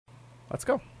let's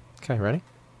go. Okay, ready?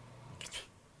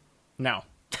 No.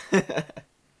 Yeah,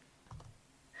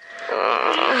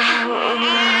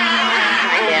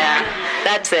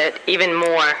 that's it. Even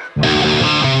more.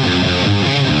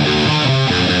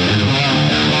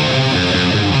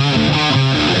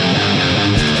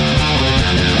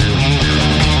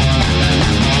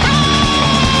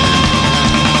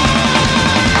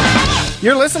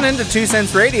 You're listening to 2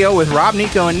 Cents Radio with Rob,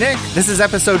 Nico, and Nick. This is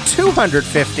episode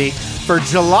 250 for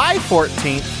July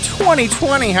 14th,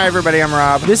 2020. Hi, everybody. I'm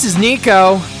Rob. This is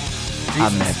Nico.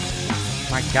 I'm Nick.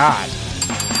 My God.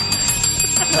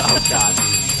 Oh, God.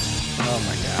 Oh,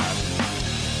 my God.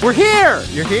 We're here.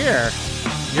 You're here.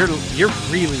 You're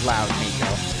really loud, Nico.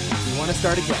 You want to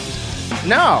start again?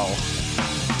 No.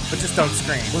 But just don't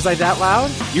scream. Was I that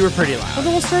loud? You were pretty loud. Well,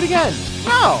 then we'll start again.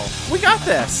 No. We got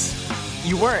this.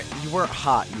 You weren't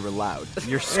hot. You were loud.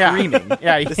 You're screaming.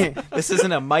 Yeah. This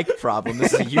isn't a mic problem.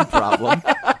 This is a you problem.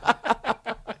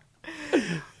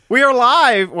 We are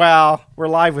live. Well, we're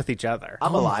live with each other.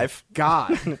 I'm alive.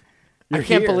 God. I You're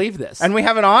can't here. believe this. And we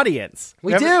have an audience.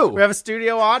 We do. We have a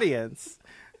studio audience.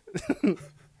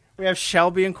 We have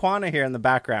Shelby and Quana here in the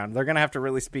background. They're going to have to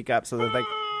really speak up so that they...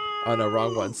 Oh, no,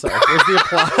 wrong one. Sorry. Where's the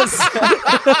applause?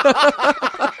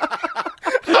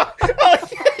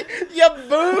 You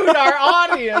booed our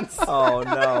audience. Oh,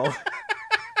 no.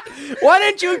 Why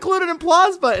didn't you include an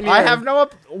applause button here? I have no...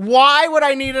 Why would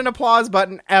I need an applause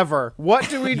button ever? What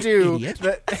do we do?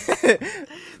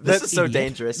 This is so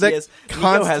dangerous.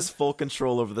 Nico has full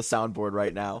control over the soundboard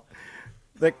right now.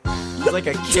 He's like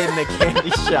a kid in a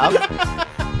candy shop.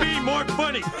 Be more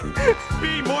funny.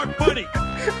 Be more funny.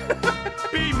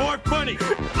 Be more funny.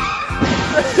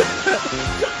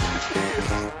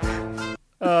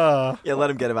 Yeah, let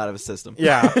him get him out of his system.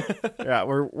 Yeah.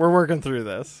 We're working through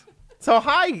this. So,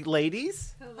 hi,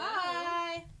 ladies.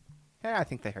 Hi. Hey, I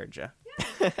think they heard you.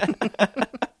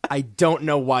 I don't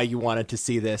know why you wanted to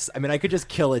see this. I mean, I could just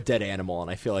kill a dead animal, and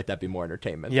I feel like that'd be more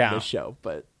entertainment Yeah. than this show,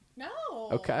 but... No.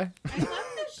 Okay. I love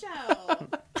this show.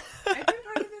 I've been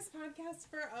part of this podcast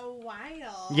for a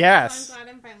while. Yes. So I'm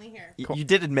glad I'm finally here. You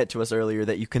did admit to us earlier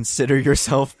that you consider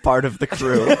yourself part of the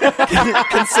crew.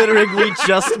 Considering we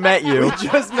just met you.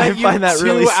 Just I find that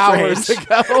really 2 hours strange.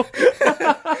 ago.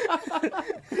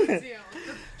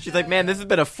 She's like, man, this has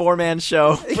been a 4-man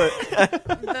show.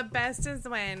 The best is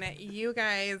when you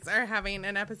guys are having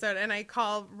an episode and I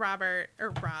call Rob.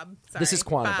 Sorry, This is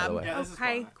Quana, by the way. Yeah, Oh, this is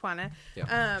hi, Quana.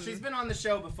 Yeah. She's been on the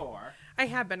show before. I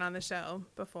have been on the show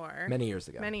before. Many years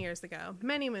ago.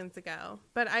 Many moons ago.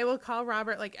 But I will call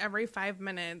Robert like every 5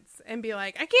 minutes and be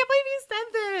like, I can't believe you said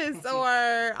this.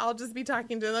 Or I'll just be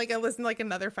talking to I listen to like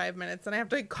another 5 minutes and I have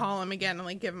to call him again and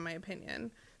like give him my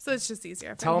opinion. So it's just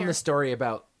easier. Tell him the story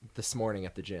about this morning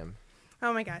at the gym.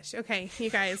 Oh my gosh. Okay,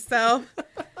 you guys. So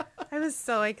I was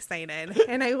so excited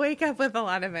and I wake up with a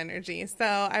lot of energy. So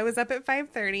I was up at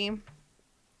 5:30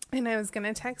 and I was going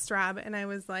to text Rob and I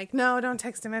was like, no, don't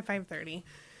text him at 5:30.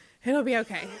 It'll be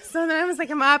okay. So then I was like,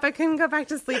 I'm up. I couldn't go back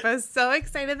to sleep. I was so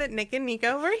excited that Nick and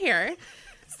Nico were here.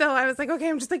 So I was like, okay,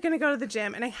 I'm just like going to go to the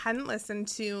gym. And I hadn't listened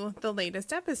to the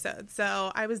latest episode.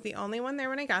 So I was the only one there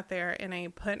when I got there and I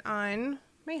put on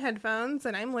my headphones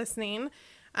and I'm listening.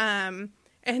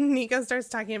 And Nico starts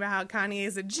talking about how Kanye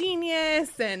is a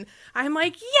genius. And I'm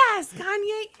like, yes,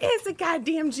 Kanye is a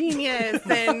goddamn genius.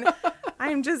 And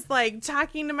I'm just like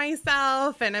talking to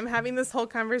myself and I'm having this whole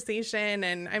conversation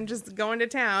and I'm just going to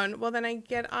town. Well, then I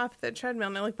get off the treadmill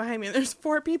and I look behind me and there's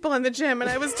 4 people in the gym and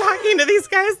I was talking to these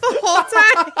guys the whole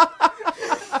time.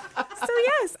 So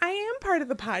yes, I am part of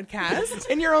the podcast.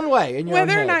 In your own way. In your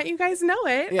Whether own or way. not you guys know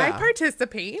it, Yeah. I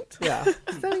participate. Yeah.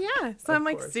 So yeah, so I'm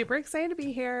like course. super excited to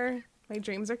be here. My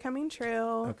dreams are coming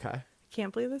true. Okay.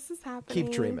 Can't believe this is happening.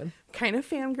 Keep dreaming. Kind of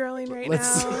fangirling right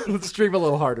Let's now. let's dream a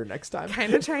little harder next time.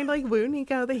 Kind of trying to like woo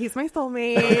Nico that he's my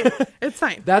soulmate. It's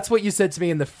fine. That's what you said to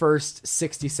me in the first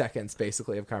 60 seconds,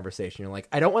 basically, of conversation. You're like,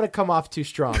 I don't want to come off too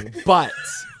strong, but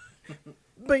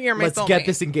But you're my let's soulmate. get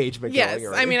this engagement Yes, going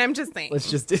already. I mean I'm just saying. Let's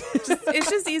just... It's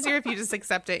just easier if you just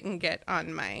accept it and get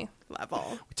on my level.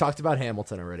 We talked about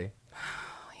Hamilton already.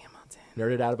 Hamilton.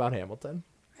 Nerded out about Hamilton.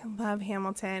 I love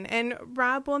Hamilton. And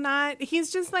Rob will not.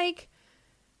 He's just like.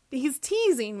 He's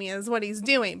teasing me is what he's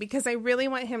doing because I really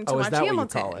want him to Oh, is watch that what you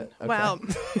Hamilton. call it? Okay. Well,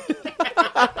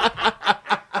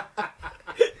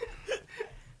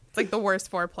 it's like the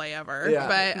worst foreplay ever. Yeah.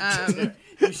 But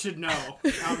You should know.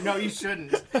 No, you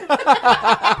shouldn't.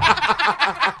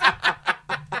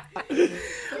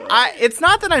 It's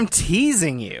not that I'm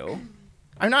teasing you.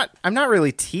 I'm not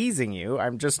really teasing you.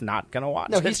 I'm just not gonna watch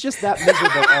No, it. he's just that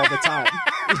miserable all the time.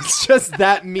 He's just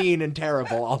that mean and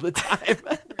terrible all the time.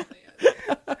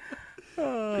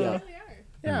 Yeah.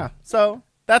 Yeah. Yeah. So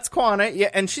that's Quana. Yeah,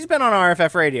 and she's been on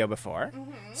RFF radio before.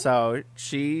 So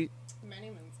she. Many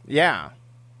months. Yeah.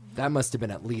 That must have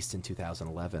been at least in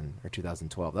 2011 or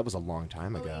 2012. That was a long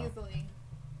time ago. Easily.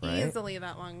 Right? Easily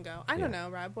that long ago. I don't know,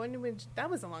 Rob. That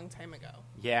was a long time ago.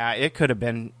 Yeah, it could have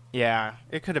been. Yeah,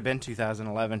 it could have been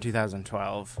 2011,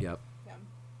 2012. Yep.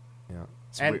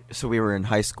 Yeah. So we were in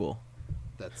high school.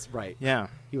 That's right. Yeah.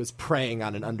 He was preying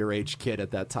on an underage kid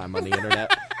at that time on the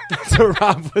internet. That's what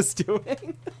Rob was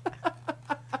doing.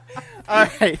 All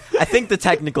right. I think the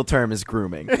technical term is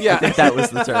grooming. Yeah. I think that was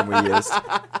the term we used.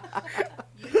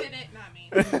 You did it, not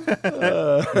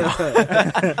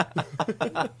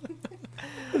me.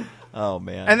 Oh,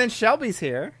 man. And then Shelby's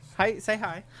here. Hi, say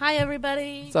hi. Hi,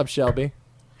 everybody. What's up, Shelby?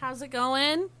 How's it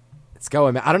going? It's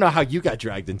going, man. I don't know how you got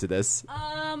dragged into this.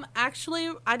 Actually,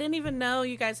 I didn't even know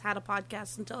you guys had a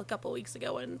podcast until a couple weeks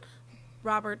ago when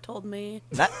Robert told me.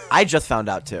 I just found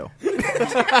out, too.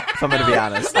 If I'm going to be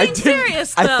honest. Being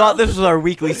serious, though. I thought this was our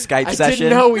weekly Skype session. I didn't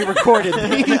know we recorded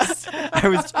these.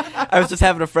 I was just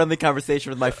having a friendly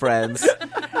conversation with my friends,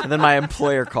 and then my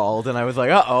employer called, and I was like,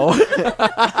 uh-oh.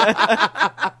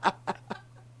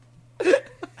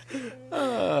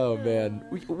 Oh, man.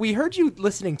 We heard you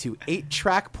listening to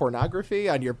 8-track pornography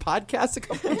on your podcast a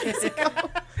couple weeks ago.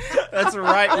 That's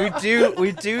right. We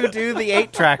do the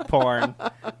 8-track porn.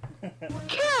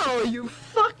 Carol, you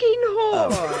fucking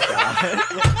whore.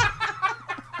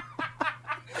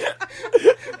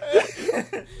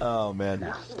 Oh,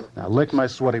 man. Now lick my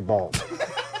sweaty balls.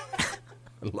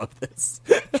 I love this.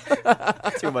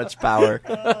 Too much power.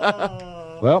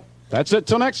 Well, that's it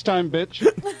till next time, bitch.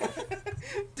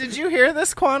 Did you hear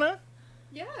this, Quana?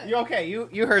 Yeah.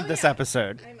 You heard this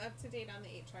episode. I'm up to date on the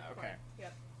 8-track Okay.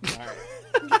 Yep. All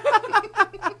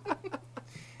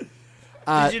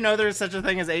right. Did you know there's such a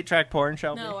thing as 8-track porn,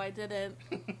 Shelby? No, I didn't.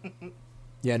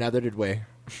 Yeah, neither did we.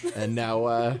 And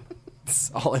now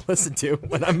it's all I listen to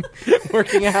when I'm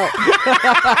working out.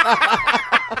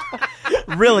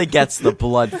 Really gets the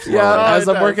blood flowing. Yeah, as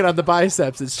I'm working on the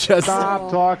biceps, it's just...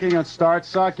 Stop talking and start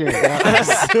sucking.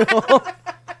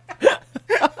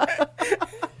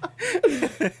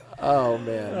 Oh,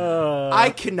 man.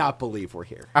 I cannot believe we're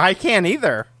here. I can't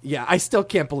either. Yeah, I still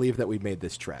can't believe that we made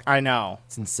this trek. I know.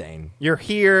 It's insane. You're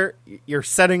here. You're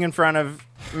sitting in front of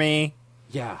me.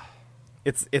 Yeah.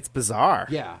 It's bizarre.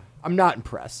 Yeah. I'm not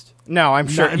impressed. No, I'm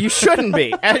sure you shouldn't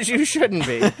be, as you shouldn't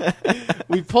be.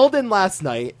 We pulled in last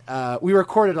night. We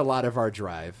recorded a lot of our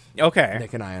drive. Okay.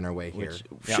 Nick and I on our way here. Which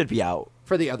should be out.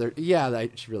 For the other... Yeah,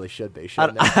 that really should be,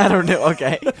 shouldn't it? I don't know.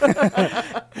 Okay.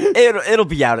 It'll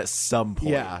be out at some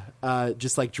point. Yeah.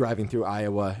 Just like driving through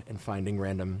Iowa and finding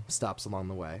random stops along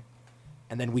the way.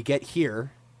 And then we get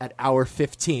here at hour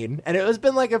 15. And it has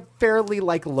been like a fairly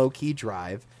like low-key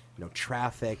drive. No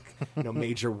traffic, no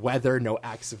major weather, no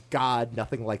acts of God,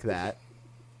 nothing like that.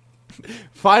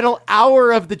 Final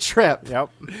hour of the trip.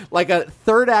 Yep. Like a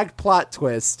third act plot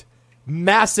twist.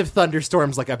 Massive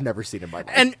thunderstorms like I've never seen in my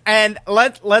life. And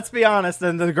let's be honest,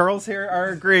 and the girls here are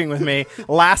agreeing with me.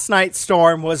 Last night's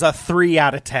storm was a 3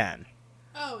 out of 10.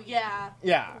 Oh, yeah.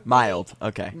 Yeah. Mild.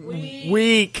 Okay.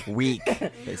 Weak. Weak.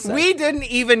 they say. We didn't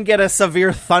even get a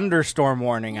severe thunderstorm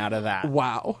warning out of that.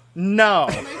 Wow. No.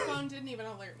 My phone didn't even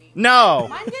alert me. No.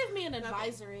 Mine gave me an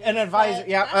advisory. An advisor. but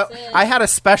Yeah. that's it. I had a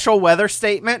special weather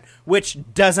statement, which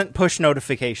doesn't push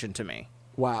notification to me.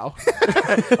 Wow.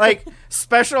 Like,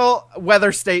 special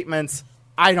weather statements,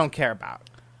 I don't care about.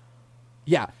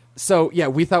 Yeah. So, yeah,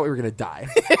 we thought we were going to die.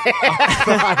 Off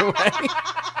the highway.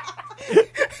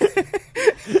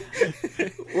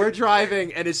 We're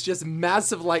driving, and it's just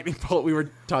massive lightning bolt. We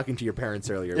were talking to your parents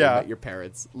earlier. Yeah. We met your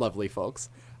parents. Lovely folks.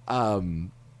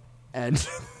 And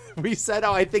we said,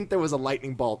 I think there was a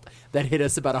lightning bolt that hit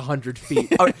us about 100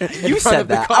 feet. Oh, you said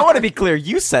that. I want to be clear.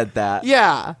 You said that.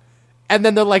 Yeah. And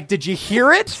then they're like, did you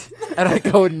hear it? And I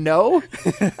go, no.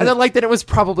 And then like, then it was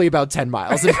probably about 10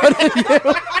 miles in front of you.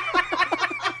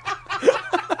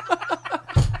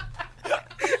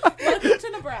 Welcome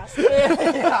to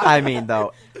Nebraska. I mean,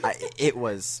 though, it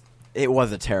was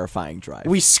a terrifying drive.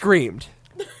 We screamed.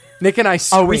 Nick and I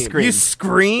screamed. Oh, we screamed. You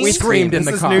screamed? We screamed in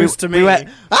This the is car. news to me. We went,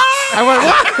 I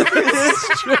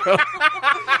went,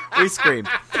 what? we screamed.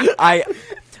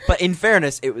 But in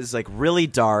fairness, it was like really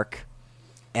dark,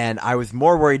 and I was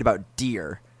more worried about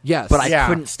deer. Yes. But I Yeah.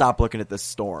 couldn't stop looking at this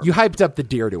storm. You hyped up the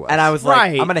deer to us. And I was like,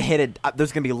 Right. I'm gonna hit it.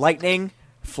 There's gonna be lightning,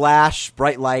 flash,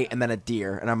 bright light, and then a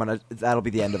deer, and that'll be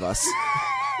the end of us.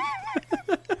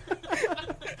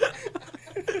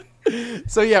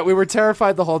 So yeah, we were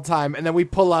terrified the whole time, and then we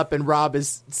pull up, and Rob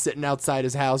is sitting outside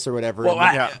his house or whatever. Well, in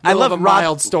the I middle love of a Rob-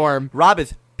 mild storm. Rob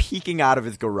is peeking out of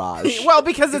his garage. Well,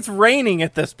 because it's raining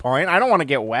at this point. I don't want to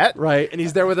get wet. Right, and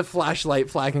he's there with a flashlight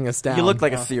flagging us down. You look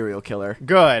like a serial killer.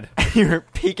 Good. You're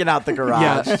peeking out the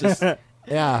garage. Yeah. Just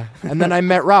Yeah, and then I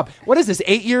met Rob. What is this,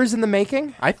 8 years in the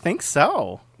making? I think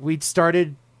so. We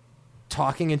started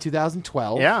talking in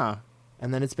 2012. Yeah.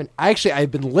 And then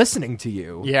I've been listening to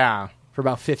you Yeah. for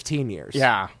about 15 years.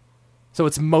 Yeah. So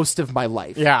it's most of my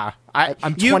life. Yeah.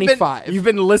 I'm you've 25. You've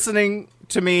been listening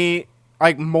to me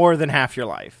like more than half your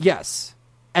life. Yes.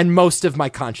 And most of my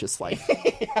conscious life.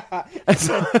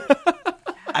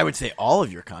 I would say all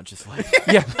of your conscious life.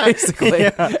 Yeah, basically.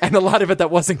 Yeah. And a lot of it that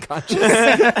wasn't conscious.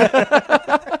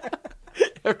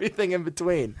 Everything in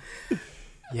between.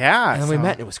 Yeah. And we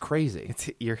met and it was crazy.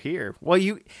 You're here. Well,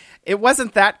 it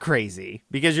wasn't that crazy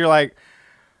because you're like,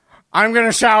 I'm going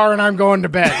to shower and I'm going to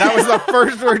bed. That was the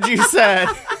first word you said.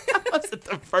 Wasn't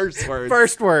the first word.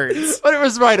 First words. But it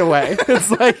was right away. It's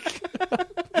like,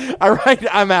 all right,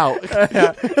 I'm out. Nico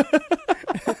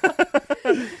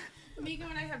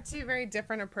and I have two very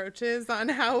different approaches on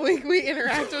how we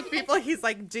interact with people. He's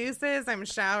like, deuces, I'm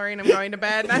showering, I'm going to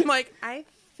bed. And I'm like, I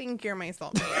think you're my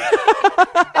soulmate.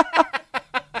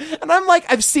 And I'm like,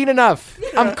 I've seen enough.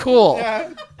 I'm cool. Yeah.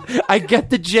 I get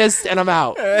the gist and I'm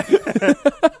out.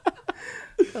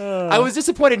 I was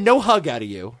disappointed. No hug out of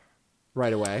you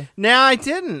right away. No, I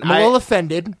didn't. I'm a little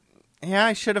offended. Yeah,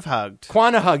 I should have hugged.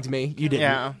 Quana hugged me. You didn't.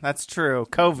 Yeah, that's true.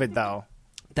 COVID, though.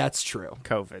 That's true.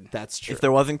 COVID. That's true. If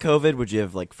there wasn't COVID, would you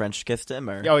have like French kissed him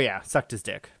or? Oh yeah, sucked his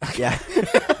dick. Yeah.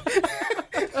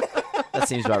 That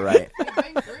seems about right.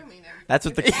 That's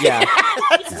what the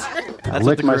That's Lick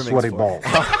what the my grooming's sweaty for. balls.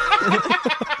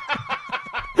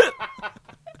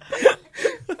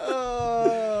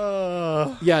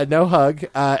 Yeah, no hug.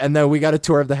 And then we got a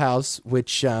tour of the house,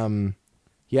 which, I've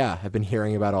been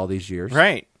hearing about all these years.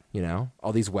 Right. You know,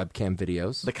 all these webcam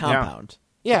videos. The compound.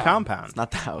 Yeah. The compound. It's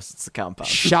not the house, it's the compound.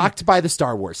 Shocked by the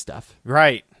Star Wars stuff.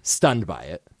 Right. Stunned by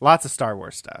it. Lots of Star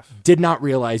Wars stuff. Did not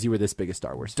realize you were this big a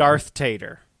Star Wars fan. Darth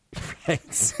Tater.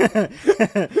 Thanks.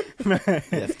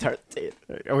 Yes, Darth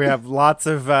Tater. We have lots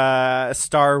of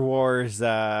Star Wars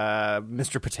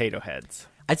Mr. Potato Heads.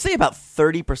 I'd say about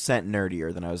 30%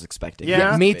 nerdier than I was expecting.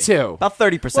 Yeah. Me too. About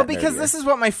 30%. Well, because this is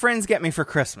what my friends get me for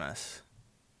Christmas.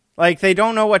 Like, they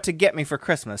don't know what to get me for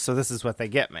Christmas, so this is what they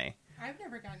get me. I've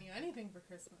never gotten you anything for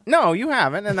Christmas. No, you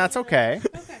haven't, and that's okay.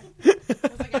 Okay. I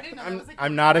was like, I didn't know. That was like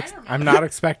I'm the not. requirement. I'm not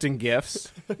expecting gifts.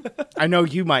 I know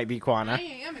you might be, Quana. I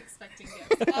am expecting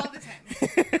gifts all the time.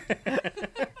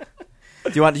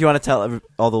 Do you want to tell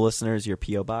all the listeners your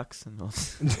P.O. box?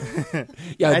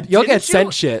 Yeah, you'll get Didn't sent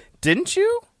you? shit. Didn't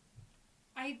you?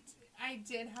 I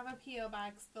did have a P.O.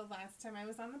 box the last time I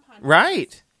was on the podcast.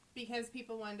 Right. Because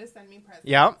people wanted to send me presents.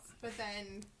 Yep. But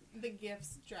then the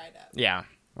gifts dried up. Yeah.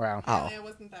 Wow. And it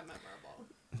wasn't that memorable.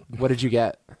 What did you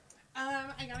get?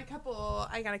 I got a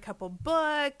couple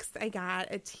books. I got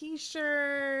a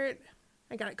T-shirt.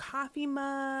 I got a coffee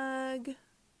mug.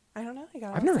 I don't know.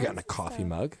 I've never gotten a coffee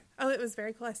mug. Oh, it was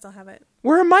very cool. I still have it.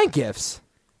 Where are my gifts?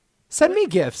 Send me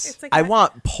gifts. It's like I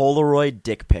want Polaroid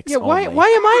dick pics. Yeah, why only. am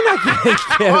I not getting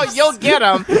gifts? Well, you'll get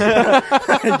them.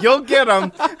 You'll get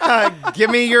them. Give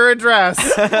me your address.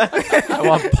 I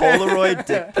want Polaroid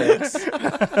dick pics.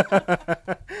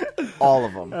 All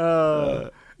of them.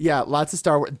 Yeah, lots of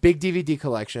Star Wars. Big DVD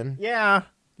collection. Yeah.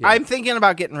 I'm thinking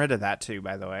about getting rid of that too,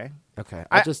 by the way. Okay,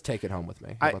 I'll just take it home with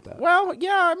me. How about that? Well,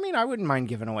 yeah, I mean, I wouldn't mind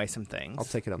giving away some things. I'll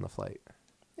take it on the flight.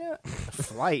 Yeah.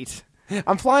 Flight.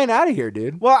 I'm flying out of here,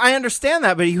 dude. Well, I understand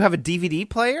that, but you have a DVD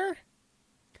player?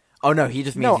 Oh no, he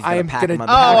just means No, he's I am pack gonna them on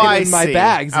the pack back. it in my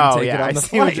bags and take it on I the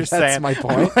see what flight. you're That's saying. my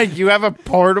point. Like, you have a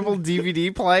portable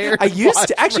DVD player? I used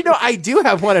to. Actually, no, I do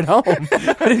have one at home.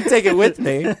 I didn't take it with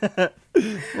me. A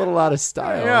little out of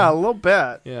style. Yeah, a little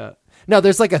bit. Yeah. No,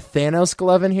 there's like a Thanos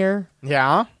glove in here.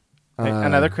 Yeah.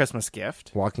 Another Christmas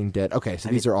gift. Walking Dead. Okay, so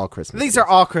these are all Christmas These gifts. are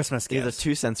all Christmas He has gifts. a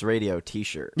 2 Cents Radio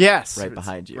T-shirt. Yes. right it's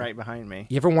behind you. Right behind me.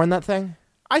 You ever worn that thing?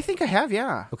 I think I have,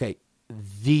 yeah. Okay,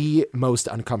 the most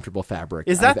uncomfortable fabric.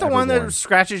 Is that I've the ever one worn. that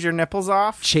scratches your nipples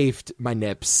off? Chafed my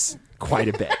nips quite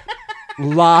a bit?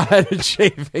 Lot of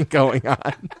chafing going on.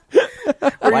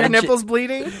 Were your didn't you- nipples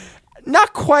bleeding?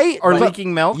 Not quite. Or but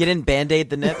leaking milk? You didn't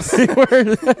Band-Aid the nips? I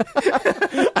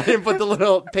didn't put the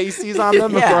little pasties on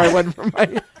them before I went for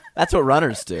my... That's what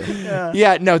runners do.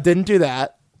 Yeah, no, didn't do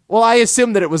that. Well, I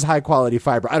assumed that it was high quality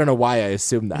fiber. I don't know why I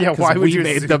assumed that. Yeah, 'cause why would we you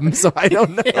made assume them? So I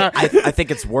don't know. I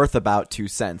think it's worth about 2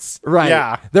 cents. Right.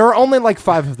 Yeah. There are only like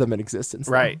 5 of them in existence.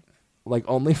 though. Right. Like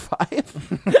only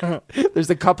 5. There's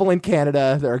a couple in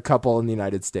Canada. There are a couple in the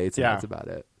United States. And Yeah. that's about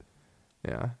it.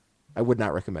 Yeah. I would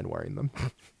not recommend wearing them.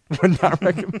 Would not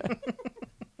recommend.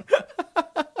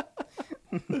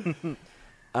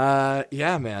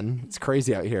 Yeah, man. It's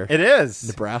crazy out here. It is.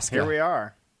 Nebraska. Here we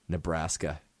are.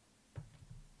 Nebraska.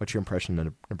 What's your impression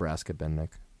of Nebraska, Ben,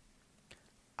 Nick?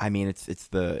 I mean, it's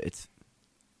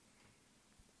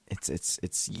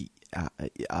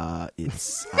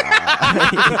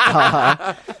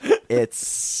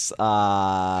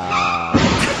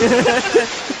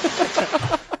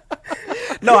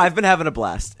No, I've been having a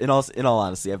blast. In all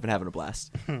honesty, I've been having a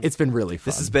blast. It's been really fun.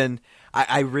 This has been.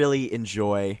 I really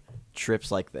enjoy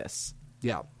trips like this.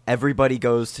 Yeah. Everybody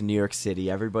goes to New York City.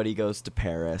 Everybody goes to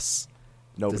Paris.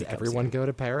 Nobody. Does everyone go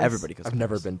to Paris? Everybody goes. I've to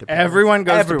never Paris. been to Paris. Everyone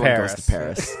goes Goes to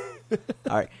Paris.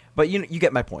 All right, but you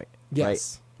get my point. Yes.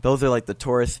 Right? Those are like the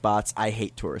tourist spots. I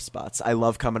hate tourist spots. I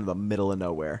love coming to the middle of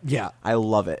nowhere. Yeah. I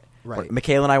love it. Right.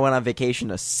 Michaela and I went on vacation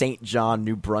to St. John,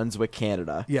 New Brunswick,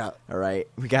 Canada. Yeah. All right.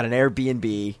 We got an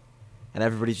Airbnb, and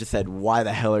everybody just said, "Why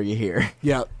the hell are you here?"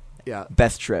 Yeah. Yeah.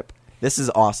 Best trip. This is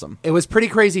awesome. It was pretty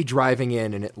crazy driving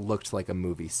in, and it looked like a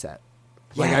movie set.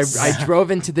 Like Yes. I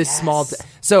drove into this small.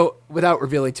 So without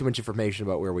revealing too much information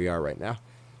about where we are right now,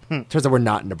 turns out we're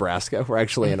not in Nebraska. We're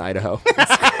actually in Idaho.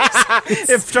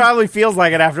 It probably feels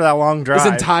like it after that long drive.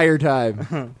 This entire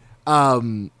time.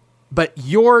 But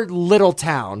your little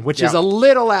town, which is Yeah. a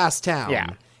little ass town,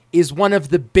 Yeah. is one of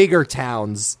the bigger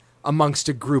towns amongst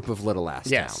a group of little ass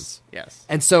towns. Yes.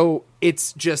 And so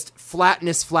it's just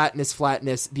flatness,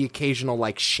 the occasional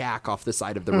like shack off the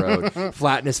side of the road.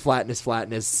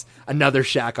 flatness, another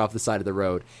shack off the side of the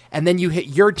road. And then you hit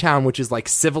your town, which is like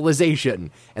civilization.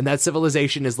 And that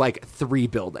civilization is like 3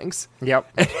 buildings.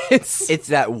 Yep. It's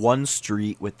that one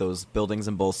street with those buildings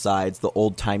on both sides, the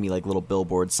old-timey like little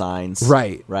billboard signs.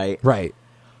 Right. Right.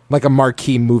 Like a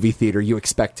marquee movie theater. You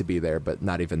expect to be there, but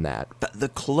not even that. The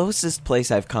closest place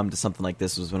I've come to something like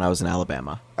this was when I was in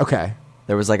Alabama. Okay.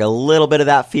 There was like a little bit of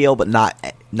that feel, but not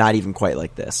even quite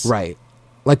like this. Right.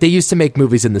 Like they used to make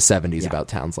movies in the 70s about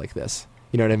towns like this.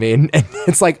 You know what I mean? And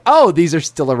it's like, oh, these are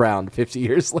still around 50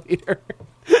 years later.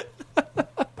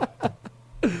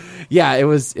 Yeah, it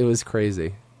was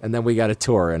crazy. And then we got a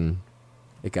tour and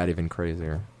it got even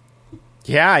crazier.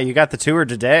 Yeah, you got the tour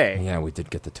today. Yeah, we did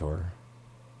get the tour.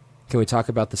 Can we talk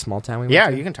about the small town we went Yeah,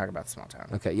 to? you can talk about the small town.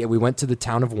 Okay, yeah, we went to the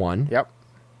town of One. Yep.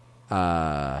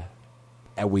 And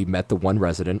we met the one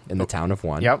resident in the town of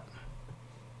One. Yep.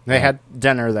 They had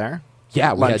dinner there.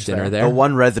 Yeah, we had Lunch dinner there. there. The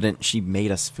one resident, she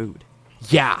made us food.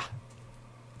 Yeah.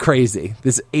 Crazy.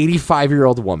 This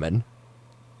 85-year-old woman.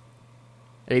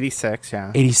 86,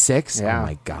 yeah. 86? Yeah. Oh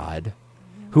my God.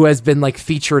 Who has been like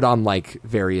featured on like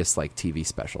various like TV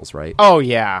specials, right? Oh,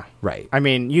 yeah. Right. I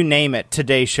mean, you name it.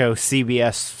 Today Show,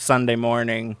 CBS, Sunday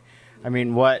Morning. I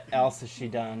mean, what else has she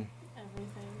done?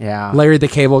 Everything. Yeah. Larry the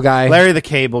Cable Guy. Larry the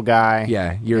Cable Guy.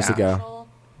 Yeah, years Yeah. ago.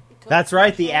 That's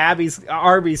right, the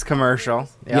Arby's commercial.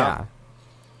 Yep. Yeah.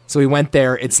 So we went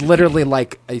there. It's literally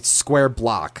like a square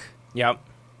block. Yep.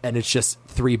 And it's just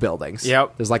 3 buildings.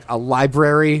 Yep. There's like a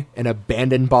library, an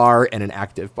abandoned bar, and an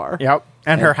active bar. Yep.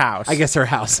 And her house. I guess her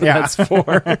house. Yeah. That's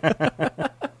 4.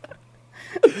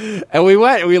 And we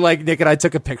went, and we like, Nick and I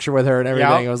took a picture with her and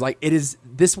everything. Yep. It was like,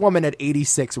 this woman at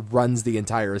 86 runs the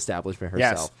entire establishment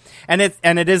herself. Yes.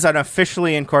 And it is an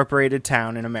officially incorporated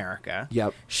town in America.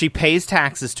 Yep. She pays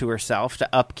taxes to herself to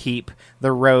upkeep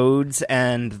the roads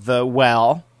and the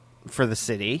well for the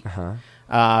city.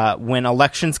 Uh-huh. When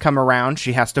elections come around,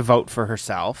 she has to vote for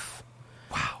herself.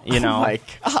 Wow. You know, my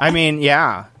God. I mean,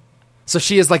 yeah. So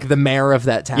she is like the mayor of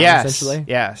that town, Yes. essentially?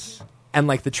 Yes. And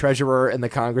like the treasurer and the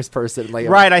congressperson. Like,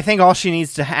 Right. I think all she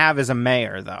needs to have is a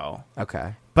mayor, though.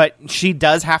 Okay. But she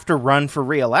does have to run for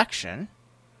re-election.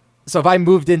 So if I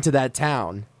moved into that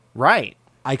town, Right.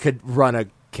 I could run a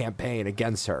campaign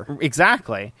against her.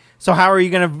 Exactly. So how are you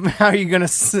gonna break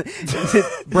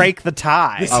the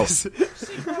tie?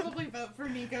 She'd probably vote for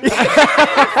Nico. She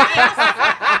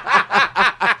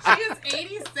is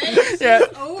 86. She's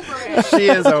over it. She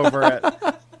is over it.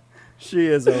 She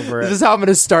is over This it. is how I'm going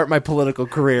to start my political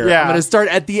career. Yeah. I'm going to start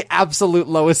at the absolute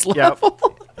lowest Yep.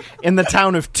 level. In the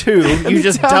town of 2, you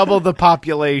just double the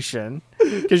population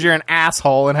because you're an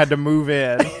asshole and had to move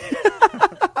in.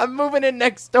 I'm moving in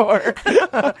next door.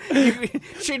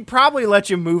 She'd probably let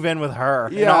you move in with her.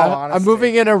 in all Yeah, honesty. I'm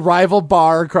moving in a rival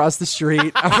bar across the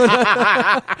street.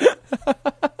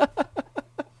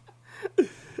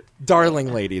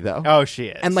 Darling lady, though. Oh, she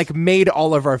is. And like made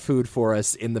all of our food for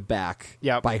us in the back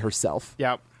Yep. by herself.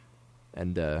 Yep.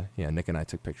 And yeah, Nick and I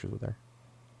took pictures with her.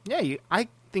 Yeah, I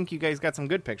think you guys got some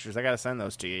good pictures. I got to send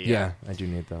those to you. Yeah, I do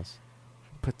need those.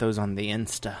 Put those on the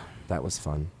Insta. That was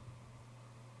fun.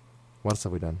 What else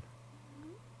have we done?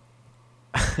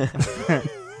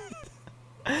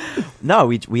 No,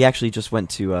 we actually just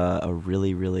went to a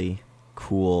really, really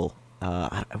cool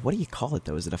what do you call it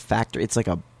though? Is it a factory? It's like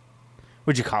a.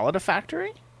 Would you call it a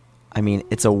factory? I mean,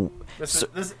 it's a.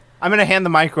 I'm going to hand the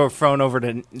microphone over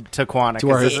to Quanah. To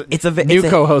our it's a new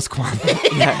co-host,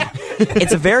 Quanah. Yeah,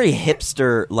 it's a very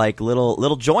hipster like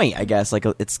little joint, I guess. Like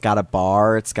it's got a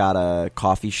bar, it's got a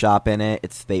coffee shop in it.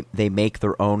 They make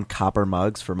their own copper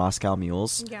mugs for Moscow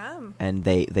Mules. Yeah. And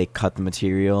they cut the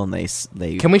material and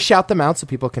they. Can we shout them out so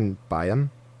people can buy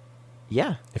them?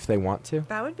 Yeah, if they want to.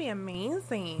 That would be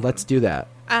amazing. Let's do that.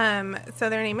 So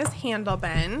their name is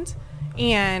Handlebend.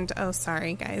 And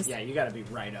sorry guys. Yeah, you got to be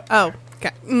right up. Oh,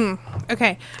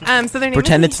 okay. So their name.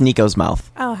 Pretend it's Nico's mouth.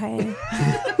 Oh, hey.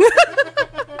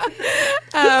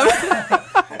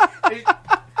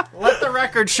 Let the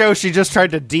record show she just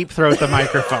tried to deep throat the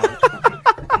microphone.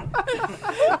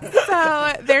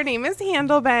 So their name is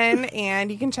Handlebend,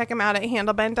 and you can check them out at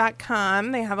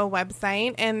handlebend.com. They have a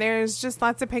website, and there's just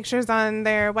lots of pictures on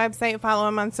their website. Follow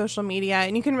them on social media,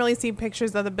 and you can really see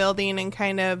pictures of the building and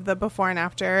kind of the before and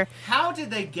after. How did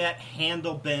they get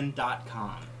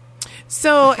handlebend.com?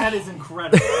 So that is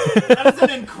incredible. That is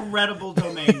an incredible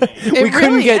domain name. We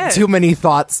couldn't get too many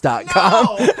thoughts.com.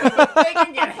 No, but they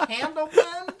can get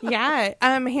Handlebend? Yeah.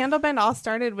 Handlebend all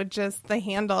started with just the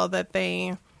handle that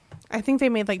I think they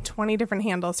made like 20 different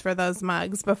handles for those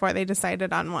mugs before they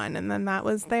decided on one. And then that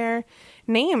was their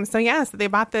name. So they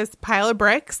bought this pile of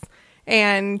bricks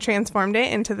and transformed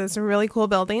it into this really cool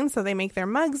building. So they make their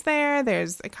mugs there.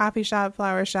 There's a coffee shop,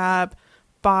 flower shop,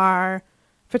 bar,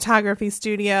 photography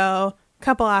studio,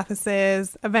 couple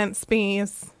offices, event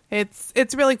space. It's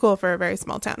really cool for a very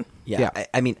small town. Yeah.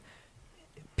 I mean,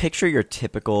 picture your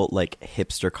typical like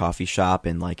hipster coffee shop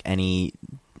in like any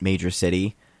major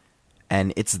city.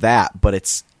 And it's that, but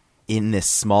it's in this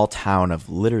small town of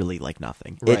literally like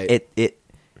nothing. Right. It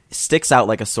sticks out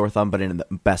like a sore thumb, but in the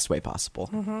best way possible.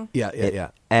 Mm-hmm. Yeah.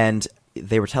 And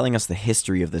they were telling us the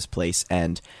history of this place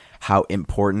and how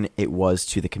important it was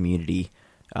to the community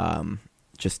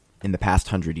just in the past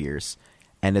 100 years.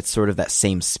 And it's sort of that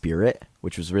same spirit,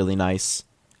 which was really nice.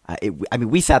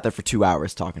 We sat there for 2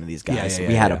 hours talking to these guys.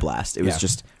 We had a blast. It was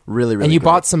just really, really And you great.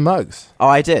 bought some mugs. Oh,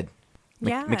 I did.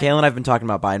 Yeah. Michaela and I have been talking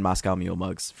about buying Moscow Mule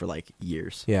mugs for like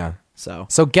years. Yeah. So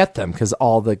get them because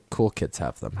all the cool kids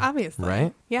have them. Obviously.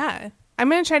 Right? Yeah. I'm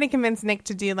going to try to convince Nick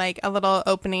to do like a little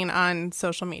opening on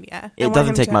social media. It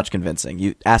doesn't take much convincing.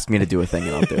 You ask me to do a thing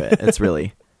and I'll do it. It's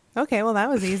really... Okay, well, that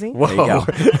was easy. Whoa. There you go.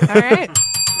 All right.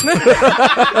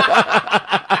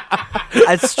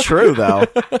 It's true, though.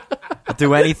 I'll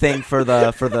do anything for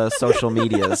the social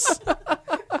medias.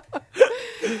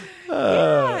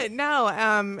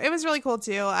 It was really cool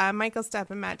too. Michael Stepp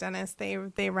and Matt Dennis, they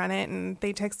run it, and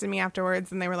they texted me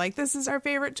afterwards, and they were like, "This is our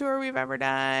favorite tour we've ever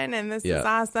done, and this is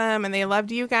awesome." And they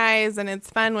loved you guys, and it's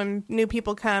fun when new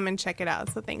people come and check it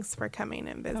out. So thanks for coming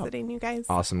and visiting, you guys.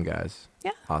 Awesome guys.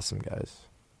 Yeah. Awesome guys.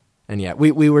 And yeah,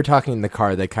 we were talking in the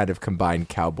car. They kind of combined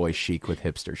cowboy chic with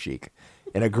hipster chic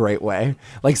in a great way.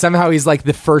 Like somehow he's like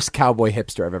the first cowboy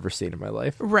hipster I've ever seen in my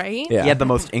life. Right? Yeah. He had the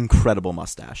most incredible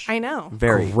mustache. I know.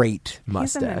 Very great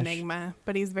mustache. He's an enigma,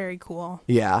 but he's very cool.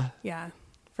 Yeah. Yeah,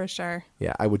 for sure.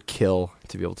 Yeah, I would kill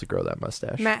to be able to grow that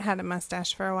mustache. Matt had a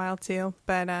mustache for a while too,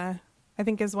 but I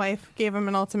think his wife gave him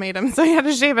an ultimatum, so he had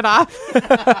to shave it off.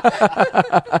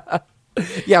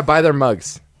 Yeah, buy their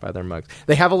mugs. Buy their mugs.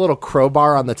 They have a little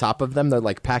crowbar on the top of them. They're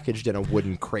like packaged in a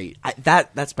wooden crate.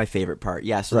 That's my favorite part.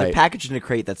 Yeah, so Right. they're packaged in a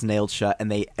crate that's nailed shut,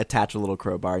 and they attach a little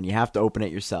crowbar, and you have to open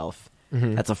it yourself.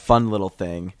 Mhm. That's a fun little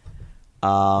thing.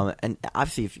 And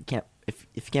obviously, if you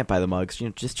can't buy the mugs,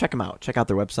 just check them out. Check out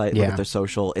their website. Look Yeah. at their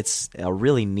social. It's a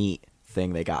really neat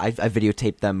thing they got. I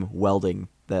videotaped them welding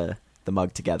the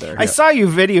mug together. I saw you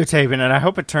videotaping it. I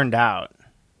hope it turned out.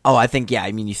 Oh, I think, yeah.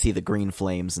 I mean, you see the green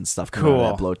flames and stuff coming out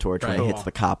of that blowtorch when it hits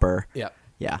the copper. Yeah.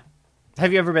 Yeah.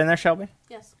 Have you ever been there, Shelby?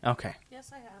 Yes. Okay. Yes,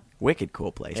 I have. Wicked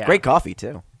cool place. Yeah. Great coffee,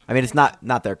 too. I mean, it's not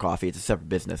their coffee. It's a separate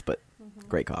business, but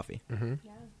great coffee. Mm-hmm.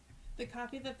 Yeah. The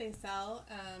coffee that they sell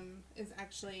is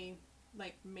actually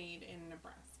like made in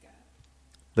Nebraska.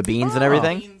 The beans and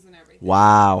everything? Beans and everything.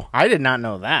 Wow. I did not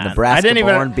know that.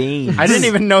 Nebraska-born beans. I didn't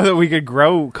even know that we could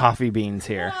grow coffee beans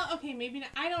here. Well, okay, maybe not,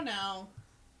 I don't know.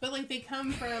 But like they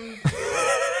come from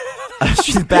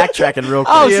She's backtracking real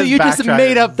quick. Oh, so you just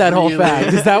made up that whole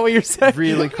fact. Is that what you're saying?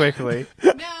 Really quickly.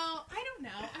 No, I don't know.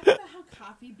 I don't know how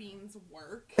coffee beans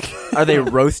work. Are they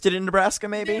roasted in Nebraska,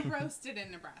 maybe? They're roasted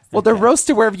in Nebraska. Well, they're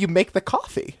roasted wherever you make the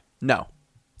coffee. No.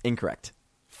 Incorrect.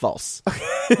 False.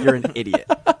 You're an idiot.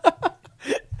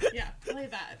 Yeah, play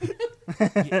that.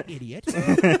 You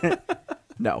idiot.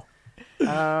 No.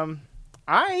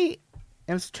 I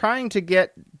I was trying to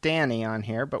get Danny on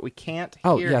here, but we can't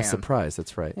Oh, hear yeah, him. surprise.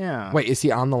 That's right. Yeah. Wait, is he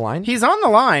on the line? He's on the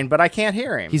line, but I can't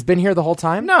hear him. He's been here the whole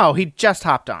time? No, he just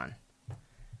hopped on.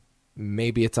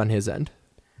 Maybe it's on his end.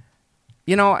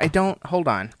 You know, I don't... Hold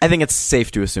on. I think it's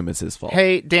safe to assume it's his fault.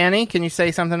 Hey, Danny, can you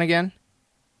say something again?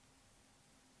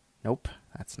 Nope,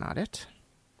 that's not it.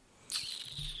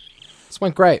 This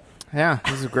went great. Yeah,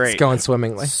 this is great. It's going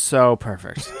swimmingly. So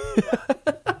perfect.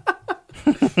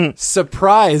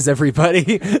 Surprise,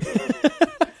 everybody.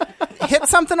 Hit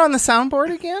something on the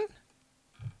soundboard again?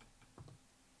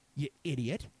 You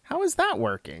idiot. How is that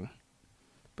working?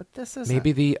 But this is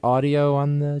Maybe the audio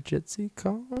on the Jitsi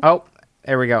call? Oh,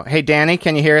 there we go. Hey, Danny,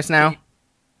 can you hear us now?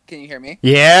 Can you hear me?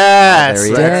 Yes. there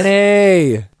he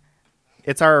is. Danny.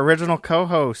 It's our original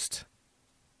co-host.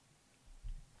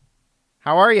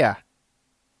 How are you,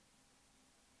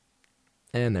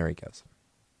 And there he goes.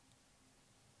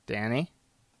 Danny?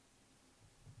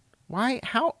 Why?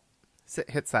 How?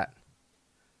 Hits that.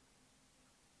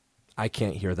 I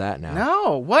can't hear that now.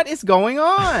 No. What is going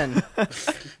on?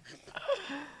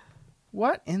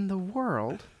 What in the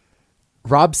world?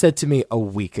 Rob said to me a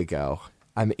week ago,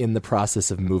 I'm in the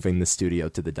process of moving the studio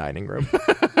to the dining room.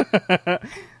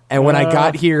 And when I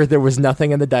got here, there was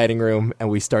nothing in the dining room, and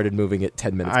we started moving it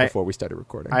 10 minutes before we started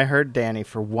recording. I heard Danny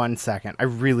for 1 second. I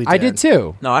really did. I did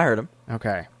too. No, I heard him.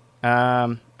 Okay.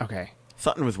 Okay.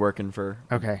 Something was working for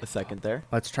Okay. a second there.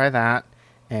 Let's try that,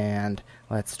 and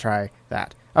let's try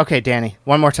that. Okay, Danny,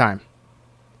 one more time.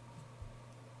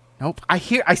 Nope. I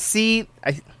see.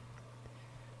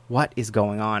 What is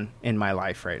going on in my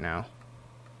life right now?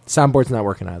 Soundboard's not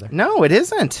working either. No, it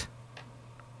isn't.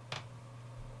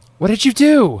 What did you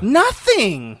do?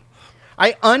 Nothing.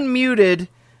 I unmuted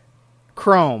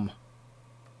Chrome.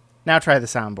 Now try the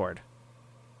soundboard.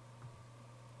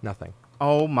 Nothing.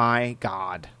 Oh my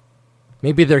God.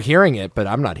 Maybe they're hearing it, but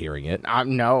I'm not hearing it.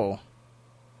 No.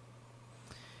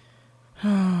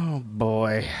 Oh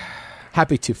boy.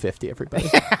 Happy 250, everybody.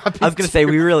 I was going to say,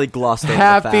 we really glossed over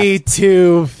Happy the fact.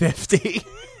 250.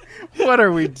 What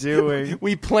are we doing?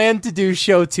 We planned to do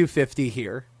show 250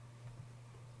 here.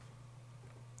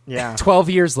 Yeah. 12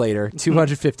 years later,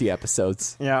 250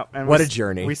 episodes. Yeah. And What a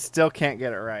journey. We still can't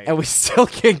get it right. And we still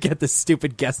can't get the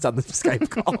stupid guest on the Skype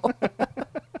call.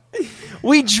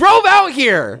 We drove out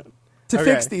here to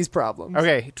Okay. fix these problems.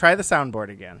 Okay, try the soundboard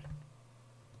again.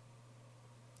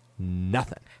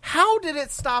 Nothing. How did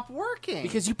it stop working?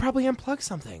 Because you probably unplugged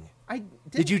something. I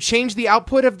Did you change the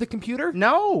output of the computer?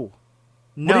 No.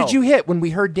 What did you hit when we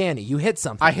heard Danny? You hit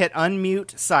something. I hit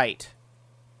unmute site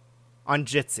on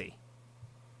Jitsi.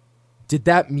 Did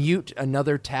that mute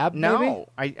another tab? No,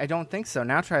 maybe? I don't think so.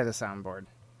 Now try the soundboard.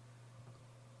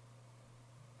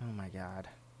 Oh my God.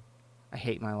 I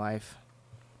hate my life.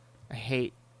 I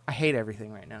hate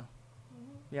everything right now.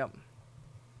 Yep.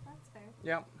 That's fair.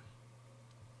 Yep.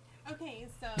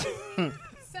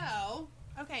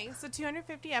 Okay, so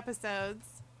 250 episodes.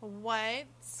 What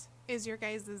is your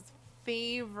guys'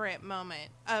 favorite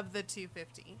moment of the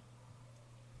 250?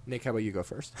 Nick, how about you go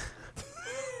first?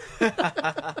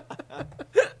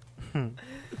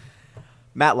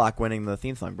 Matlock winning the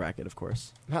theme song bracket, of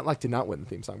course. Matlock did not win the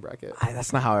theme song bracket.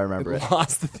 That's not how I remember it.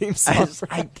 Lost the theme song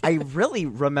bracket. I really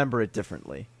remember it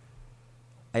differently.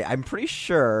 I'm pretty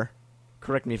sure,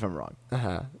 correct me if I'm wrong,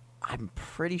 Uh-huh. I'm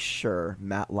pretty sure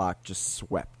Matlock just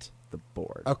swept the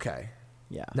board. Okay.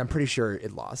 Yeah. And I'm pretty sure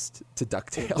it lost to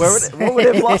DuckTales. What would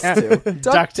it have lost to?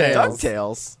 DuckTales.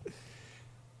 DuckTales.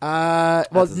 Well,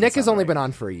 doesn't Nick has sound only right. been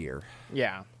on for a year.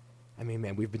 Yeah. I mean,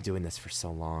 man, we've been doing this for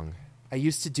so long. I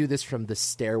used to do this from the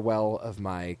stairwell of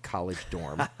my college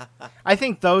dorm. I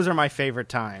think those are my favorite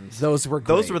times. Those were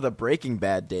great. Those were the Breaking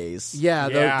Bad days. Yeah,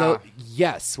 Yeah.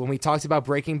 yes, when we talked about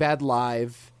Breaking Bad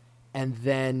live, and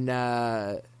then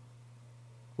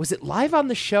was it live on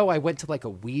the show? I went to like a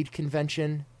weed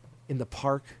convention in the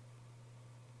park.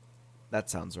 That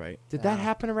sounds right. Did that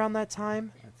happen around that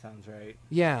time? That sounds right.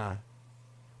 Yeah.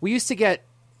 We used to get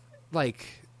like,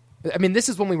 I mean, this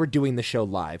is when we were doing the show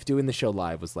live. Doing the show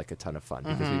live was like a ton of fun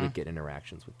because we would get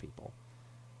interactions with people.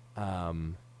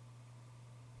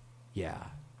 Yeah.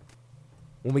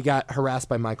 When we got harassed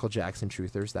by Michael Jackson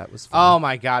truthers, that was fun. Oh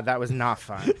my God, that was not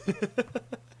fun.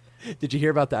 Did you hear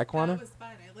about that, Quana? That was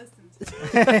fun. I listened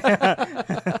to it.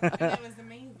 And it was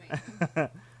amazing.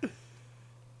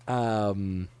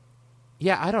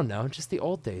 Yeah, I don't know. Just the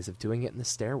old days of doing it in the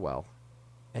stairwell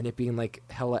and it being like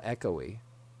hella echoey.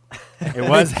 It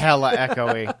was hella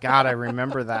echoey. God, I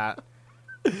remember that.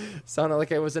 Sounded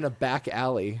like I was in a back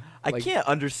alley. I Like, can't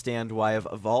understand why,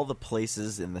 of all the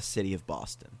places in the city of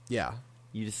Boston, Yeah.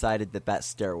 you decided that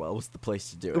stairwell was the place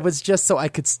to do it. It was just so I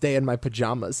could stay in my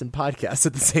pajamas and podcast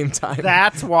at the same time.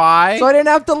 That's why. So I didn't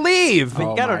have to leave. But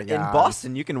Oh you gotta, my in God.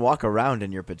 Boston, you can walk around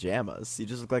in your pajamas. You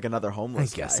just look like another I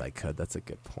homeless guess guy. I could. That's a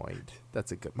good point.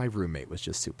 My roommate was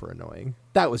just super annoying.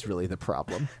 That was really the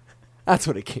problem. That's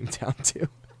what it came down to.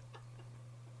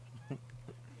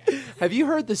 Have you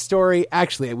heard the story?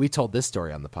 Actually, we told this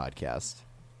story on the podcast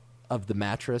of the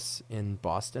mattress in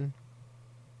Boston.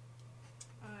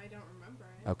 I don't remember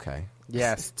it. Okay.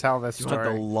 Yes, tell this Do you want the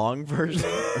story. long version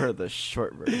or the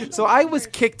short version? So I was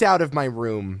kicked out of my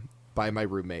room by my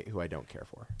roommate, who I don't care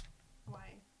for.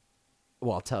 Why?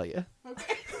 Well, I'll tell you.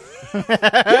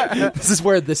 Okay. This is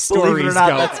where the stories Believe it or not,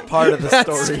 go. that's part of the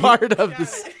That's story. part of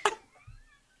this.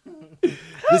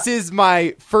 This is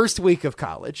my first week of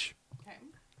college. Okay.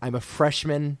 I'm a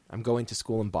freshman. I'm going to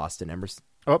school in Boston,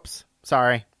 Oops.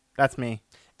 Sorry. That's me.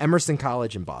 Emerson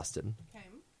College in Boston. Okay.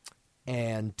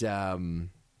 And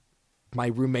my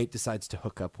roommate decides to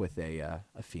hook up with a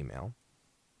female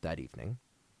that evening.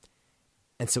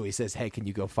 And so he says, hey, can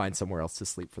you go find somewhere else to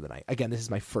sleep for the night? Again, this is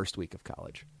my first week of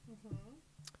college. Mm-hmm.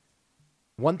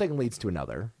 One thing leads to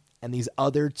another, and these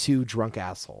other two drunk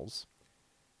assholes,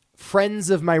 friends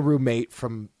of my roommate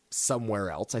from somewhere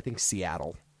else, I think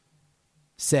Seattle,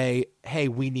 say, hey,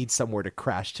 we need somewhere to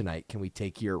crash tonight. Can we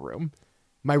take your room?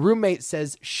 My roommate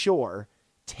says, sure,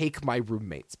 take my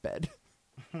roommate's bed.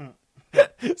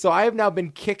 So I have now been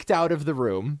kicked out of the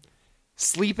room,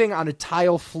 sleeping on a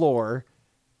tile floor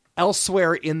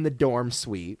elsewhere in the dorm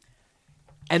suite.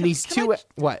 And these two...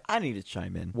 What? I need to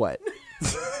chime in. What?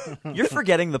 You're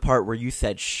forgetting the part where you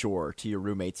said sure to your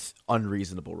roommate's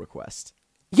unreasonable request.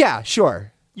 Yeah,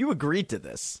 sure. You agreed to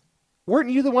this. Weren't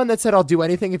you the one that said I'll do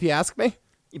anything if you ask me?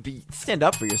 Stand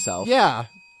up for yourself. Yeah.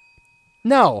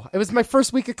 No, it was my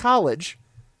first week of college.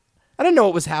 I didn't know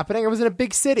what was happening. I was in a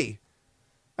big city.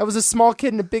 I was a small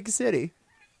kid in a big city.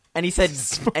 And he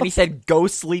said, go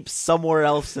sleep somewhere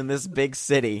else in this big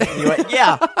city. And you went,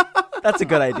 yeah, that's a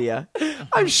good idea.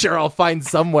 I'm sure I'll find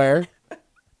somewhere.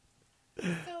 So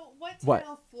what What?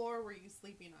 tile floor were you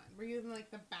sleeping on? Were you in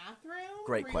like the bathroom?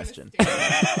 Great Were you in the question.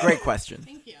 stairs? Great question.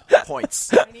 Thank you.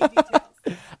 Points. I need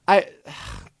details.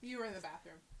 You were in the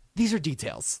bathroom. These are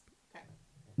details. Okay.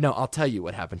 No, I'll tell you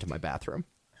what happened to my bathroom.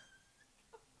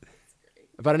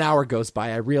 About an hour goes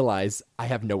by. I realize I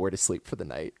have nowhere to sleep for the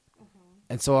night.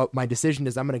 And so my decision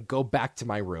is I'm going to go back to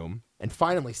my room and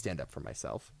finally stand up for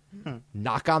myself,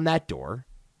 knock on that door,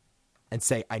 and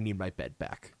say, I need my bed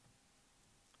back.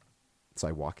 So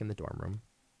I walk in the dorm room,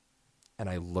 and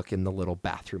I look in the little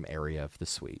bathroom area of the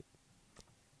suite.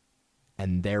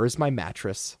 And there is my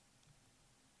mattress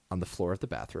on the floor of the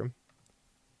bathroom.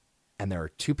 And there are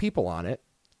two people on it.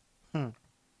 And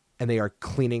they are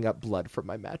cleaning up blood from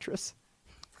my mattress.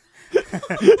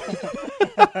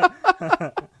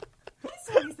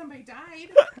 Somebody died.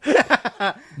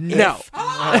 No.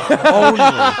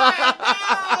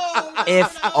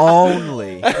 If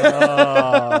only.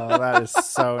 Oh,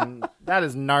 that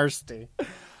is nasty.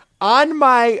 On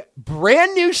my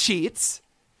brand new sheets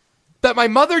that my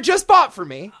mother just bought for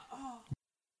me.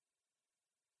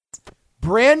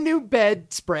 Brand new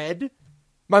bedspread.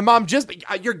 My mom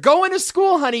you're going to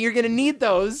school, honey. You're going to need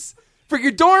those for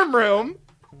your dorm room.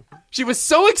 She was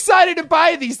so excited to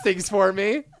buy these things for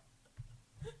me.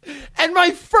 And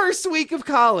my first week of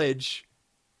college,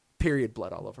 period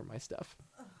blood all over my stuff.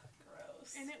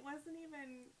 Gross. And it wasn't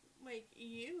even like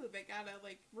you that got to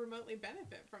like remotely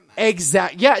benefit from that.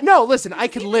 Exactly. Yeah. No, listen, I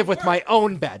can live with my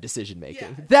own bad decision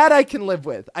making. Yeah. That I can live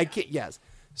with. I can't. Yes.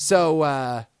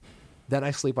 So then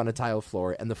I sleep on a tile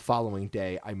floor, and the following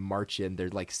day I march in. They're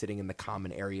like sitting in the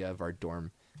common area of our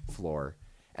dorm floor,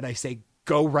 and I say,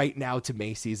 "Go right now to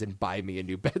Macy's and buy me a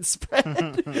new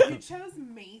bedspread." You chose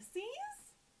Macy's?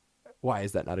 Why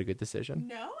is that not a good decision?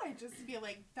 No, I just feel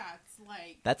like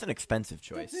That's an expensive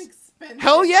choice. that's expensive.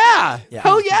 Hell yeah. Yeah.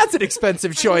 Hell yeah, it's an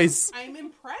expensive choice. I'm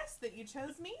impressed that you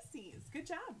chose Macy's. Good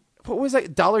job. What was I?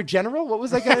 Dollar General? What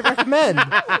was I going to recommend?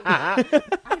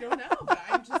 I don't know, but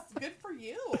I'm just good for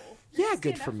you. Yeah, Stand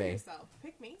good up for me. yourself.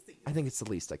 Pick Macy's. I think it's the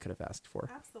least I could have asked for.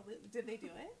 Absolutely. Did they do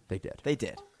it? They did. They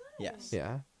did. Yes.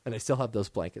 Yeah. And I still have those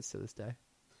blankets to this day.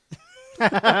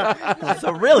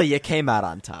 So really, you came out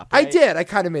on top. I Right? did. I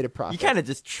kind of made a profit. You kind of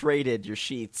just traded your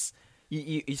sheets.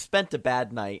 You spent a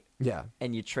bad night. Yeah.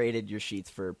 And you traded your sheets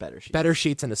for better sheets. Better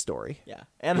sheets and a story. Yeah.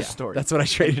 And a Yeah, story. That's what I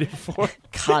traded it for.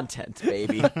 Content,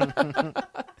 baby.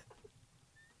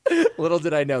 Little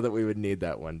did I know that we would need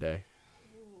that one day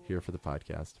here for the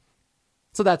podcast.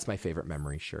 So that's my favorite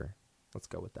memory, sure. Let's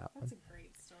go with that one. That's a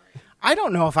great story. I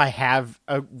don't know if I have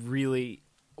a really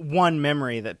one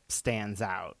memory that stands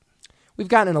out. We've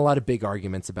gotten in a lot of big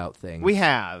arguments about things. We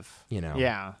have. You know.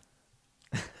 Yeah.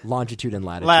 Longitude and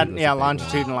latitude. was a big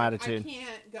longitude one. and latitude. I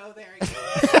can't go there again.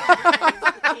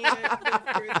 I can't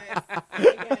go through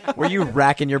this again. Were you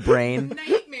racking your brain?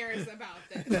 Nightmares about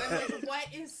this. I'm like, what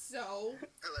is so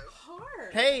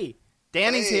hard? Hey,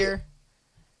 Danny's here.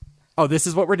 Oh, this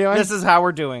is what we're doing? This is how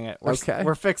we're doing it. Okay.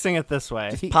 We're fixing it this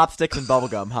way. Pop sticks and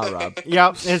bubblegum, huh, Rob?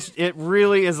 Yep. It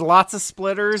really is lots of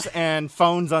splitters and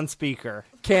phones on speaker.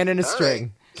 Can and a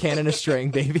string. Can and a string,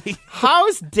 baby.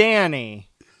 How's Danny?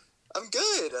 I'm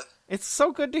good. It's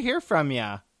so good to hear from you.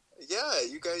 Yeah,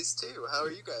 you guys too. How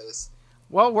are you guys?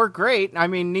 Well, we're great. I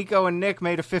mean, Nico and Nick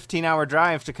made a 15-hour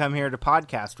drive to come here to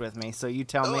podcast with me, so you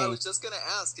tell me. I was just going to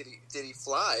ask, did he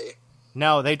fly?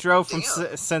 No, they drove from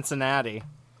Damn. Cincinnati.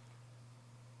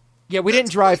 Yeah, we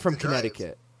didn't drive quite from the drive.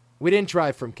 Connecticut. We didn't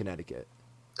drive from Connecticut.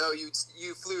 Oh,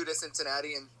 you flew to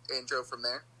Cincinnati and drove from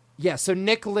there? Yeah, so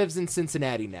Nick lives in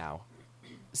Cincinnati now.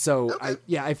 So,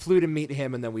 Okay. I flew to meet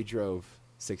him, and then we drove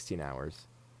 16 hours.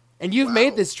 And you've Wow.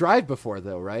 made this drive before,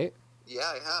 though, right? Yeah,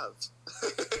 I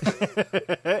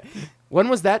have. When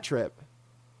was that trip?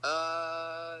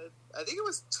 I think it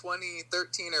was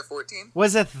 2013 or 14.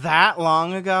 Was it that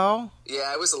long ago?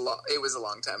 Yeah, it was a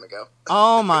long time ago.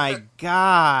 Oh my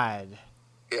god.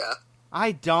 Yeah.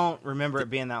 I don't remember it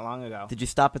being that long ago. Did you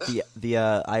stop at the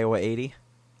Iowa 80,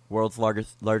 world's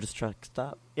largest truck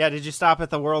stop? Yeah, did you stop at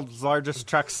the world's largest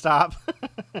truck stop?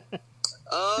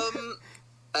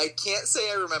 I can't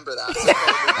say I remember that.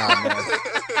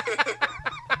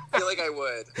 I feel like I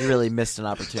would. You really missed an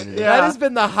opportunity. Yeah. That has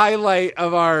been the highlight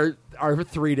of our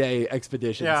 3-day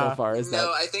expedition so far.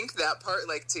 No, I think that part,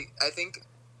 I think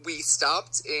we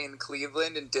stopped in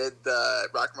Cleveland and did the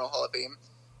Rock and Roll Hall of Fame,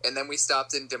 and then we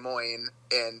stopped in Des Moines,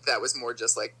 and that was more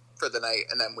just for the night,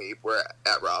 and then we were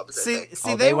at Rob's. I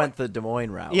think. They went the Des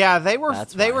Moines route. Yeah, they were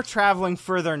That's they fine. were traveling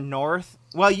further north.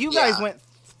 Well, you guys Yeah. went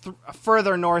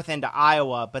further north into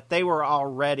Iowa, but they were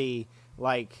already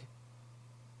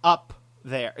up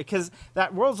there because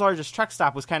that world's largest truck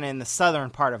stop was kind of in the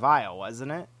southern part of Iowa,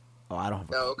 wasn't it? Oh, I don't.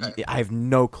 Oh, okay. I have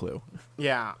no clue.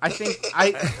 Yeah, I think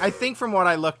I think from what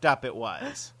I looked up, it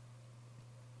was.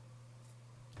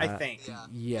 I think.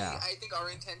 Yeah. I think our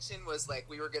intention was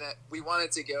we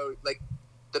wanted to go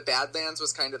the Badlands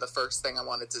was kind of the first thing I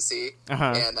wanted to see,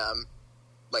 Uh-huh. and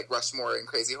Rushmore and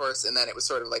Crazy Horse, and then it was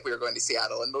sort of we were going to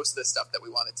Seattle, and most of the stuff that we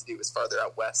wanted to do was farther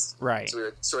out west. Right. So we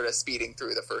were sort of speeding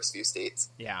through the first few states.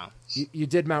 Yeah. You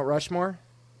did Mount Rushmore?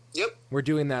 Yep. We're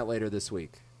doing that later this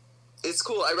week. It's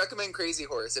cool. I recommend Crazy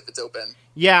Horse if it's open.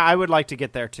 Yeah, I would like to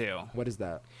get there too. What is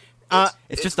that?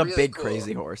 It's just a really big cool.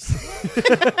 crazy horse.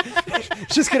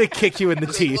 It's just going to kick you in the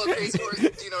Okay, teeth. well, Crazy Horse,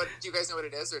 do you guys know what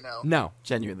it is or no? No.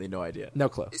 Genuinely no idea. No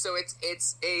clue. So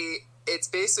it's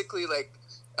basically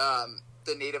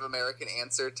the Native American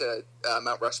answer to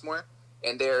Mount Rushmore,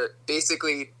 and they're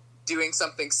basically doing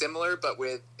something similar, but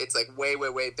it's way, way,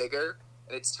 way bigger,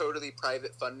 and it's totally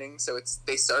private funding. So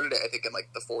they started it, I think, in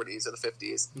the 40s or the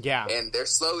 50s. Yeah. And they're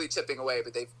slowly chipping away,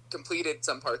 but they've completed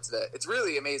some parts of it. It's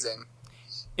really amazing.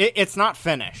 It's not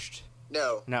finished.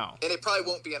 No. No. And it probably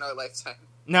won't be in our lifetime.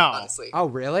 No. Honestly. Oh,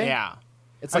 really? Yeah.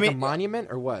 It's I a mean- monument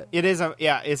or what? It is a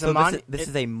it's So a this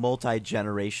is a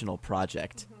multi-generational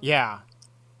project. yeah.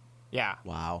 Yeah.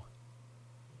 Wow.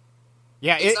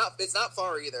 Yeah, It's not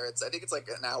far either. I think it's an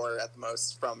hour at the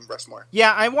most from Rushmore.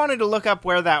 Yeah, I wanted to look up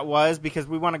where that was because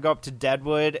we want to go up to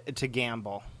Deadwood to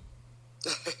gamble.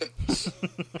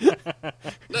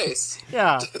 Nice.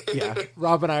 Yeah. Yeah.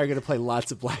 Rob and I are going to play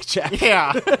lots of blackjack.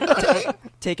 Yeah.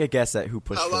 Take a guess at who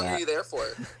pushed How for long that. are you there for?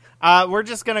 We're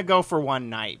just going to go for one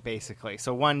night, basically.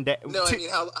 So one day. No, I mean,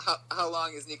 how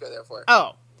long is Nico there for?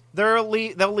 Oh, they'll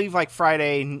leave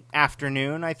Friday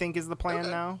afternoon, I think is the plan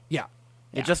now. Yeah.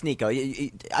 Yeah, just Nico.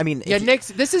 I mean, Yeah,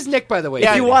 this is Nick, by the way.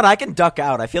 if you want, I can duck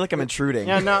out. I feel like I'm intruding.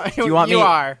 Yeah, no, Do you want you me?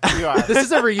 are. You are. This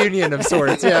is a reunion of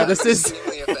sorts. Yeah, this is...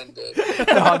 Extremely offended.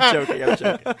 No, I'm joking. I'm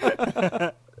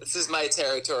joking. This is my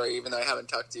territory, even though I haven't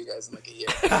talked to you guys in a year.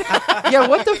 Yeah,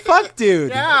 what the fuck,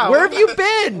 dude? Yeah, Where have you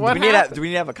been? What Do we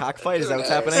need to have a cockfight? Is that what's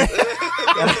happening?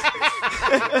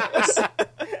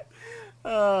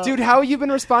 Dude, how have you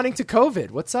been responding to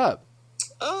COVID? What's up?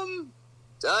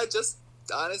 Just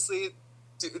honestly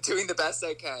doing the best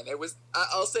I can.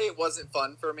 I'll say it wasn't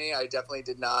fun for me. I definitely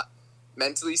did not,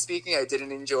 mentally speaking, I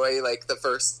didn't enjoy the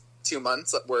first 2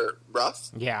 months that were rough.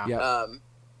 Yeah. Yeah.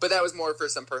 But that was more for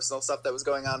some personal stuff that was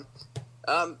going on.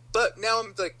 But now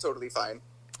I'm totally fine.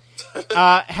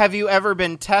 Have you ever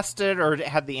been tested or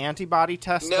had the antibody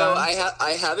test No, done?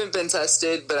 I haven't been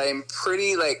tested, but I'm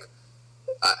pretty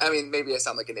I mean, maybe I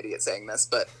sound like an idiot saying this,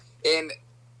 but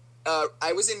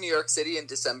I was in New York City in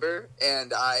December,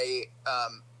 and I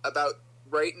about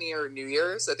right near New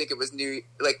Year's. I think it was New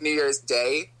Year's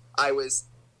Day. I was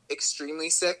extremely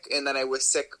sick, and then I was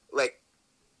sick like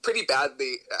pretty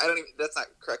badly. That's not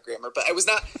correct grammar, but I was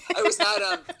not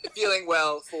feeling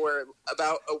well for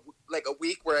about a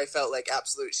week where I felt like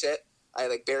absolute shit. I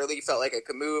like barely felt like I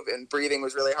could move, and breathing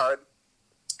was really hard.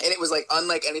 And it was like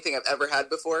unlike anything I've ever had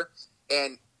before.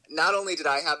 And not only did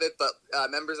I have it, but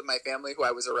members of my family who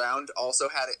I was around also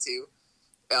had it too.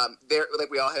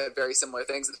 We all had very similar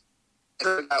things. It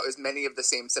turned out as many of the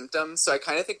same symptoms. So I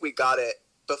kind of think we got it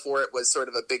before it was sort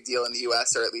of a big deal in the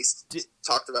U.S., or at least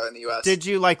talked about in the U.S. Did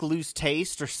you like lose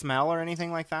taste or smell or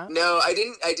anything like that? No, I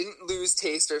didn't lose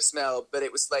taste or smell, but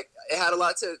it was like it had a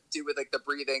lot to do with like the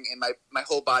breathing, and my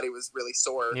whole body was really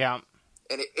sore. Yeah,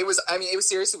 and it was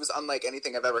seriously, it was unlike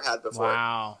anything I've ever had before.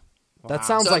 Wow. That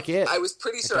sounds like it. I was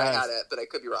pretty sure I had it, but I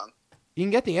could be wrong. You can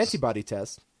get the antibody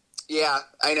test. Yeah,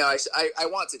 I know. I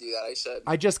want to do that. I should.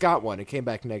 I just got one. It came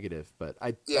back negative, but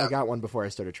I got one before I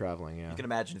started traveling. Yeah, You can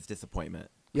imagine his disappointment.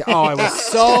 yeah. Oh, I was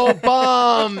so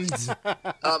bummed.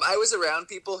 I was around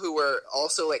people who were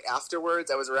also like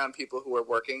afterwards. I was around people who were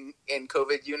working in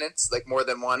COVID units, like more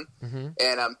than one, and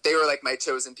they were like my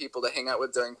chosen people to hang out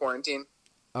with during quarantine.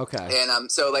 Okay.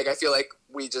 And so like I feel like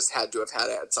we just had to have had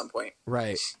it at some point.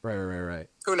 Right.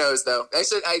 Who knows though? I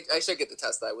should get the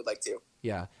test. I would like to.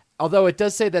 Yeah. Although it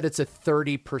does say that it's a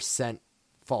 30%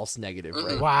 false negative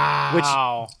rate. Wow.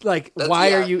 Which, like, That's- why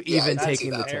yeah, are you yeah, even that's taking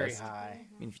the that. Very test? high.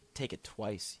 I mean, if you take it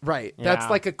twice. Right. Yeah. That's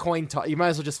like a coin toss. You might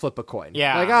as well just flip a coin.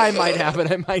 Yeah. Like, I might have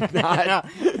it, I might not.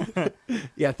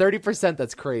 Yeah, 30%,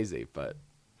 that's crazy, but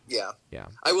Yeah. yeah.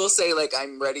 I will say, like,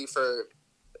 I'm ready for.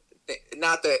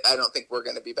 Not that I don't think we're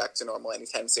going to be back to normal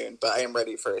anytime soon, but I am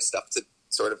ready for stuff to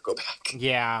sort of go back.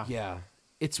 Yeah. Yeah.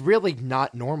 It's really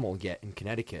not normal yet in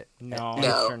Connecticut. No,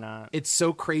 No. sure not. It's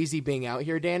so crazy being out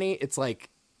here, Danny. It's like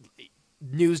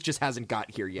news just hasn't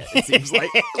got here yet, it seems like.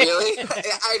 Really?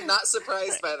 I'm not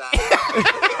surprised by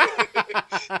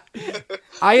that.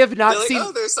 I have not They're like, seen.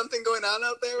 oh, there's something going on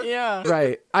out there? Yeah.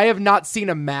 Right. I have not seen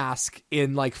a mask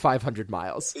in like 500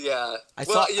 miles. Yeah.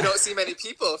 saw- You don't see many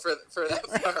people for that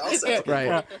far also.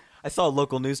 Right. I saw a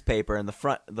local newspaper, and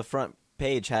the front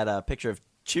page had a picture of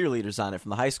cheerleaders on it from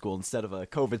the high school instead of a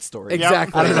COVID story.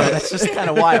 Exactly. I don't know. That's just kind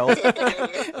of wild.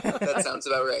 That sounds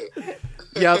about right.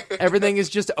 Yep. Everything is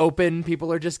just open.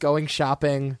 People are just going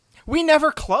shopping. We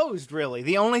never closed, really.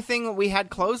 The only thing that we had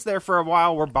closed there for a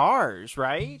while were bars,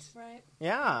 right? Right.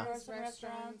 Yeah.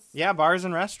 Restaurants. Yeah, bars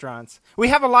and restaurants. We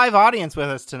have a live audience with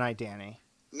us tonight, Danny.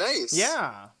 Nice.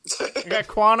 Yeah. We got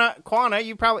Quana. Quana, have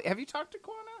you talked to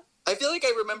Quana? I feel like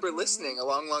I remember listening a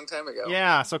long, long time ago.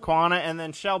 Yeah, so Quana, and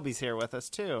then Shelby's here with us,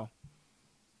 too.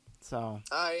 So,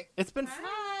 Hi. it's been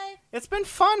Hi. it's been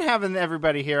fun having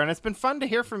everybody here, and it's been fun to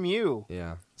hear from you.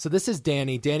 Yeah. So this is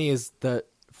Danny. Danny is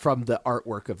from the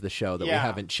artwork of the show that we Yeah.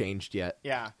 haven't changed yet.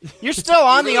 Yeah. You're still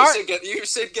on You the really art. You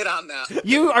should get on that.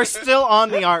 You are still on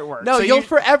the artwork. No, so you'll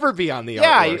forever be on the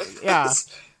Yeah, artwork. yeah.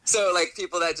 So, like,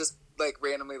 people that just, like,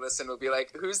 randomly listen will be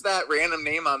like, who's that random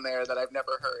name on there that I've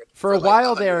never heard? For a like, while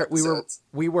 100 there, episodes.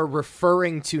 we were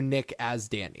referring to Nick as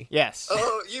Danny. Yes.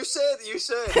 Oh, you should.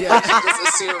 Yeah.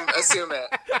 Just assume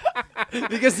it.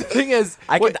 Because the thing is,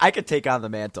 I could take on the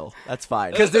mantle. That's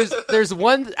fine. because there's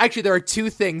one. Actually, there are two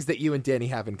things that you and Danny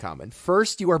have in common.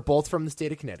 First, you are both from the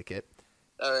state of Connecticut,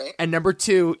 All right. and number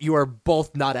two, you are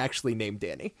both not actually named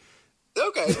Danny.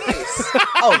 Okay, nice.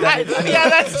 Oh, that is, I mean, Yeah,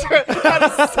 that's true. That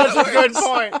is such a good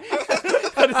point.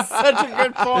 That is such a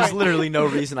good there's point. literally no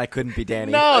reason I couldn't be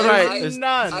Danny. No, Right. there's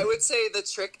none. I would say the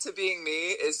trick to being me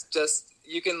is just,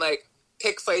 you can, like,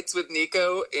 pick fights with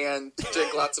Nico and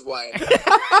drink lots of wine.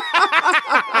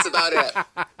 That's about it.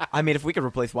 I mean, if we could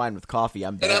replace wine with coffee,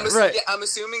 I'm And there. I'm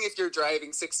assuming if you're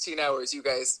driving 16 hours, you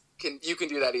guys can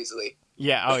do that easily.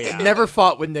 Yeah, oh yeah. Never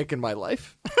fought with Nick in my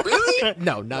life. Really?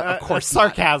 No, not of course.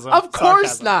 sarcasm. Not. Of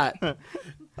course Sarcasm. not.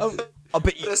 Oh,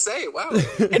 but To say, wow.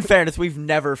 in fairness, we've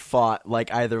never fought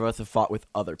like either of us have fought with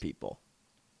other people.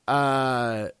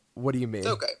 What do you mean? It's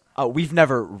okay. Oh, we've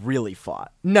never really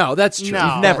fought. No, that's true.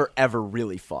 No. We've never ever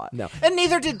really fought. No. And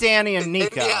neither did Danny and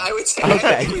Nico. Yeah, I would say I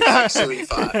think we actually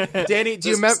fought. Danny, do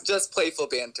you Just, remember? just playful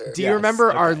banter. Do you Yes,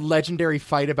 remember our okay. legendary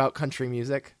fight about country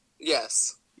music?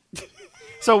 Yes.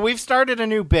 So we've started a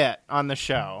new bit on the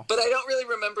show. But I don't really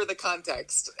remember the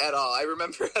context at all. I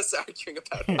remember us arguing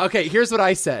about it. Okay, here's what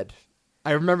I said.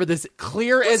 I remember this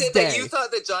clear Was as it day. that you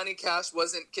thought that Johnny Cash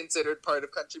wasn't considered part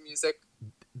of country music?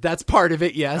 That's part of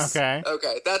it, yes. Okay.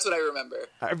 Okay, that's what I remember.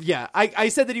 Yeah, I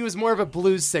said that he was more of a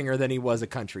blues singer than he was a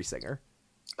country singer.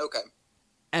 Okay.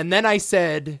 And then I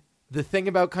said, the thing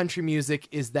about country music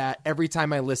is that every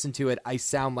time I listen to it, I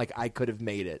sound like I could have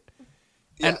made it.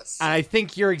 Yes. And I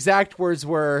think your exact words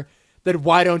were, then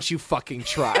why don't you fucking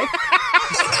try?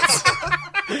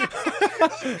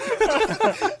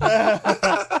 Yeah,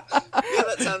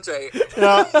 that sounds right.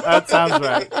 Yeah, that sounds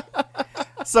right.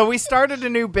 So we started a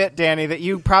new bit, Danny, that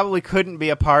you probably couldn't be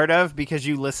a part of because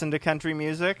you listen to country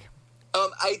music.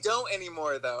 I don't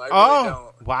anymore, though. I really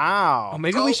don't. Wow.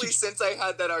 Maybe Probably we should. since I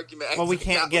had that argument. Well, I we did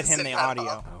can't not get him listen the at audio.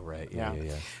 all. Oh, right. Yeah.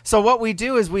 So what we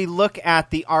do is we look at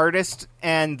the artist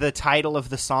and the title of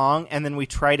the song, and then we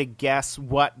try to guess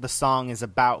what the song is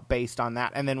about based on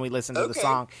that, and then we listen to the Okay.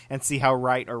 song and see how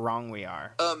right or wrong we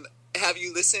are. Have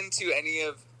you listened to any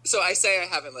of? So I say I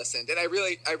haven't listened, and I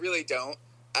really don't.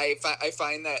 I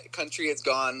find that country has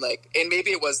gone like, and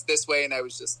maybe it was this way, and I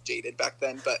was just jaded back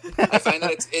then. But I find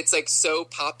that it's like so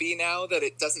poppy now that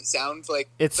it doesn't sound like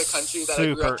It's the country that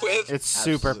super, I grew up with. It's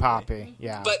super Absolutely. poppy.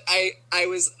 Yeah. But I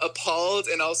was appalled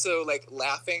and also like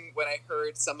laughing when I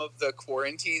heard some of the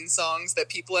quarantine songs that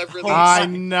people have released. I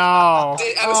know. I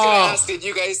was going to ask, did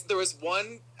you guys? There was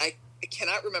one I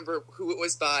cannot remember who it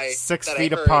was by. 6 that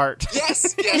Feet I heard. Apart.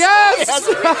 Yes. Yes!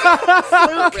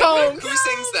 Luke Combs. Who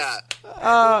sings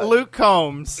that? Luke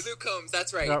Combs. Luke Combs.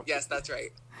 That's right. Yep. Yes, that's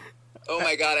right. Oh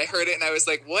my god, I heard it and I was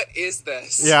like, "What is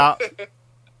this?" Yeah.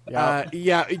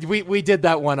 We did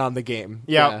that one on the game.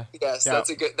 Yeah. Yes, Yeah.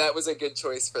 that was a good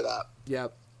choice for that.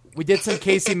 Yep. We did some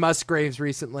Casey Musgraves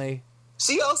recently.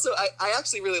 She also, I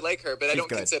actually really like her, but I She's don't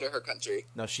good. consider her country.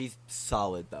 No, she's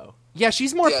solid though. Yeah,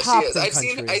 she's more Yeah, pop she is. than I've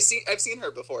country. seen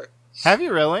her before. Have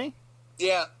you really?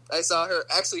 Yeah, I saw her.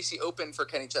 Actually, she opened for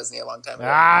Kenny Chesney a long time ago.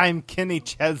 I'm Kenny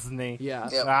Chesney. Yeah.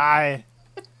 Yep.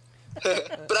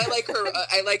 But I like her.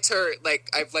 I liked her. Like,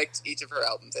 I've liked each of her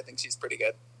albums. I think she's pretty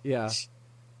good. Yeah.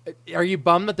 Are you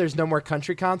bummed that there's no more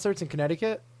country concerts in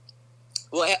Connecticut?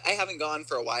 Well, I haven't gone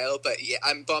for a while, but yeah,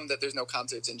 I'm bummed that there's no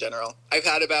concerts in general. I've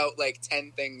had about like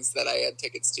 10 things that I had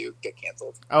tickets to get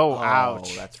canceled. Oh,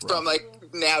 ouch. That's rough. From like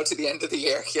now to the end of the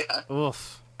year. Yeah.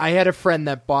 Oof. I had a friend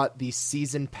that bought the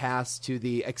season pass to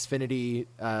the Xfinity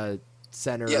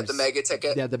Center. Yeah, the mega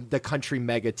ticket. Yeah, the country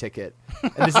mega ticket.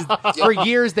 And this is for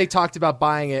years they talked about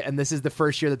buying it, and this is the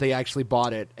first year that they actually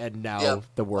bought it, and now Yep.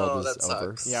 the world is that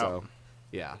over. sucks. So,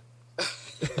 yeah.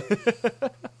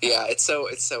 Yeah, it's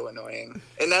so annoying.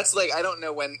 And that's like, I don't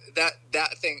know when that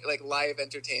thing, like live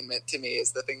entertainment to me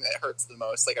is the thing that hurts the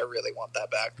most. Like, I really want that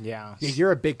back. Yeah. Yeah,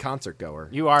 you're a big concert goer.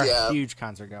 You are Yeah. a huge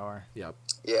concert goer. Yep.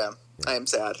 Yeah, I am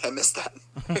sad. I missed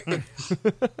that.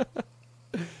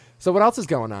 So what else is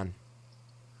going on?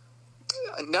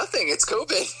 Nothing. It's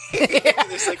COVID.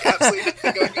 There's like absolutely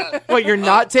nothing going on. What, you're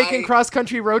not taking I-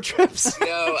 cross-country road trips?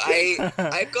 No,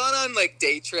 I've gone on like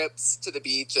day trips to the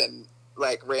beach and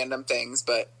like random things,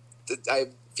 but I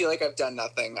feel like I've done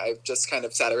nothing. I've just kind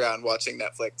of sat around watching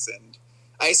Netflix, and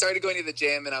I started going to the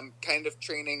gym, and I'm kind of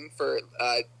training for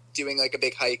doing like a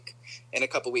big hike in a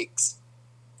couple weeks.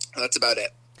 That's about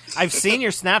it. I've seen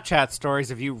your Snapchat stories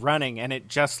of you running, and it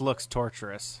just looks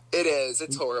torturous. It is.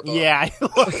 It's horrible. Yeah,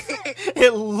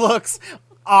 it looks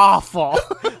awful.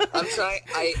 I'm trying.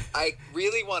 I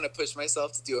really want to push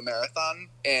myself to do a marathon,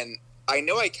 and I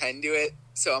know I can do it.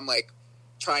 So I'm like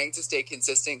trying to stay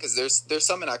consistent because there's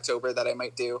some in October that I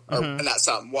might do, or not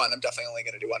some. One, I'm definitely only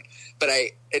going to do one. But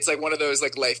it's like one of those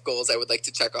like life goals I would like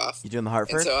to check off. You doing the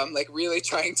Hartford? And so I'm like really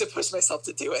trying to push myself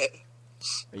to do it.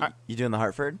 You doing the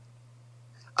Hartford?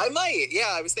 I might. Yeah,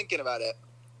 I was thinking about it.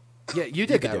 Yeah, you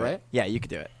did that, Do it. right? Yeah, you could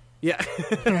do it. Yeah.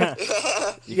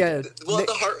 Yeah. Well,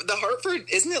 the Hartford,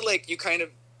 isn't it like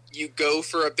you go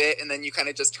for a bit and then you kind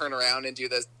of just turn around and do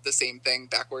the same thing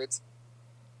backwards?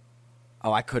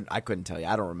 Oh, I couldn't tell you.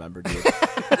 I don't remember, dude. Like,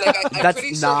 I'm That's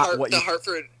pretty sure not what the you-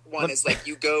 Hartford one is like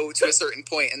you go to a certain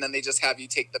point and then they just have you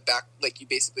take the back, like you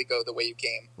basically go the way you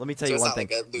came. Let me tell So you it's one not thing.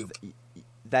 like a loop.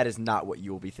 That is not what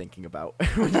you will be thinking about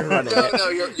when you're running No, it. no,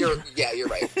 you're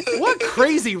right. What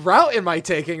crazy route am I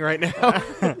taking right now?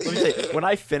 Let me tell you, when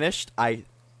I finished, I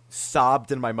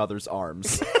sobbed in my mother's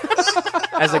arms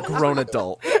as a grown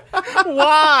adult.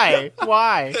 Why?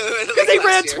 Why? Because they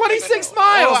ran 26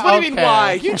 miles. Oh, What do you mean, okay.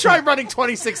 why? You try running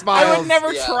 26 miles. I would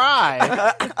never Yeah. try.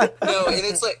 No, and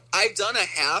it's like I've done a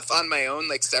half on my own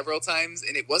like several times,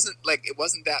 and it wasn't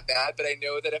that bad. But I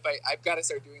know that if I've got to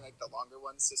start doing like the longer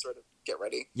ones to sort of get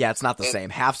ready. Yeah, it's not the same.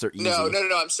 Halves are easy. No.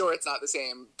 I'm sure it's not the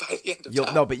same by the end of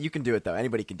time. No, but you can do it though.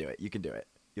 Anybody can do it. You can do it.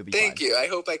 You'll be Thank fine. you. I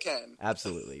hope I can.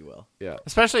 Absolutely, you will. Yeah.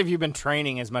 Especially if you've been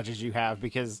training as much as you have,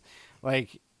 because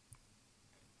like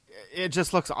it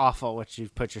just looks awful what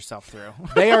you've put yourself through.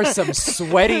 They are some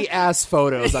sweaty ass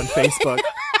photos on Facebook.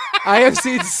 I have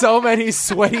seen so many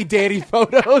sweaty Danny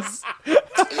photos.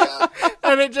 Yeah.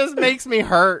 And it just makes me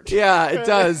hurt. Yeah, it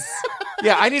does.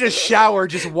 Yeah, I need a shower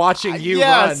just watching you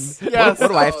Yes, run. yes. What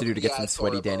do I have to do to get Yeah, some it's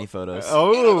sweaty horrible. Danny photos? And I've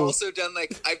Oh, also done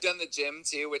I've done the gym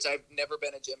too, which I've never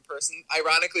been a gym person.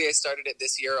 Ironically, I started it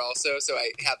this year also, so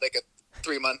I had like a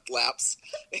 3-month lapse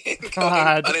in going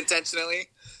God. unintentionally.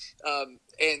 And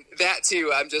that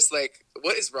too, I'm just like,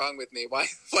 what is wrong with me? Why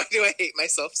do I hate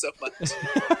myself so much?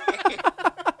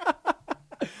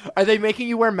 Are they making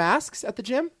you wear masks at the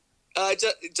gym?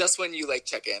 Just when you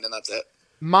check in, and that's it.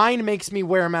 Mine makes me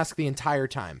wear a mask the entire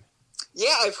time.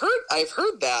 Yeah, I've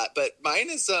heard that, but mine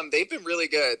is they've been really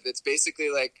good. It's basically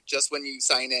just when you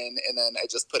sign in, and then I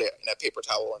just put it in a paper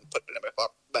towel and put it in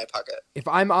my pocket. If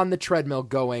I'm on the treadmill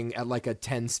going at a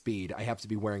 10 speed, I have to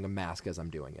be wearing a mask as I'm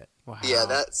doing it. wow. Yeah,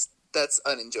 that's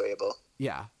unenjoyable.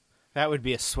 Yeah. That would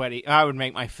be I would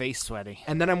make my face sweaty.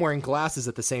 And then I'm wearing glasses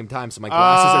at the same time, so my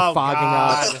glasses are fogging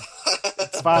up.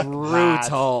 It's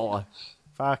Brutal.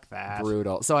 Fuck that.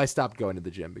 Brutal. So I stopped going to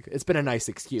the gym because it's been a nice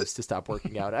excuse to stop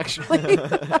working out, actually.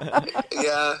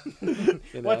 Yeah.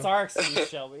 What's our excuse,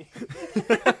 Shelby?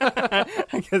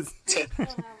 I guess.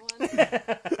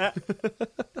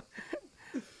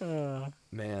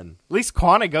 Man. At least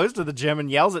Quana goes to the gym and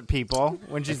yells at people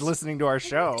when she's listening to our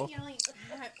show.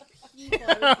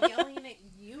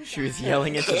 She was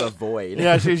yelling into the void.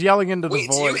 Yeah, she was yelling into the Wait,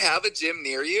 do you void. have a gym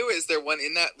near you? Is there one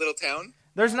in that little town?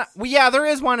 There's not. Well, yeah, there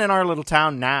is one in our little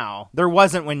town now. There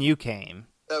wasn't when you came.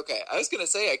 Okay, I was gonna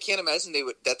say I can't imagine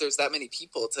that there's that many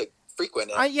people to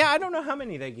frequent it. Yeah, I don't know how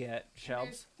many they get,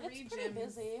 Shelbs. It's pretty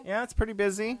busy. Yeah, it's pretty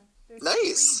busy. There's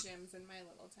Nice. 3 gyms in my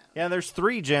little town. Yeah, there's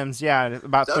 3 gyms. Yeah,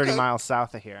 about 30 Okay. miles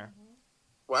south of here.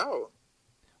 Wow.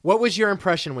 What was your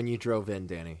impression when you drove in,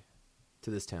 Danny, to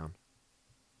this town?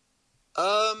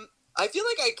 I feel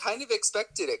like I kind of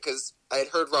expected it because I had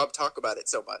heard Rob talk about it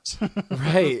so much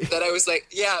Right. that I was like,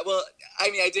 yeah, well,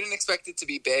 I mean, I didn't expect it to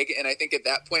be big, and I think at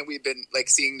that point we'd been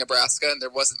seeing Nebraska, and there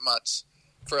wasn't much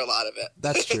for a lot of it.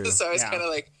 That's true. So I was Yeah. kind of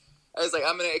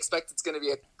I'm gonna expect it's gonna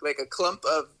be a clump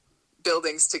of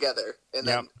buildings together, and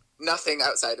then nothing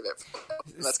outside of it.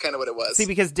 And that's kind of what it was. See,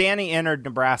 because Danny entered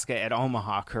Nebraska at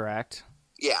Omaha, correct?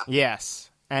 Yeah. Yes.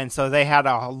 And so they had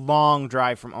a long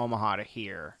drive from Omaha to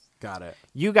here. Got it.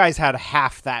 You guys had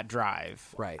half that drive.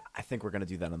 Right. I think we're going to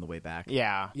do that on the way back.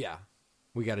 Yeah. Yeah.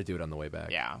 We got to do it on the way back.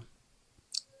 Yeah.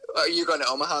 Are you going to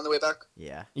Omaha on the way back?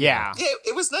 Yeah. Yeah. Yeah,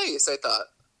 it was nice, I thought.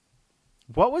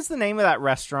 What was the name of that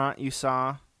restaurant you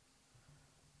saw?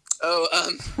 Oh,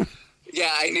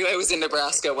 yeah, I knew I was in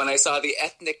Nebraska when I saw the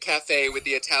ethnic cafe with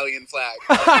the Italian flag.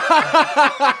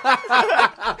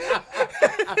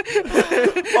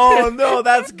 Oh, no,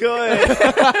 that's good.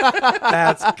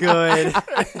 That's good.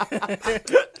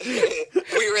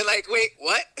 We were like, wait,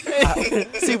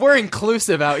 what? See, we're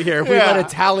inclusive out here. We let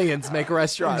Italians make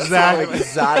restaurants.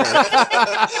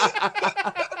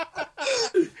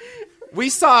 We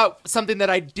saw something that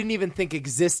I didn't even think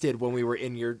existed when we were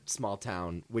in your small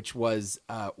town, which was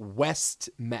West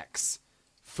Mex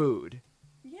food.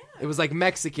 Yeah. It was like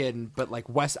Mexican, but like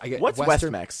West. What's Western,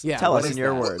 West Mex? Yeah, Tell what us is in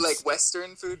your that? words. Like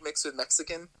Western food mixed with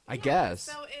Mexican? I guess.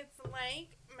 So it's like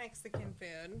Mexican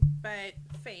food, but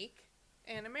fake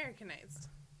and Americanized.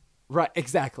 Right,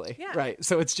 exactly. Yeah. Right.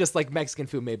 So it's just like Mexican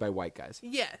food made by white guys.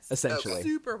 Yes. Essentially.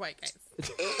 Super white guys.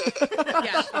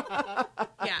 Yeah.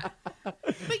 Yeah. But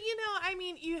I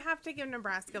mean, you have to give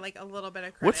Nebraska a little bit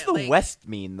of credit. What's the West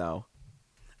mean, though?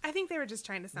 I think they were just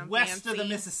trying to sound West fancy. of the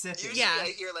Mississippi. Usually Yeah. I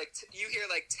hear you hear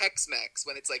Tex-Mex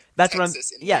when it's That's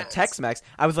Texas. what I'm. Yeah, influence. Tex-Mex.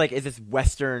 I was like, is this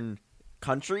Western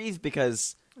countries?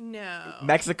 Because No.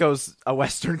 Mexico's a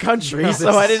Western country, so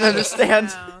I didn't understand.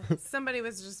 No. Somebody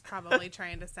was just probably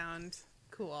trying to sound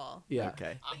cool. Yeah.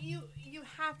 Okay. But you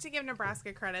have to give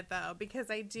Nebraska credit though,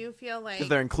 because I do feel like Because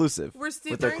they're inclusive we're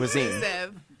super with their cuisine.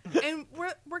 inclusive, and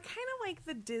we're kind of like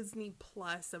the Disney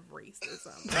Plus of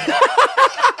racism.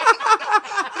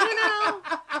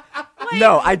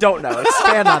 No, I don't know.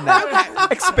 Expand on that.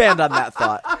 Expand on that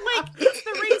thought. Like it's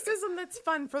the racism that's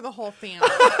fun for the whole family.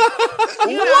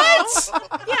 What?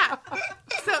 Yeah.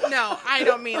 So no, I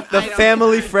don't mean The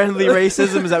family-friendly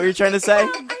racism, is that what you're trying to say?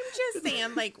 I'm just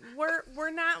saying, we're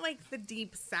not like the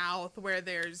deep South where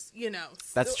there's,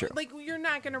 That's true. Like you're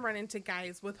not gonna run into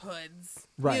guys with hoods,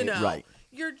 Right, right.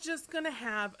 You're just gonna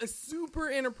have a super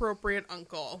inappropriate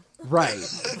uncle Right.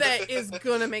 that is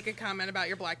gonna make a comment about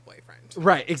your black boyfriend,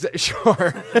 Right.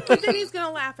 Sure. but then he's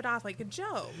gonna laugh it off like a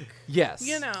joke, Yes. So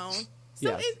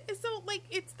Yes.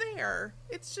 it's there.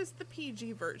 It's just the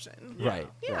PG version, Right.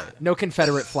 Yeah. Right. No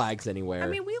Confederate flags anywhere. I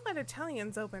mean, we let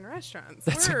Italians open restaurants.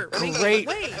 That's a We're great making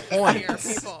waves point. here,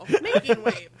 people. Making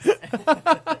waves.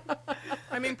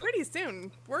 I mean, pretty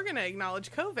soon we're gonna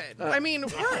acknowledge COVID. I mean,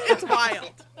 it's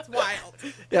wild. It's wild.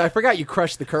 Yeah, I forgot you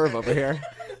crushed the curve over here.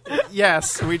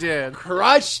 Yes, we did.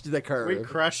 Crushed the curve. We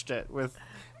crushed it with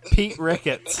Pete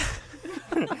Ricketts.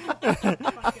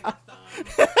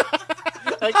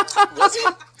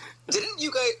 Didn't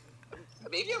you guys?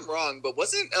 Maybe I'm wrong, but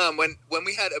wasn't when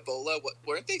we had Ebola?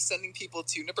 Weren't they sending people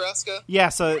to Nebraska? Yeah,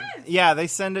 so they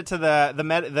send it to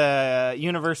the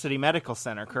University Medical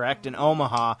Center, correct, in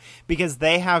Omaha, because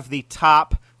they have the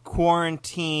top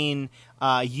quarantine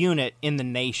unit in the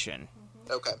nation.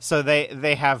 Okay. So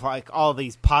they have like all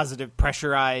these positive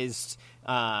pressurized,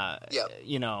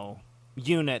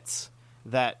 units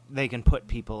that they can put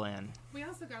people in. We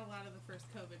also got a lot of the first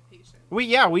COVID patients.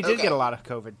 We did get a lot of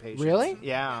COVID patients. Really?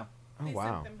 Yeah. Oh,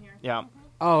 wow. Yeah.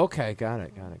 Oh, okay. Got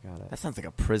it. That sounds like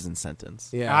a prison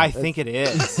sentence. Yeah, I think it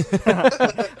is.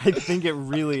 I think it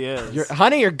really is.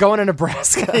 Honey, you're going to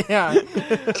Nebraska. Yeah.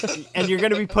 And you're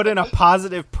going to be put in a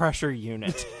positive pressure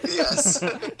unit. Yes.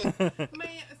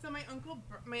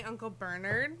 My uncle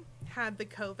Bernard had the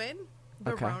COVID,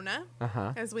 the Rona,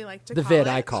 as we like to the call vid, it.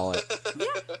 I call it. Yeah,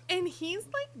 and he's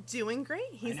like doing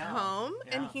great. He's home,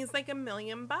 and he's like $1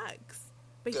 million.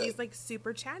 But he's like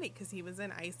super chatty because he was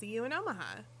in ICU in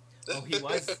Omaha. Oh, he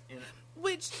was in...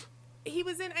 Which he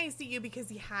was in ICU because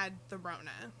he had the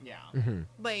Rona. Yeah.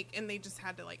 Like, and they just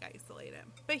had to like isolate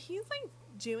him. But he's like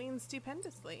doing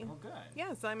stupendously. Oh, good.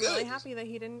 Yeah, so I'm really happy that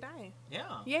he didn't die.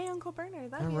 Yeah. Yay, Uncle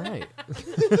Bernard. Love All you. right.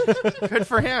 Good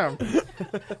for him.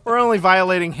 We're only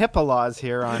violating HIPAA laws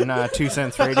here on 2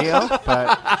 Cents Radio,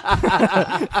 but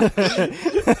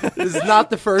This is not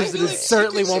the first, and it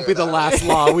certainly won't be the last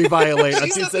law we violate on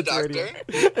He's 2 not the Cents Radio.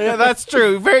 doctor. yeah, that's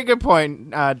true. Very good point,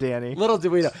 Danny. Little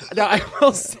do we know. Now, I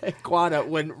will say, Quana,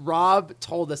 when Rob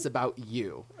told us about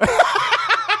you, a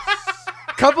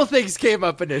couple things came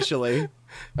up initially.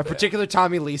 A particular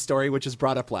Tommy Lee story, which was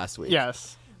brought up last week.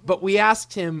 Yes. But we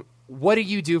asked him, what do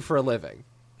you do for a living?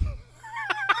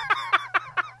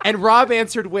 And Rob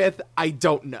answered with, I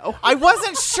don't know. I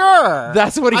wasn't sure.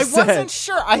 That's what he said. I wasn't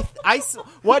sure.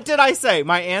 What did I say?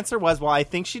 My answer was, well, I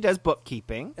think she does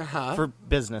bookkeeping for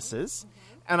businesses.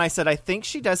 And I said, I think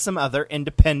she does some other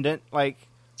independent, like,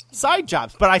 side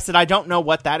jobs. But I said, I don't know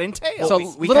what that entails. So we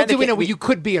little kinda do we get- know, you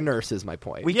could be a nurse is my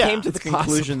point. We Yeah, came to the it's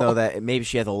conclusion, possible. though, that maybe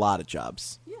she has a lot of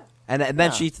jobs. Yeah. And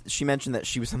then she mentioned that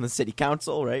she was on the city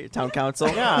council, right? Town council.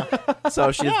 Yeah.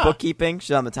 So she does bookkeeping.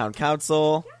 She's on the town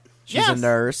council. She's a Yes.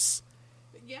 nurse.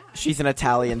 Yeah. She's an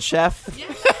Italian chef.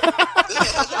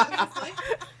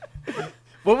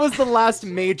 What was the last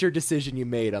major decision you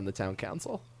made on the town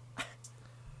council?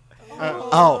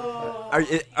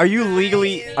 Are you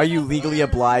legally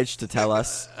obliged to tell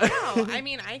us? No, I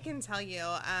mean, I can tell you.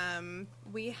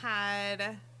 We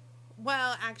had...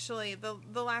 Well, actually,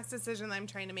 the last decision that I'm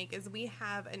trying to make is we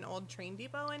have an old train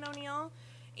depot in O'Neill,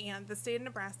 and the state of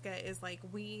Nebraska is like,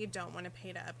 we don't want to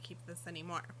pay to upkeep this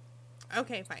anymore.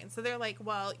 Okay, fine. So they're like,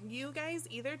 well, you guys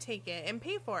either take it and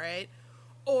pay for it,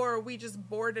 or we just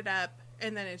board it up,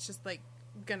 and then it's just like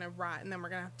gonna rot, and then we're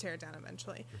gonna have to tear it down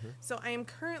eventually. So I am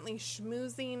currently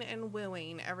schmoozing and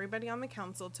wooing everybody on the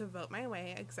council to vote my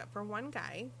way, except for one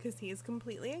guy, because he is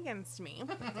completely against me.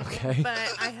 Okay.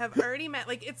 But I have already met,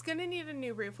 like, it's gonna need a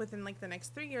new roof within like the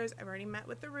next 3 years. I've already met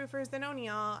with the roofers in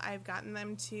O'Neill. I've gotten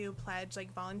them to pledge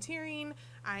like volunteering.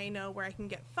 I know where I can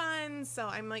get funds, so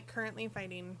I'm like currently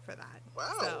fighting for that.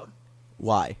 Wow. So,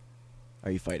 Why are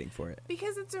you fighting for it?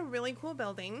 because it's a really cool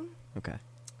building. Okay.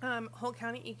 Holt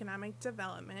County Economic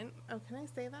Development. Oh, can I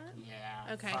say that?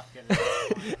 Yeah. Okay.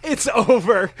 It's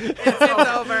over. It's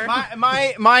over.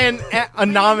 My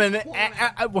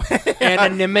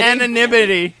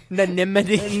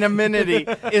anonymity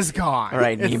is gone. All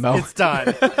right, Nemo. It's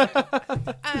done.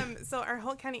 So our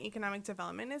Holt County Economic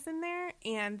Development is in there,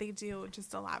 and they do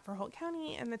just a lot for Holt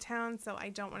County and the town, so I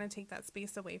don't want to take that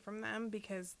space away from them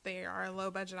because they are a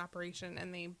low-budget operation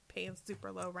and they pay a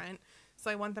super low rent, so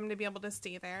I want them to be able to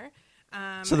stay there.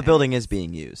 So the building is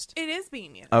being used. It is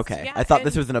being used. Okay. Yeah, I thought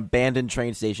this and- was an abandoned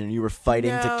train station and you were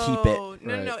fighting to keep it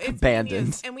No, it's abandoned. being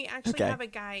used. And we actually Okay. have a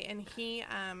guy, and he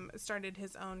started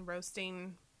his own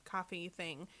roasting coffee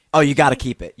thing. Oh, you got to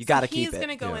keep it. You got to So keep it. He's going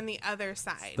to go in the other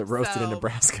side. The roasted in So-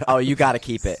 Nebraska. Oh, you got to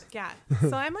keep it. Yeah.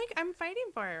 So I'm fighting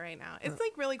for it right now. It's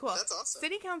like really cool. That's awesome.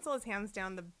 City council is hands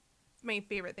down my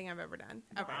favorite thing I've ever done.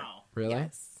 Ever. Wow. Really?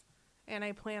 Yes. And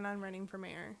I plan on running for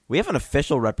mayor. We have an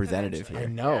official representative I here.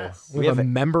 know. Yes. We have a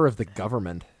member of the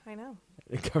government. I know.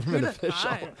 A government Who'd have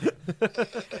official.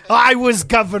 thought? I was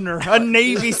governor, a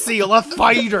Navy SEAL, a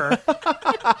fighter.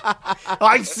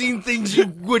 I've seen things you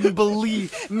wouldn't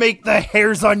believe make the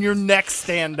hairs on your neck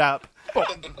stand up.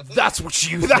 That's what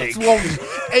you That's what,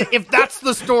 if that's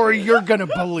the story you're gonna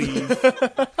believe.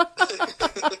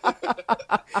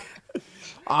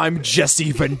 I'm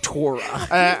Jesse Ventura.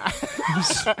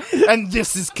 And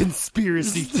this is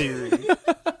conspiracy theory.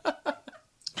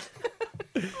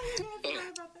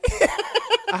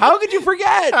 How could you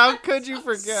forget? How could you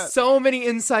forget? So many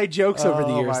inside jokes over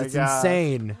the years. my It's God.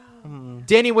 insane.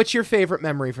 Danny, what's your favorite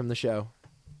memory from the show?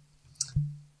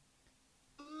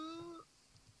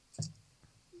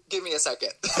 Give me a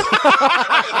second.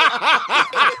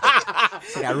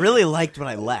 I really liked when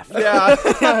I left. Yeah.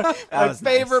 My was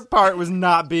favorite part was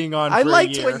not being on I for a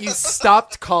liked year. when you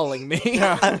stopped calling me.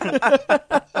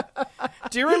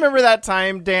 Do you remember that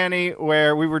time, Danny,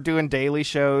 where we were doing daily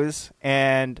shows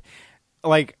and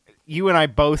like you and I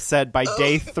both said by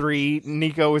day 3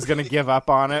 Nico was going to give up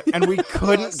on it, and we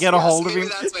couldn't get a hold of maybe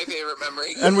him. That's my favorite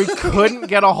memory. And we couldn't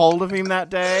get a hold of him that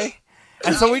day.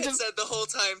 And so I we had just said the whole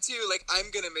time too, like I'm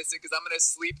gonna miss it because I'm gonna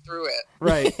sleep through it.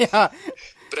 Right. yeah.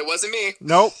 But it wasn't me.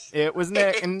 Nope, it was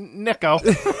Nick and Nico.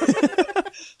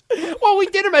 Well, we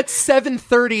did them at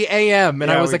 7:30 a.m. and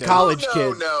Yeah, I was we a did. college No,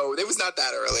 kid. no, it was not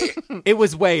that early. It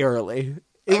was way early.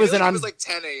 It was it an was like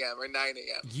 10 a.m. or 9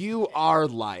 a.m. You are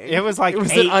lying. It was like it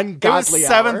was 8, an ungodly it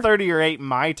was hour. 7:30 or 8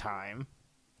 my time.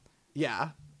 Yeah.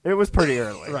 It was pretty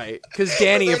early. Right. Because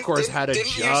Danny, But of then course, didn't- had a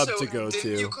didn't you job show- to go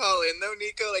Didn't you to. call in though,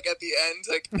 Nico? Like at the end,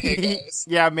 like, hey guys.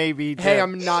 Yeah, maybe. Hey, Dick.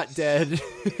 I'm not dead.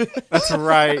 That's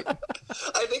right.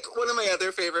 I think one of my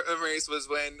other favorite memories was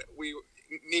when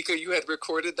Nico, you had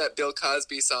recorded that Bill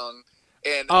Cosby song,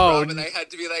 and Rob and I had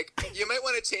to be like, you might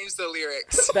want to change the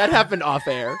lyrics. That happened off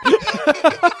air.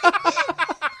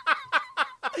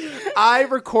 I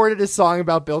recorded a song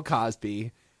about Bill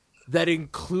Cosby that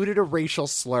included a racial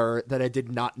slur that I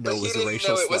did not know But he was a didn't racial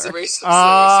know slur. it was a racial slur.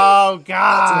 Oh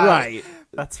God! Right.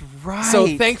 That's right. So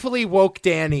thankfully, Woke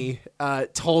Danny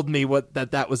told me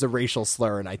that was a racial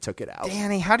slur, and I took it out.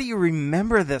 Danny, how do you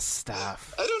remember this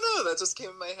stuff? I don't know. That just came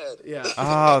in my head. Yeah.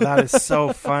 Oh, that is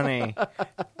so funny.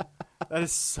 That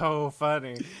is so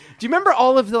funny. Do you remember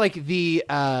all of the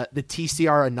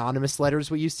TCR anonymous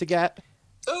letters we used to get?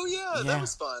 Oh yeah, that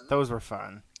was fun. Those were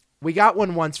fun. We got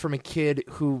one once from a kid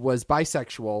who was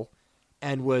bisexual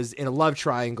and was in a love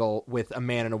triangle with a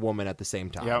man and a woman at the same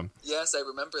time. Yep. Yes, I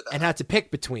remember that. And had to pick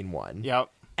between one. Yep.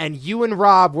 And you and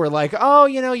Rob were like, oh,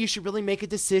 you should really make a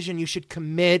decision. You should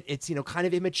commit. It's, kind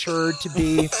of immature to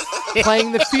be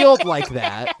playing the field like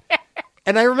that.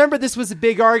 And I remember this was a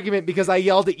big argument because I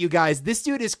yelled at you guys, this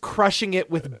dude is crushing it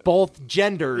with both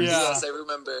genders. Yeah. Yes, I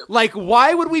remember. Like,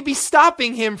 why would we be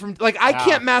stopping him from, I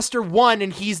can't master one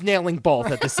and he's nailing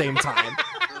both at the same time.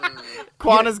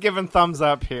 Quana's giving thumbs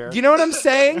up here. Do you know what I'm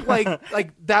saying? Like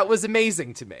that was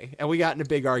amazing to me. And we got in a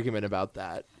big argument about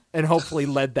that and hopefully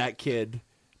led that kid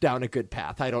down a good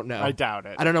path. I don't know. I doubt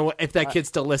it. I don't know if that kid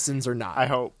still listens or not. I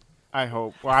hope.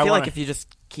 Well, I feel like if you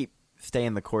just stay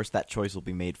in the course, that choice will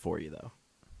be made for you, though.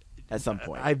 At some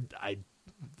point.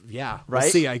 Yeah. Right? We'll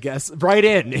see, I guess. Right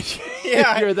in.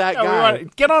 If you're that guy.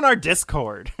 Get on our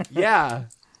Discord. Yeah.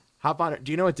 Hop on it.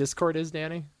 Do you know what Discord is,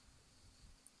 Danny?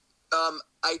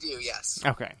 I do, yes.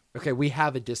 Okay. Okay, we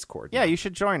have a Discord. Yeah, you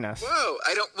should join us. Whoa,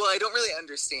 I don't really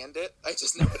understand it. I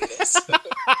just know what it is.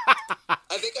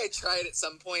 I think I tried at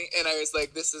some point and I was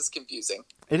like, this is confusing.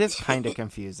 It is kind of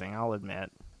confusing, I'll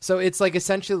admit. So it's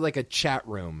essentially like a chat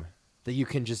room that you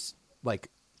can just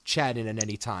chat in at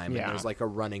any time. Yeah. And there's a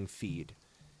running feed.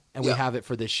 And we have it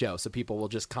for this show. So people will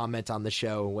just comment on the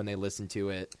show when they listen to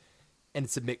it and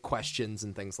submit questions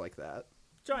and things like that.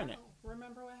 Join it.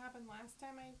 Remember what happened last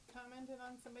time I commented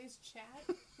on somebody's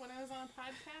chat when I was on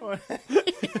a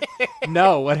podcast?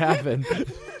 No, what happened?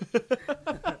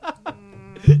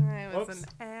 I was an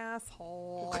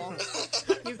asshole.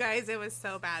 You guys, it was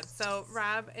so bad. So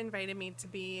Rob invited me to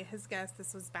be his guest.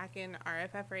 This was back in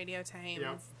RFF radio times.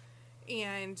 Yeah.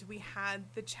 And we had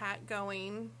the chat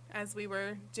going as we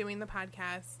were doing the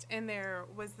podcast, and there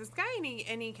was this guy,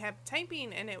 and he kept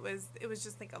typing, and it was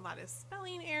just a lot of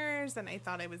spelling errors, and I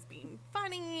thought I was being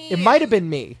funny. It might have been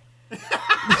me.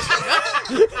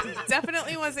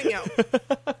 Definitely wasn't you.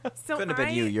 So Couldn't have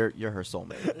been you. You're her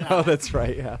soulmate. Oh, that's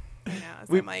right. Yeah. I know.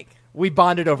 So I'm like, We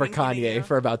bonded over winking at Kanye you.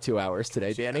 for about 2 hours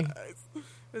today, Danny. it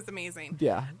was amazing.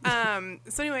 Yeah.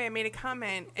 So anyway, I made a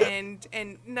comment and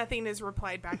nothing is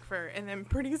replied back for, and then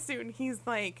pretty soon he's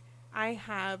like, I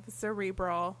have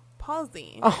cerebral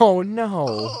palsy. Oh,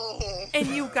 no. And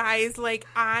you guys,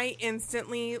 I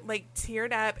instantly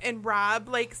teared up, and Rob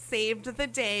saved the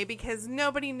day because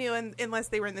nobody knew unless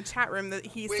they were in the chat room that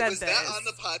he Wait, said was this. that on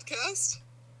the podcast?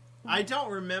 I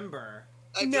don't remember.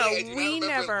 I No, feel like I do we not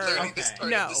remember never. learning this part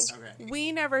No, of this.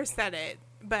 we never said it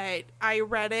but I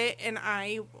read it and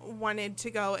I wanted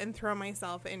to go and throw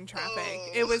myself in traffic.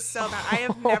 It was so bad. I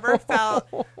have never felt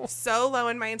so low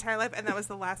in my entire life, and that was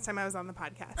the last time I was on the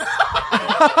podcast.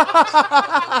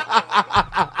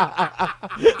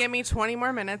 Give me 20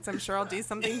 more minutes. I'm sure I'll do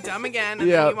something dumb again,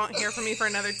 and then you won't hear from me for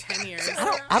another 10 years.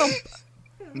 I don't.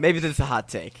 Maybe this is a hot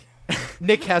take.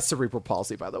 Nick has cerebral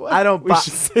palsy, by the way. I don't.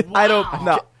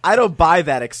 I don't buy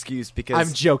that excuse because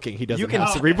I'm joking. He doesn't have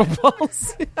cerebral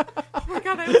palsy. Oh my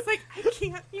god! I was like, I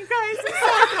can't. You guys,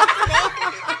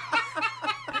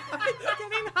 it's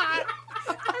getting hot.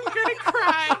 I'm gonna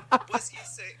cry. Was he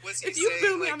saying? If you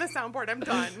boo me on the soundboard, I'm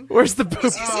done. Where's the boo?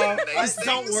 Was he saying nice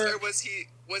don't things, work. or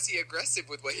was he aggressive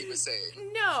with what he was saying?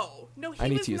 No, I he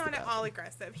need was to use not the at all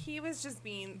aggressive. He was just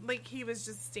being like, he was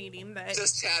just stating that.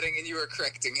 Just chatting, and you were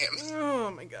correcting him.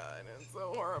 Oh my god, it's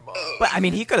so horrible. But I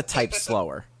mean, he could have typed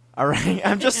slower. All right,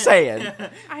 I'm just saying.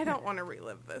 I don't want to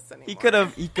relive this anymore. He could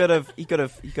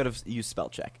have used spell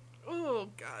check. Oh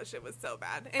gosh, it was so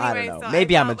bad. Anyway, I don't know. So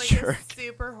Maybe I I'm felt a like jerk. A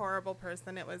super horrible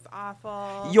person. It was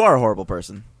awful. You are a horrible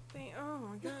person. Oh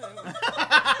my god.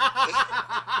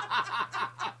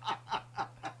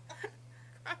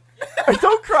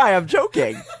 Don't cry. I'm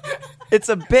joking. It's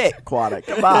a bit, Quada.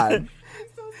 Come on.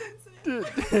 Do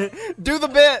the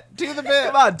bit. Do the bit.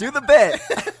 Come on, do the bit.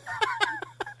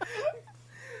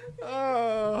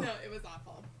 No, it was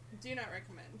awful. Do not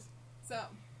recommend. So,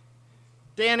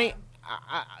 Danny,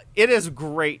 it is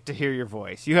great to hear your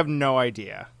voice. You have no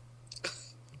idea.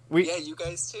 Yeah, you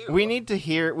guys too. We need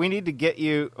to get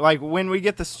you, like, when we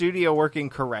get the studio working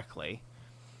correctly,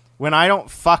 when I don't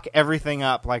fuck everything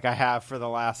up like I have for the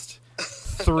last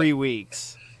 3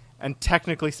 weeks, and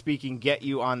technically speaking, get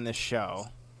you on this show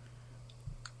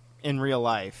in real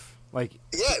life. Like,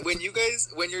 yeah, when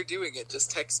you're doing it, just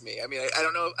text me. I mean, I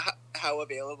don't know how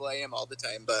available I am all the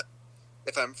time, but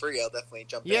if I'm free, I'll definitely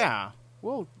jump in. Yeah,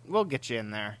 we'll get you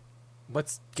in there.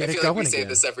 Let's get it I feel going like we say again.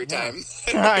 this every time.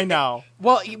 I know.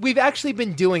 Well, we've actually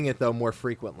been doing it though more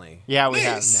frequently. Yeah, we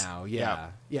have. Now, yeah,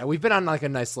 we've been on like a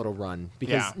nice little run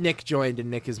because Yeah. Nick joined and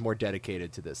Nick is more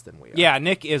dedicated to this than we are. Yeah,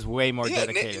 Nick is way more Yeah,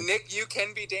 dedicated. Nick, you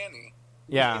can be Danny.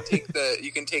 Yeah,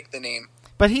 You can take the name.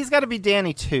 but he's got to be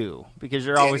Danny too, because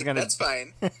you're always Danny, going to. That's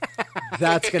fine.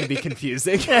 That's going to be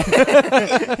confusing.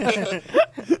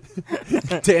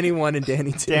 Danny 1 and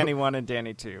Danny 2. Danny 1 and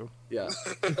Danny 2. Yeah.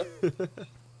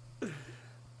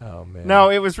 Oh man.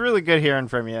 No, it was really good hearing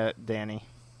from you, Danny.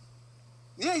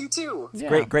 Yeah, you too.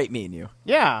 Yeah. Great meeting you.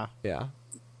 Yeah. Yeah.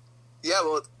 Yeah,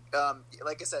 well,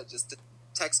 like I said, just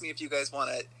text me if you guys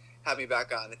want to have me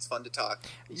back on. It's fun to talk.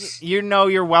 You know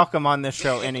you're welcome on this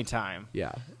show anytime.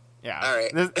 Yeah. Yeah. All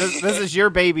right. This is your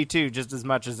baby too, just as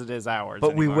much as it is ours.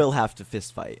 But we anymore. will have to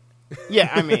fist fight. Yeah,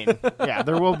 I mean, yeah,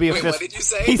 there will be a Wait, fist. what did you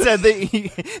say? He said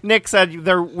that Nick said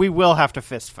we will have to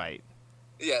fist fight.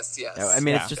 Yes. I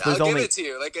mean, Yeah. it's just I'll there's give only it to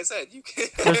you. Like I said, you can.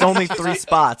 there's only 3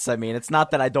 spots. I mean, it's not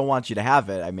that I don't want you to have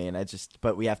it. I mean,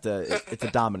 but we have to. It's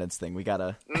a dominance thing. We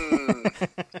gotta.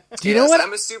 Do you know what?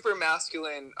 I'm a super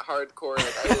masculine, hardcore.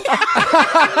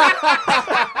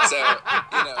 So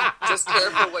just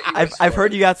careful what you. wish I've for.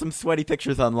 heard you got some sweaty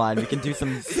pictures online. We can do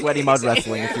some sweaty mud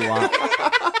wrestling if you want.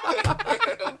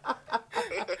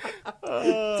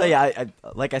 So yeah, I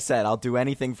like I said, I'll do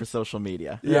anything for social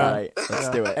media. Yeah. All right, let's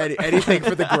do it. Anything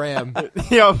for the gram.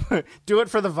 Do it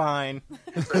for the Vine.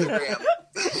 For the gram.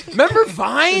 Remember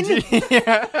Vine?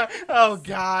 Yeah. Oh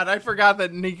God, I forgot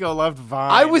that Nico loved Vine.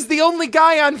 I was the only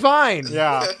guy on Vine.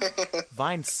 Yeah.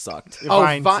 Vine sucked.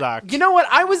 Vine sucked. You know what?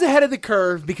 I was ahead of the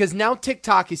curve because now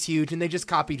TikTok is huge and they just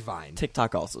copied Vine.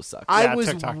 TikTok also sucks. I was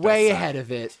TikTok does way suck. ahead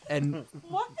of it, and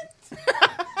What?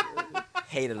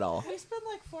 Hate it all. We spend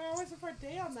like 4 hours of our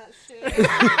day on that shit.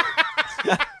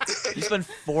 You spend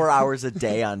 4 hours a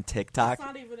day on TikTok. It's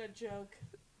not even a joke.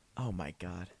 Oh my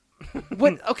god.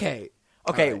 what? Okay,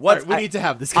 Okay, All what? right, we need to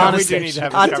have this honestly, We do need to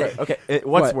have this hot conversation. take. Okay,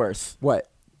 what's What? worse? what?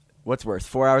 What's worse?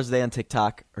 4 hours a day on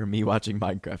TikTok or me watching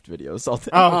Minecraft videos all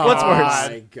day? Oh, what's God. worse?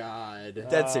 My God.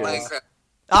 Dead serious. Minecraft.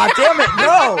 Ah, damn it!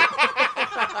 No.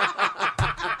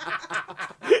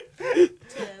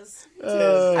 Tis.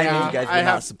 I knew you guys I would have-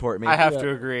 not support me. I have to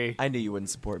agree. I knew you wouldn't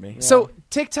support me. So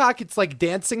TikTok, it's like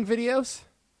dancing videos.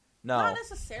 No. Not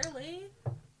necessarily.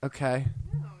 Okay.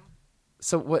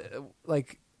 So what?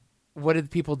 Like, what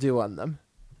did people do on them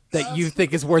that you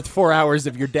think is worth 4 hours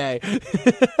of your day?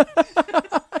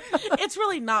 It's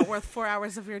really not worth 4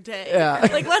 hours of your day. Yeah.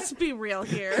 Like, let's be real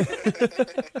here.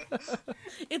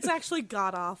 It's actually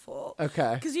god awful.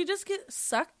 Okay. Because you just get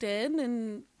sucked in,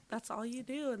 and that's all you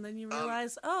do. And then you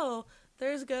realize, oh,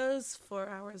 There goes 4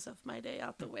 hours of my day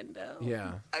out the window.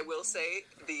 Yeah. I will say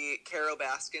the Carol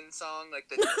Baskin song, like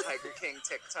the Tiger King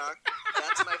TikTok.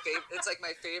 That's my favorite. It's like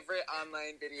my favorite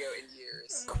online video in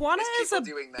years. Quana is people a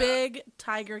doing that. big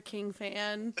Tiger King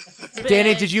fan.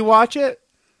 Danny, did you watch it?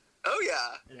 Oh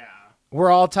yeah. Yeah. We're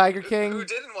all Tiger King. Who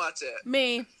didn't watch it?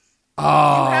 Me.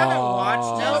 Oh, You haven't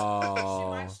watched it? Nope. She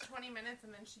watched 20 minutes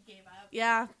and then she gave up.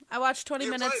 Yeah, I watched 20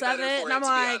 You're minutes of probably better it, for and it, I'm to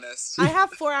be like, honest. I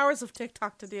have 4 hours of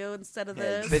TikTok to do instead of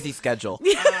this. Busy schedule.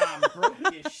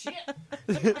 Broke as shit. I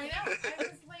know. I was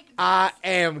like, I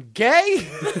am gay.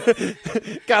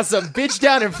 Got some bitch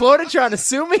down in Florida trying to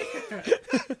sue me.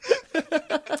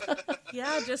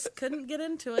 Yeah, just couldn't get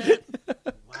into it.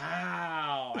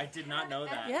 Wow, I did not know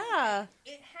that. Yeah.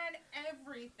 it had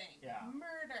everything. Yeah.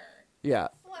 Murder, Yeah,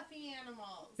 fluffy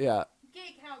animals, yeah,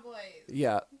 gay cowboys,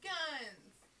 yeah.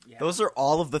 guns. Those are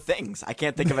all of the things. I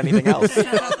can't think of anything else.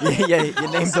 yeah, you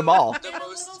named them all. The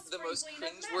most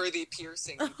cringeworthy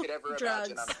piercing you could ever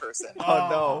imagine on a person. Oh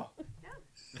no.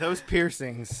 Those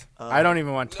piercings. I don't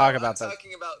even want to talk about I'm those.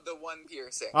 talking about the one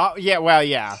piercing. Oh yeah, well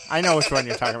yeah, I know which one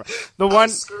you're talking about. The I one,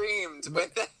 screamed when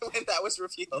that was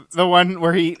revealed. the one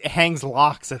where he hangs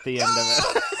locks at the end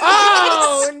of it.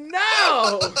 Oh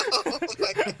no!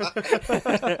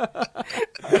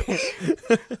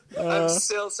 I'm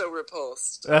still so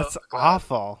repulsed. That's Oh, God.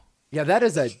 awful. Yeah, that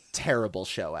is a terrible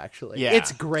show. Actually, Yeah.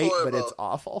 it's great, but Horrible. it's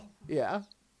awful. Yeah,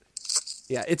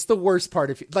 yeah, it's the worst part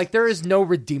of like there is no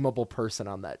redeemable person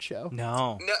on that show.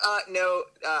 No. No.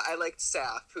 I liked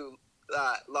Saf, who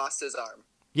lost his arm.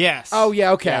 Yes. Oh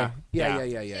yeah, okay, Yeah. yeah, Yeah. yeah,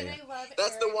 yeah, yeah. And yeah. I love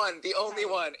That's the Eric one, the only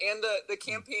Kelly. one, and the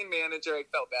campaign manager. I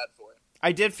felt bad for.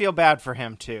 I did feel bad for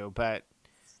him too, but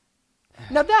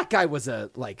Now that guy was an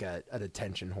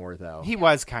attention whore though. he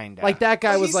was kind of Like that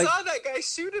guy Well, was you like, saw that guy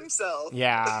shoot himself.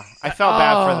 Yeah, I felt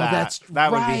bad for Oh, that. that's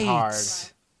that would be right. hard.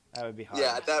 That would be hard.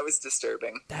 Yeah, that was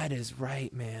disturbing. that is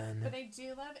right, man. But I do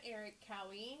love Eric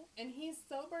Cowie, and he's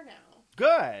sober now.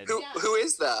 Good. Who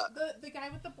is that? The guy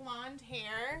with the blonde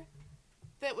hair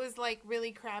that was like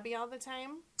really crabby all the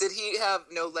time. Did he have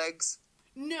no legs?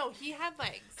 No, he had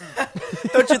legs.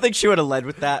 Don't you think she would have led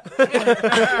with that?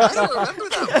 I don't remember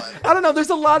that one. I don't know. There's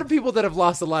a lot of people that have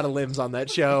lost a lot of limbs on that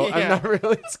show. Yeah. I'm not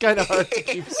really. It's kind of hard to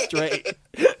keep straight.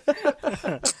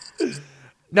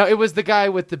 No, it was the guy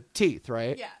with the teeth,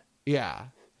 right? Yeah. Yeah.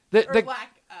 Or The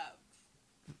lack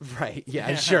of. right.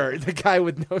 Yeah, sure. The guy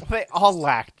with no. They all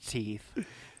lacked teeth.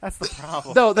 That's the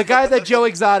problem. No, the guy that Joe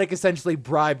Exotic essentially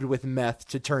bribed with meth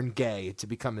to turn gay to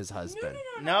become his husband.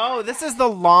 No, this is the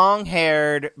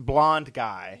long-haired blonde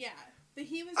guy. Yeah.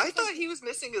 He was I just thought like, he was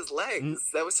missing his legs.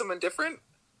 That was someone different.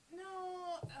 No.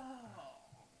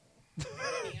 Oh.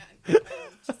 Man.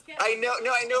 Just get I know who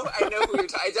you're.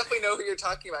 I definitely know who you're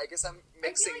talking about. I guess I'm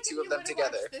mixing I two feel like of them if you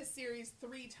would've together. watched this series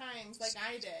 3 times like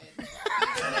I did,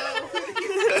 you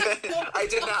would know. I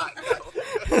did not.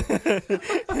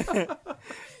 No.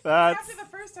 That's After the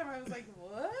first time, I was like,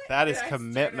 "What?" That is And I started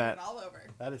commitment. it all over.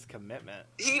 that is commitment.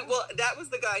 That was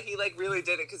the guy. He like really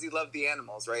did it because he loved the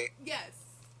animals, right? Yes.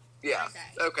 Yeah.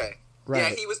 Okay. Okay.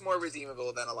 Right. Yeah, he was more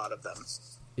redeemable than a lot of them.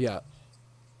 Yeah.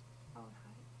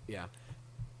 Yeah.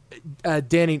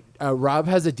 Danny, Rob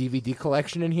has a DVD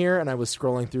collection in here, and I was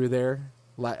scrolling through there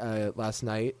last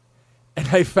night, and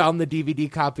I found the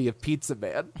DVD copy of Pizza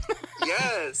Man.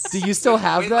 Yes. Do you still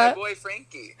have With that? My boy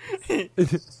Frankie.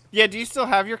 Yeah, do you still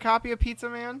have your copy of Pizza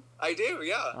Man? I do.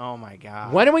 Yeah. Oh my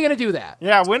god. When are we going to do that?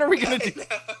 Yeah, when are we going to do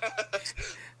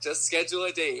Just schedule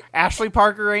a date. Ashley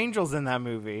Parker Angel's in that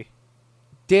movie?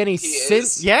 Danny, He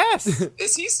since is? Yes.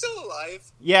 Is he still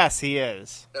alive? Yes, he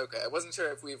is. Okay, I wasn't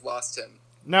sure if we've lost him.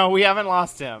 No, we haven't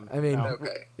lost him. I mean, No.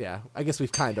 Okay. yeah, I guess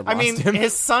we've kind of I lost mean, him.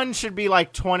 his son should be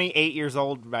like 28 years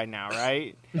old by now,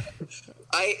 right?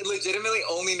 I legitimately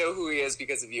only know who he is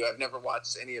because of you. I've never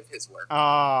watched any of his work.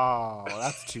 Oh,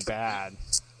 that's too bad.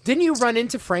 Didn't you run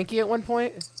into Frankie at one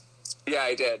point? Yeah,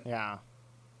 I did, Yeah.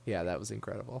 Yeah, that was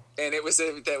incredible. and that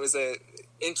was a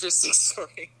interesting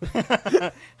story.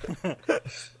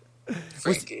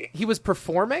 Frankie. He was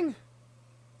performing?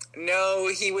 No,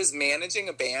 he was managing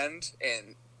a band,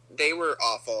 and they were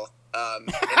awful. And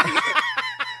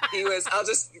he was.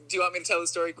 Do you want me to tell the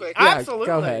story quick? Yeah, Absolutely.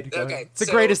 Go ahead. Okay, It's the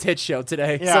so- greatest hit show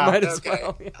today, so Yeah. might as Okay.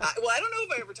 well. Yeah. I don't know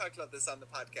if I ever talked about this on the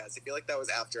podcast. I feel like that was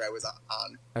after I was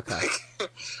on. Okay.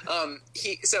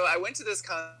 So I went to this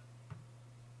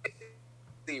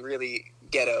really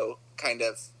ghetto kind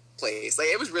of place. Like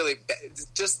it was really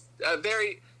just a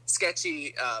very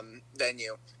sketchy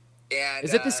venue. And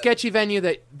Is it the sketchy venue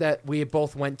that we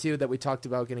both went to that we talked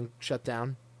about getting shut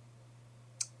down?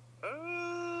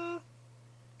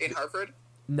 in Hartford?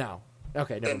 No.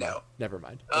 Okay, never Then mind. no. Never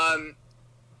mind.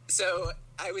 So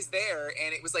I was there,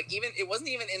 and it was like it wasn't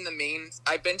even in the main.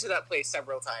 I've been to that place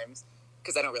several times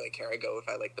because I don't really care. I go if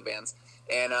I like the bands,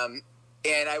 and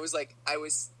I was like,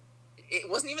 it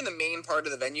wasn't even the main part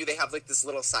of the venue. They have like this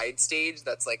little side stage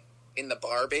that's like in the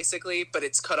bar basically, but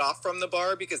it's cut off from the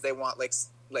bar because they want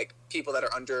like people that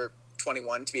are under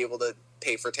 21 to be able to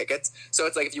pay for tickets. So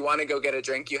it's like if you want to go get a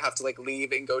drink, you have to like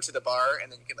leave and go to the bar,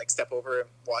 and then you can like step over and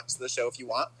watch the show if you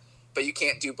want, but you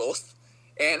can't do both.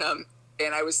 And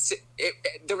I was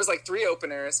there was like 3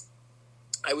 openers.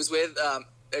 I was with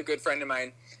a good friend of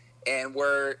mine, and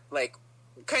we're like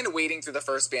kind of waiting through the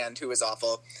first band, who was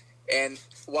awful. And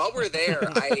while we're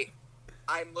there,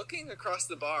 I'm looking across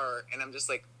the bar, and I'm just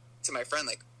like to my friend,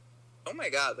 like, oh my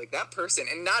God, like that person,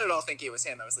 and not at all thinking it was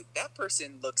him. I was like, that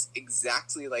person looks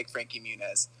exactly like Frankie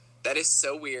Muniz. That is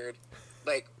so weird.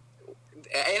 Like, and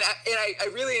I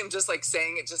really am just like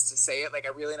saying it just to say it. Like, I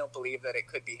really don't believe that it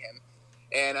could be him.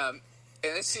 And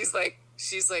then she's like,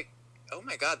 oh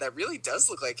my God, that really does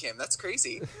look like him. That's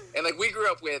crazy. And like, we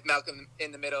grew up with Malcolm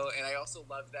in the Middle, and I also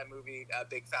loved that movie,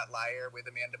 Big Fat Liar, with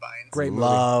Amanda Bynes. Great movie.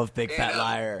 Love Big Fat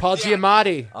Liar. Paul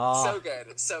Giamatti. So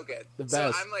good, so good. The best.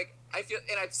 So I'm like, I feel,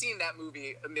 and I've seen that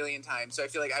movie a million times, so I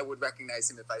feel like I would recognize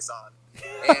him if I saw him.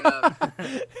 And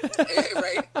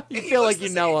right, You feel like you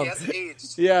know him. He hasn't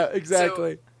aged. Yeah,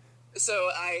 exactly. So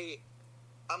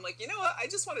I'm like, you know what? I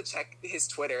just want to check his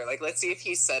Twitter. Like, let's see if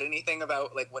he said anything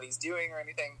about like what he's doing or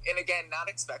anything. And again, not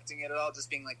expecting it at all. Just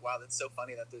being like, wow, that's so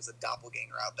funny that there's a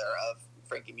doppelganger out there of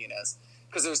Frankie Muniz,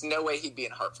 because there's no way he'd be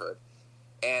in Hartford.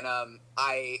 And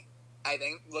I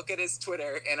then look at his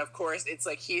Twitter, and of course, it's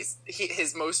like his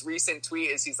most recent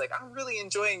tweet is he's like, I'm really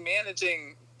enjoying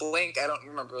managing blank. I don't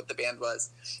remember what the band was,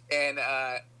 and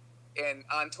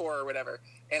on tour or whatever.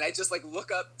 And I just like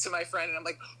look up to my friend, and I'm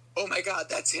like, oh my God,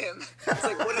 that's him. It's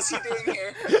like, what is he doing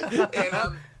here?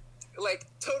 And like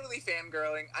totally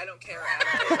fangirling. I don't care at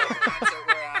all what concert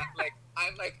we're at. Like,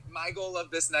 I'm like, my goal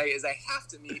of this night is I have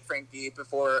to meet Frankie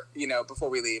before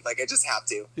we leave. Like, I just have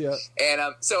to. Yeah. And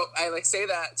so I like say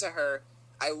that to her.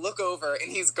 I look over,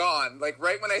 and he's gone. Like,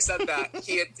 right when I said that,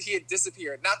 he had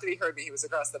disappeared. Not that he heard me; he was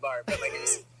across the bar, but like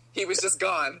he was just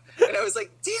gone. And I was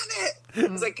like, damn it!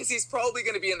 I was like, because he's probably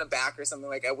going to be in the back or something.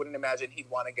 Like, I wouldn't imagine he'd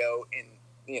want to go in,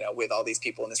 with all these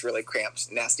people in this really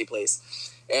cramped, nasty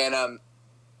place. And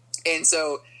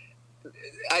so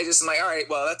I just am like, all right,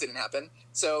 well, that didn't happen.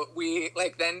 So we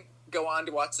like then go on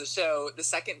to watch the show. The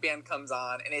second band comes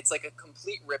on, and it's like a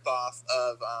complete ripoff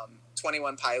of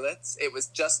 21 Pilots. It was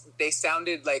just, they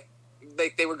sounded like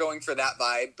they were going for that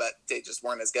vibe, but they just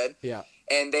weren't as good. Yeah.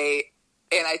 And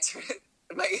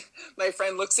my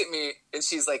friend looks at me, and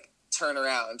she's like, turn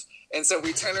around. And so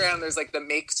we turn around, there's like the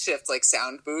makeshift like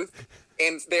sound booth,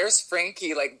 and there's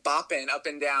Frankie like bopping up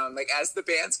and down, like as the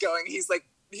band's going, he's like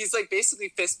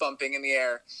basically fist bumping in the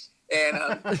air. And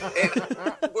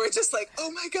we're just like,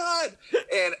 oh my God.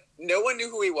 And no one knew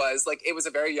who he was. Like, it was a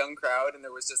very young crowd, and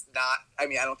there was just I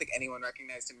don't think anyone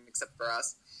recognized him except for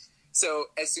us. So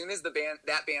as soon as that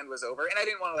band was over, and I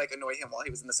didn't want to like annoy him while he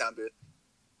was in the sound booth,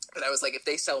 but I was like, if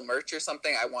they sell merch or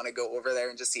something, I want to go over there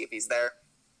and just see if he's there.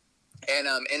 And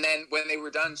then when they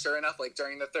were done, sure enough, like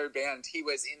during the third band, he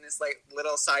was in this like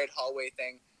little side hallway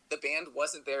thing. The band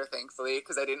wasn't there, thankfully,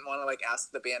 because I didn't want to like ask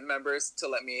the band members to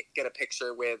let me get a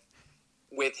picture with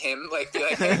him, like, be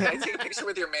like, hey, can I take a picture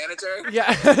with your manager?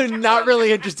 Yeah, not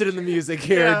really interested in the music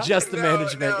here, just the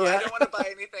management. No, yeah. I don't want to buy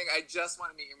anything. I just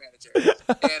want to meet your manager.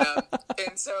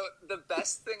 And so the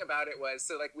best thing about it was,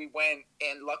 so like we went,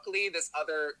 and luckily there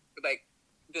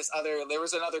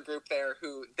was another group there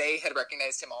who they had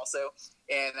recognized him also,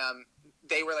 and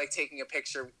they were like taking a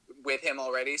picture with him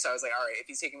already. So I was like, all right, if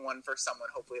he's taking one for someone,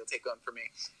 hopefully he'll take one for me.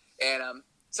 And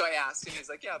so I asked, and he's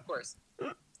like, yeah, of course.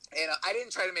 And I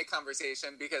didn't try to make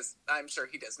conversation because I'm sure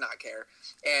he does not care.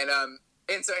 And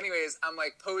so anyways, I'm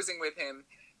like posing with him.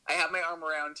 I have my arm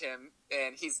around him,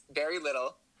 and he's very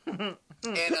little. And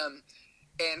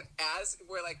as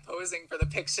we're like posing for the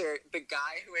picture, the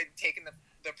guy who had taken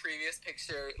the previous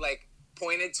picture like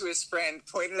pointed to his friend,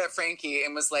 pointed at Frankie,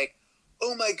 and was like,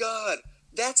 oh my God,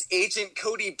 that's Agent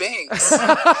Cody Banks.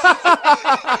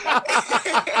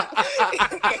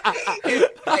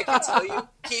 I can tell you,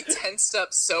 he tensed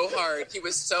up so hard. He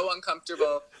was so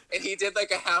uncomfortable, and he did like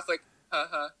a half like,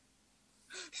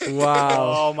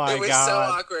 Wow. Oh my God. It was so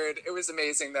awkward. It was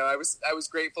amazing though. I was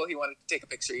grateful he wanted to take a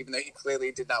picture, even though he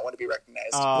clearly did not want to be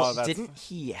recognized. Well, didn't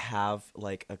he have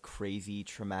like a crazy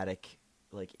traumatic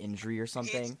like injury or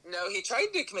something? He tried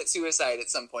to commit suicide at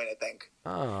some point, I think.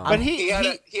 Oh. But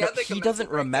he doesn't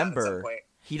remember.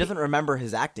 He doesn't remember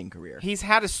his acting career. He's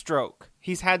had a stroke.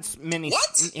 He's had many.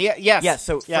 What? Yes. Yeah,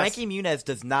 so yes. Frankie Muniz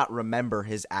does not remember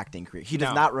his acting career. He does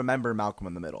No. not remember Malcolm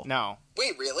in the Middle. No.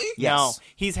 Wait, really? Yes. No.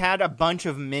 He's had a bunch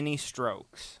of mini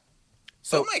strokes.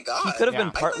 So Oh my God. he could have Yeah. been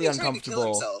I partly thought he tried to kill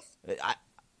uncomfortable. himself.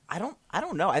 I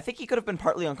don't know. I think he could have been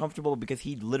partly uncomfortable because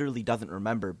he literally doesn't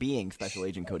remember being Special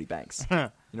Agent Cody Banks. You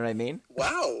know what I mean?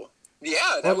 Wow. Yeah,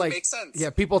 that Or would like, make sense. yeah,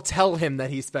 people tell him that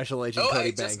he's Special Agent Oh, Cody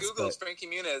I Banks. just googled Frankie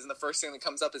Muniz, and the first thing that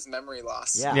comes up is memory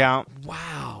loss. Yeah. Yeah.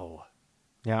 Wow.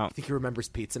 Yeah. Think he remembers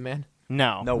Pizza Man?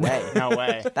 No. No way. No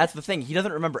way. That's the thing. He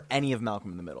doesn't remember any of Malcolm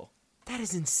in the Middle. That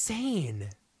is insane.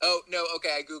 Oh no,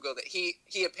 okay, I googled it. He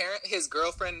apparently his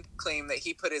girlfriend claimed that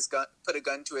he put a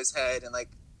gun to his head and like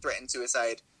threatened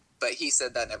suicide, but he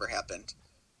said that never happened.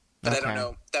 But I Okay. don't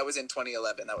know. That was in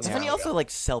 2011. That was Doesn't a he while also ago. like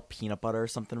sell peanut butter or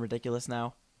something ridiculous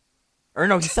now? Or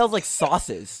no, he sells like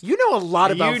sauces. You know a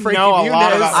lot about You Frankie know a Muniz.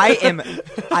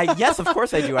 lot about- Yes, of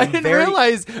course I do. I I'm didn't very.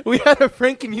 realize we had a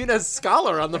Frankie Muniz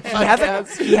scholar on the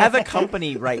podcast. He has a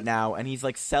company right now, and he's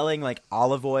like selling like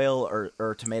olive oil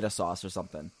or tomato sauce or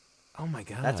something. Oh my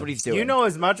God. That's what he's doing. You know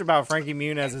as much about Frankie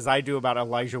Muniz as I do about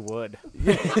Elijah Wood.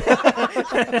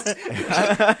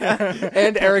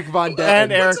 And Eric Von Detten.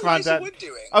 And Eric What's Von Elijah Detten. Wood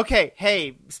doing? Okay,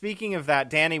 hey, speaking of that,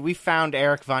 Danny, we found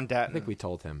Eric Von Detten. I think we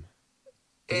told him.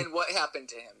 And what happened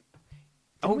to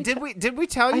him? Did we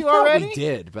tell I you thought already? we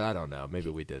did, but I don't know. Maybe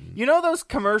we didn't. You know those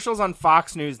commercials on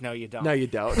Fox News? No, you don't. No, you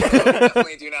don't.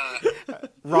 Definitely do not.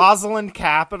 Rosalind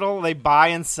Capital, they buy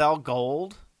and sell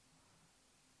gold.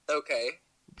 Okay,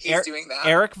 he's doing that.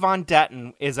 Eric Von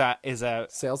Detten is a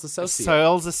Sales associate.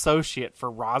 sales associate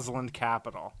for Rosalind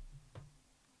Capital.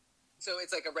 So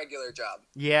it's like a regular job.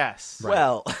 Yes.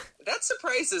 Well, That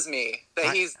surprises me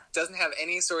that he doesn't have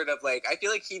any sort of like. I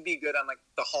feel like he'd be good on like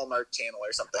the Hallmark Channel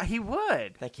or something. He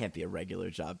would. that can't be a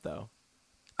regular job though.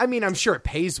 I mean, I'm sure it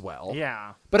pays well.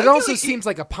 Yeah. But it I feel also like he- seems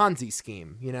like a Ponzi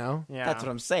scheme, you know? Yeah. That's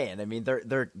what I'm saying. I mean,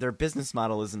 their business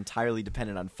model is entirely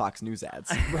dependent on Fox News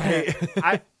ads. Right.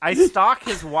 I stalk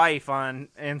his wife on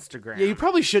Instagram. Yeah, you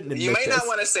probably shouldn't admit You might this. not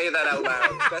want to say that out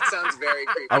loud. That sounds very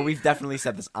creepy. Oh, we've definitely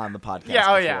said this on the podcast. Yeah,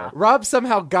 oh, before. yeah. Rob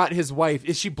somehow got his wife.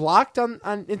 Is she blocked on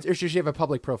or does she have a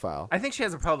public profile? I think she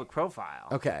has a public profile.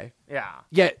 Okay. Yeah.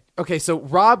 Yeah. Okay. So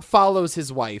Rob follows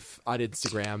his wife on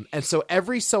Instagram, and so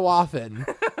every so often,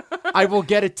 I will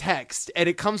get a text, and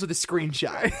it comes with a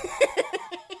screenshot.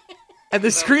 And the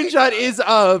screenshot is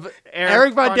of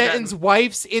Eric Von Detten's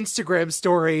wife's Instagram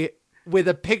story with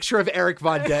a picture of Eric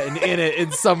Von Detten in it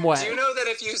in some way. Do you know that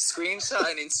if you screenshot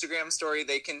an Instagram story,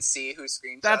 they can see who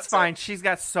screenshots That's fine. it? She's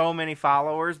got so many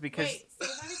followers because Wait, say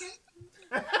that again?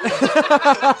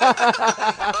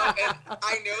 And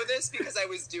I know this because I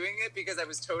was doing it because I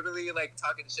was totally like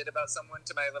talking shit about someone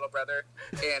to my little brother,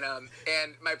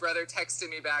 and my brother texted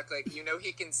me back like, you know,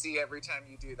 he can see every time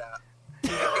you do that.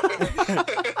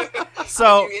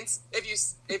 so if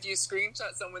you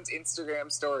screenshot someone's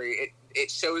Instagram story, it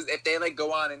shows if they like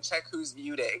go on and check who's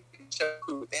viewed it, it can show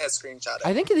who has screenshot it.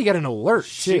 I think they get an alert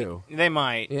too. they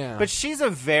might. Yeah. But she's a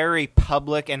very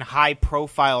public and high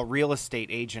profile real estate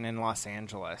agent in Los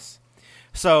Angeles.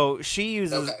 So she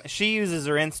uses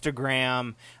her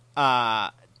Instagram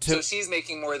so she's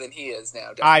making more than he is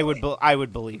now. I Definitely.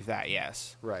 would believe that,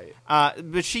 yes. Right.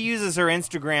 But she uses her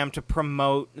Instagram to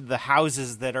promote the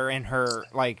houses that are in her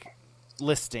like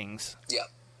listings. Yeah.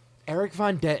 Eric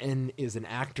Von Detten is an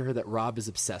actor that Rob is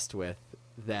obsessed with.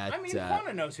 That I mean,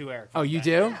 Juana knows who Eric. oh, Von you Detten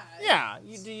do? is. Yeah,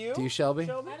 do you? Do you, Shelby? I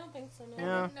don't think so. No.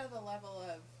 Yeah. I didn't know the level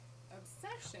of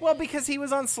obsession. Well, because he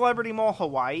was on Celebrity Mole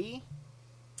Hawaii,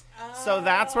 so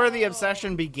that's where the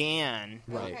obsession began.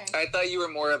 Right. Okay. I thought you were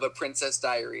more of a Princess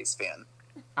Diaries fan.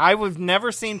 I've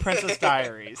never seen Princess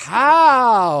Diaries.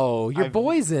 How? Your I've-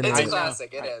 boy's in It's it. a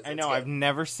classic. It is. I It's know. good. I've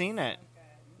never seen it.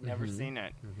 Never seen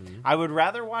it. I would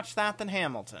rather watch that than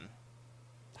Hamilton.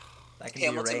 That can be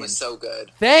Hamilton was arranged. so good.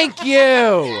 Thank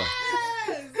you.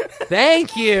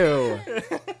 Thank you.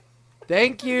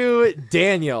 Thank you,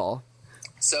 Daniel.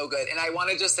 So good. And I want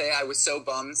to just say I was so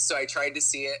bummed. So I tried to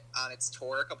see it on its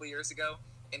tour a couple years ago.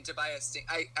 And to buy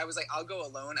I was like, I'll go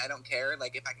alone. I don't care.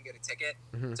 Like, if I can get a ticket.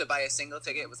 To buy a single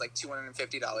ticket, it was like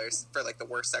 $250 for like the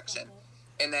worst section.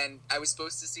 And then I was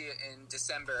supposed to see it in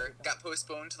December. Got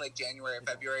postponed to like January or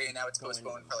February. And now it's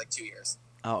postponed for like 2 years.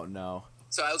 Oh no.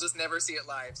 So I'll just never see it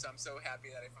live. So I'm so happy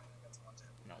that I finally got to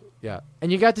watch it. Yeah.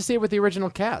 And you got to see it with the original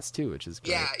cast, too, which is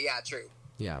great. Yeah, true.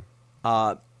 Yeah.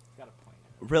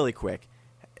 Really quick,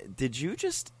 did you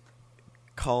just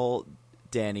call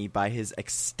Danny by his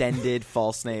extended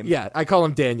false name? Yeah, I call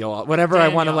him Daniel. Whenever I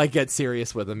want to, Daniel. like, get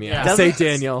serious with him, Yeah. I say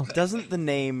Daniel. Doesn't the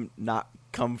name not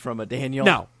come from a Daniel?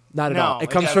 No, not at No, all. It it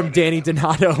comes from doesn't. Danny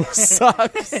Donato.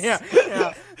 Sucks.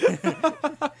 Yeah.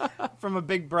 from a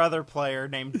Big Brother player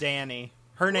named Danny.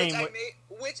 Her name.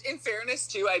 Which, in fairness,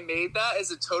 too, I made that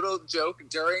as a total joke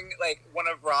during like one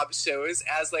of Rob's shows,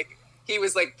 as like he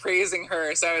was like praising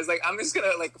her. So I was like, I'm just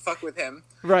gonna like fuck with him,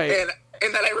 right?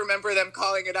 And then I remember them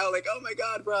calling it out, like, "Oh my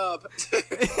God, Rob!"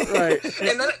 Right.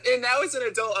 And now as an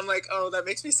adult, I'm like, "Oh, that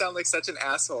makes me sound like such an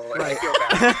asshole." And Right. I feel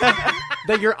bad.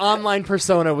 That your online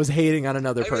persona was hating on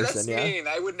another person. That's yeah. mean.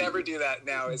 I would never do that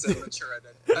now as a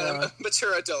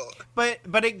mature adult.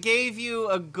 But it gave you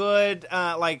a good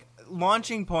like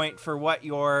launching point for what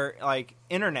your like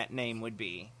internet name would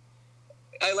be.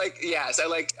 I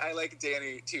like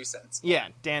Danny 2 cents. Yeah,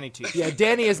 Danny 2 cents. Yeah,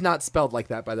 Danny is not spelled like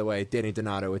that, by the way. Danny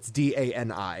Donato. It's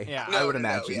Dani. Yeah, I would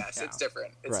imagine. Yes, Yeah. it's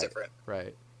different. It's right. different.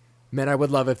 Right. Man, I would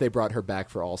love if they brought her back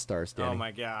for All Stars, Danny. Oh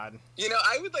my God. You know,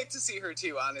 I would like to see her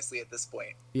too, honestly, at this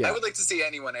point. Yeah. I would like to see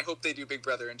anyone. I hope they do Big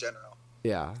Brother in general.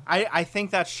 Yeah. I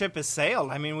think that ship has sailed.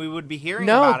 I mean, we would be hearing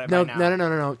No, about it no, by now.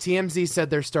 no. TMZ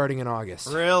said they're starting in August.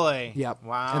 Really? Yep.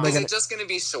 Wow. And Is they're it just going to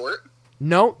be short?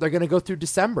 No, they're going to go through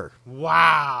December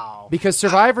Wow. because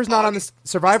Survivor's not on the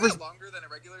Survivor's. Is that longer than a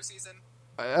regular season?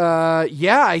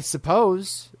 Yeah, I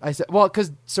suppose.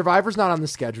 Because Survivor's not on the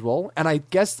schedule, and I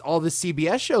guess all the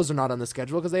CBS shows are not on the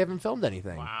schedule because they haven't filmed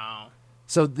anything. Wow.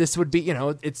 So this would be,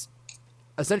 it's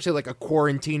essentially like a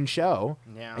quarantine show,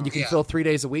 Yeah. and you can fill 3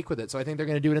 days a week with it. So I think they're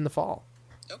going to do it in the fall.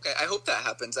 Okay, I hope that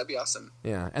happens. That'd be awesome.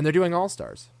 Yeah, and they're doing All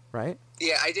Stars, right?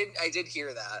 Yeah, I did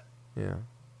hear that. Yeah.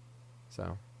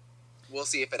 So. We'll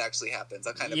see if it actually happens.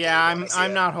 I'll kind of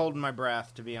I'm not holding my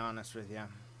breath, to be honest with you.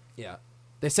 Yeah.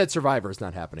 They said Survivor's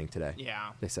not happening today. Yeah.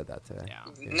 They said that today. Yeah.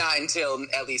 Not until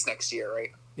at least next year,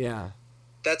 right? Yeah.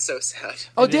 That's so sad.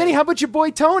 Oh, Danny, how about your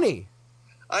boy Tony?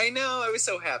 I know. I was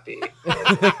so happy.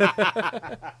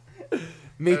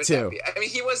 Me I was too. happy. I mean,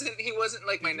 he wasn't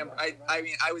like my number. I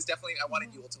mean, I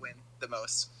wanted Yule to win the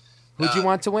most. Who'd you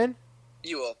want to win?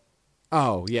 Yule.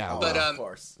 Oh, yeah. But of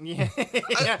course. Yeah.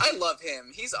 I love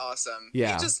him. He's awesome.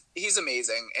 Yeah. He's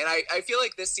amazing. And I feel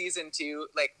like this season too,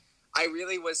 like I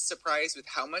really was surprised with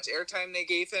how much airtime they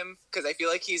gave him, because I feel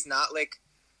like he's not like,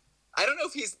 I don't know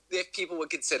if people would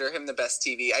consider him the best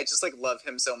TV. I just like love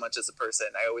him so much as a person.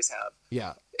 I always have.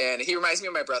 Yeah. And he reminds me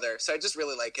of my brother, so I just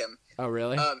really like him. Oh,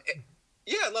 really?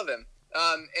 Yeah, I love him.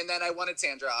 And then I wanted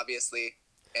Sandra, obviously,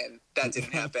 and that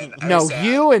didn't happen. No,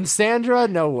 you and Sandra?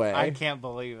 No way. I can't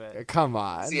believe it. Come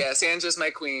on. So, yeah, Sandra's my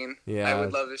queen. Yeah. I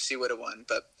would love if she would have won,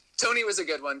 but Tony was a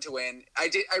good one to win. I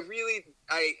did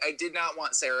not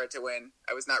want Sarah to win.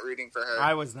 I was not rooting for her.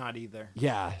 I was not either.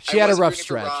 Yeah, she had a rough rooting for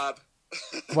stretch. Rob.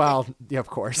 Well, yeah, of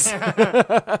course.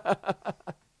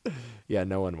 Yeah,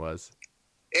 no one was.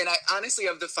 And I honestly,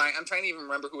 I'm trying to even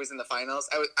remember who was in the finals.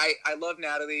 I love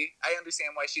Natalie. I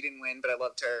understand why she didn't win, but I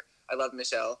loved her. I love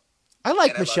Michelle. I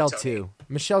like And I Michelle love Tony. too.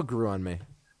 Michelle grew on me.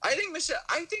 I don't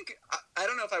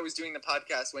know if I was doing the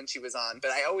podcast when she was on,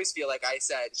 but I always feel like I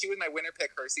said she was my winner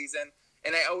pick her season,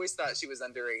 and I always thought she was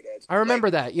underrated. I remember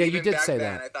that. Yeah, you even did back say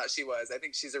then, that. I thought she was. I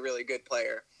think she's a really good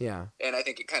player, Yeah. and I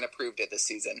think it kind of proved it this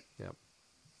season. Yep.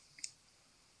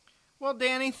 Well,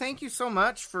 Danny, thank you so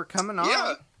much for coming on.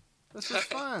 Yeah. This was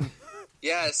fun.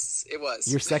 Yes, it was.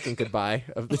 Your second goodbye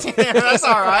of the day. That's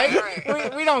all right. All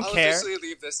right. We don't I'll care. officially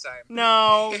leave this time.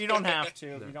 No, you don't have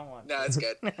to if you don't want to. No, it's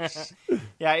good.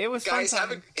 Yeah, it was Guys,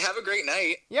 fun. have a great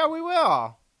night. Yeah, we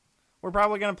will. We're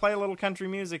probably going to play a little country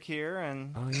music here,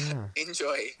 and Oh, yeah.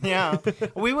 Enjoy. yeah,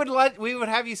 we would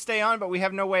have you stay on, but we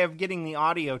have no way of getting the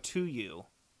audio to you.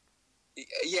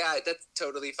 Yeah, that's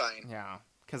totally fine. Yeah,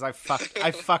 because I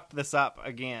fucked this up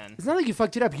again. It's not like you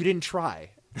fucked it up. You didn't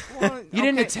try. Well, You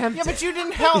didn't attempt Yeah, it. but you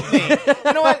didn't help me.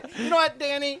 You know what,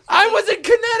 Danny? I was in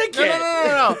Connecticut.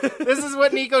 No. This is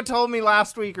what Nico told me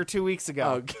last week or 2 weeks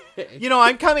ago. Okay. You know,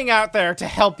 I'm coming out there to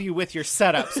help you with your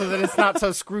setup so that it's not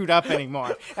so screwed up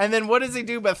anymore. And then what does he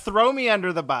do but throw me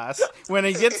under the bus when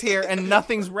he gets here and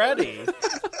nothing's ready?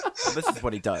 Well, this is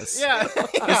what he does. Yeah.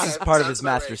 This is part of his Sounds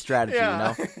about master right. strategy,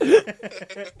 Yeah.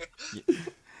 you know?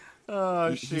 Oh,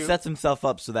 He shoot. sets himself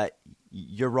up so that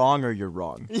you're wrong or you're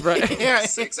wrong. Right. Yeah.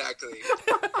 Yes, exactly.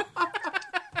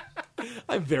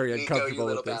 I'm very Nico, uncomfortable you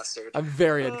little with this. bastard. I'm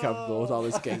very uncomfortable with all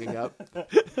this ganging up.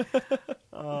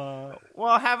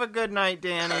 Well, have a good night,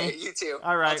 Danny. All right, you too.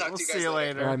 All right, I'll talk we'll to you see guys you later.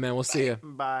 later. All right, man. We'll see you.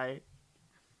 Bye.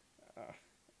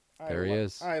 There he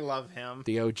is. I love him.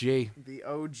 The OG. The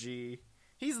OG.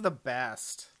 He's the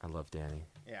best. I love Danny.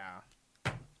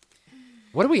 Yeah.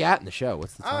 What are we at in the show?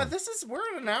 What's the time? We're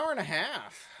at an hour and a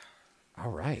half.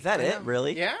 All right. Is that it,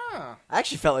 really? Yeah. I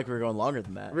actually felt like we were going longer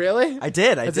than that. Really? I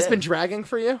did. Has this been dragging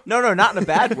for you? No, not in a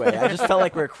bad way. I just felt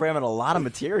like we were cramming a lot of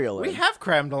material in. We have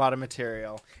crammed a lot of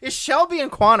material. Is Shelby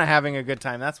and Quana having a good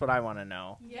time? That's what I want to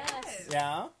know. Yes.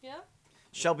 Yeah? Yep.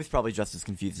 Shelby's probably just as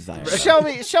confused as I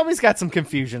am. Shelby's got some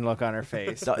confusion look on her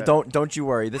face. Don't you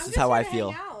worry. This is how I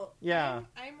feel. Yeah.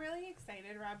 I'm really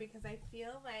excited, Rob, because I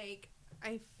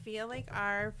feel like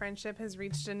our friendship has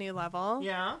reached a new level.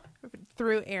 Yeah.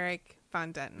 Through Eric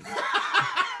Von Dutton.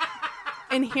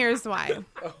 And here's why.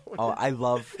 Oh, I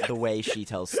love the way she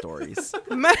tells stories.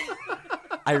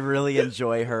 I really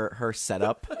enjoy her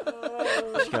setup.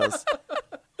 She goes,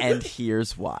 and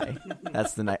here's why.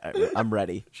 That's the night. I'm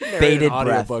ready. Bated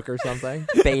breath. Audiobook or something.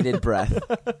 Bated breath.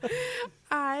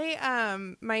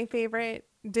 My favorite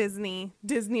Disney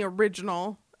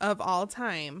original of all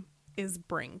time is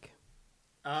Brink.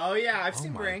 Oh yeah, I've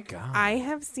seen Brink. God. I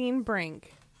have seen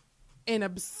Brink an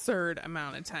absurd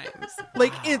amount of times.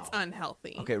 Like, it's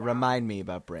unhealthy. Okay, remind me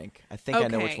about Brink. I think I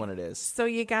know which one it is. So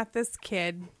you got this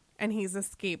kid, and he's a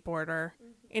skateboarder,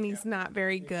 and he's not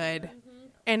very good.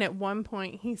 And at one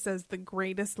point, he says the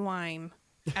greatest line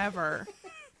ever.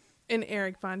 And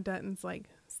Eric Von Dutton's like,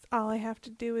 all I have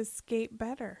to do is skate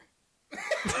better.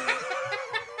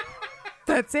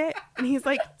 That's it. And he's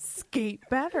like, skate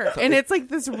better. And it's like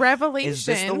this revelation. Is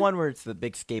this the one where it's the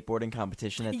big skateboarding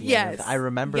competition at the end? I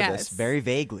remember this very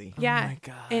vaguely. Yeah. Oh my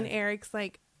God. And Eric's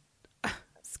like,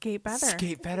 skate better.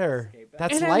 Skate better.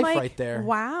 That's And I'm life like, right there.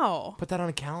 Wow. Put that on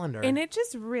a calendar. And it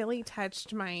just really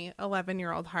touched my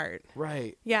 11-year-old heart.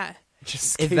 Right. Yeah.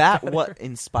 Just Is that what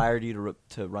inspired you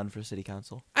to run for city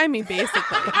council? I mean, basically.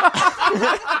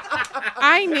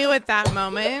 I knew at that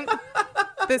moment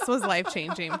this was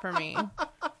life-changing for me.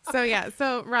 So, yeah.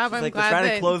 So, Rob, I'm like, glad they're trying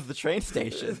that... to close the train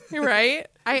station. Right?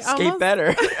 Skate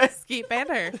better. Skate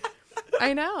better.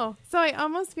 I know. So, I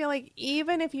almost feel like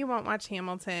even if you won't watch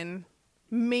Hamilton,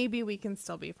 maybe we can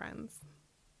still be friends.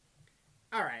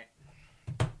 All right.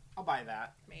 I'll buy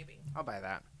that. Maybe. I'll buy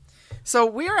that. So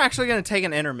we are actually going to take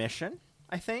an intermission,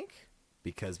 I think.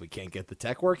 Because we can't get the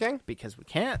tech working? Because we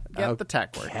can't get the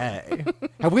tech working. Okay.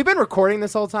 Have we been recording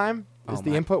this whole time? Is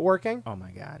the input working? Oh,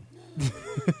 my God.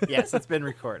 Yes, it's been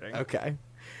recording. Okay.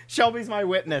 Shelby's my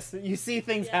witness. You see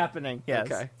things happening.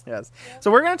 Yes. Okay. Yes. So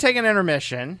we're going to take an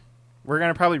intermission. We're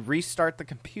going to probably restart the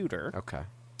computer. Okay.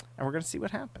 And we're going to see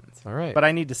what happens. All right. But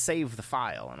I need to save the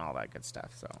file and all that good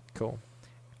stuff. So Cool.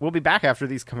 We'll be back after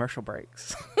these commercial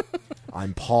breaks.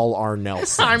 I'm Paul R.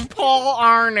 Nelson. I'm Paul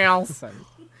R. Nelson.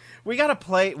 We got to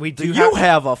play. We do you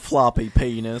have a floppy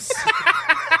penis?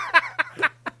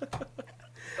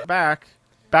 Back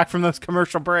from those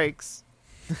commercial breaks.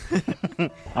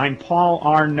 I'm Paul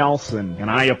R. Nelson, and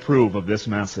I approve of this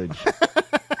message.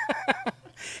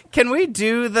 Can we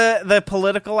do the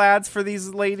political ads for these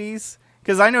ladies?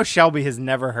 Because I know Shelby has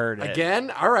never heard it. Again?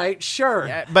 All right, sure.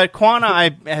 Yeah, but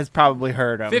Quana has probably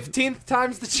heard them. 15th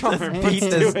time's the charm. Beat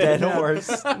this dead horse.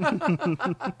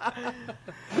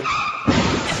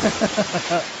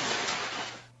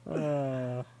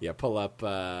 Yeah, pull up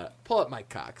Mike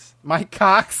Cox. Mike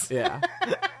Cox? Yeah.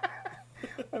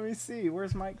 Let me see.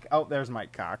 Where's Mike? Oh, there's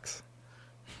Mike Cox.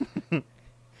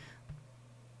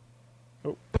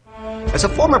 As a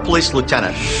former police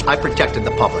lieutenant, I protected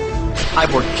the public.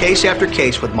 I've worked case after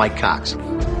case with Mike Cox.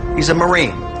 He's a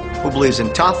Marine who believes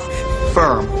in tough,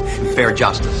 firm, and fair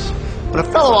justice. When a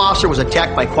fellow officer was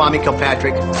attacked by Kwame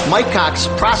Kilpatrick, Mike Cox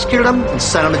prosecuted him and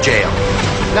sent him to jail.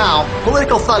 Now,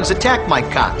 political thugs attack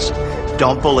Mike Cox.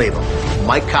 Don't believe him.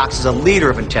 Mike Cox is a leader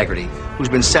of integrity who's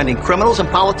been sending criminals and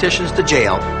politicians to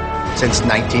jail since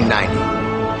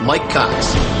 1990. Mike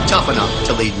Cox, tough enough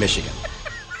to lead Michigan.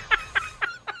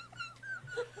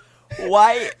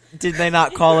 Why did they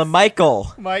not call him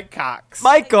Michael? Mike Cox.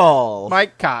 Michael.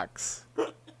 Mike Cox.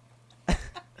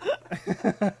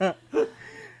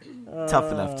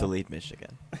 Tough enough to lead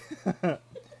Michigan.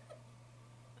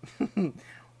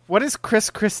 What is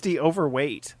Chris Christie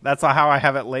overweight? That's how I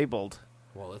have it labeled.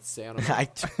 Well, let's say on I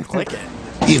click it.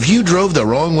 If you drove the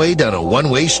wrong way down a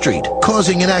one-way street,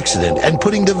 causing an accident and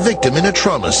putting the victim in a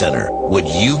trauma center, would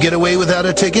you get away without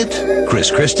a ticket?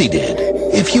 Chris Christie did.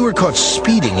 If you were caught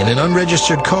speeding in an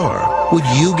unregistered car, would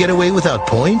you get away without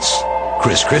points?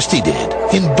 Chris Christie did.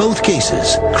 In both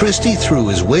cases, Christie threw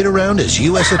his weight around as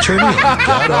U.S. attorney and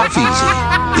got off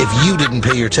easy. If you didn't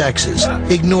pay your taxes,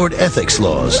 ignored ethics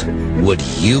laws, would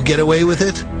you get away with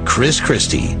it? Chris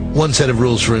Christie. One set of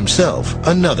rules for himself,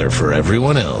 another for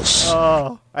everyone else.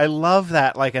 Oh, I love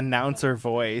that like announcer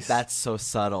voice. That's so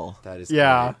subtle. That is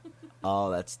yeah. great.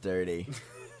 Oh, that's dirty.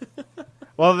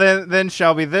 Well, then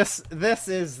Shelby, this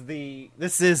is the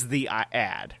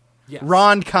ad. Yes.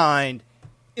 Ron Kind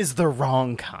is the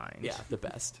wrong kind. Yeah, the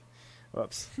best.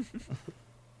 Whoops.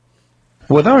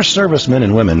 With our servicemen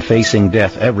and women facing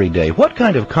death every day, what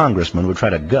kind of congressman would try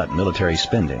to gut military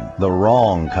spending? The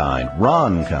wrong kind.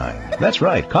 Ron Kind. That's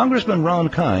right. Congressman Ron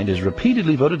Kind is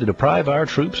repeatedly voted to deprive our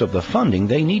troops of the funding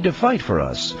they need to fight for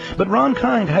us. But Ron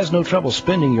Kind has no trouble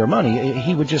spending your money.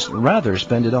 He would just rather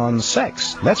spend it on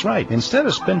sex. That's right. Instead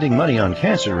of spending money on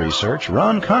cancer research,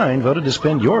 Ron Kind voted to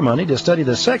spend your money to study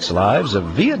the sex lives of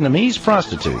Vietnamese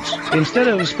prostitutes. Instead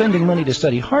of spending money to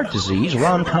study heart disease,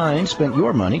 Ron Kind spent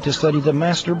your money to study the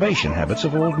masturbation habits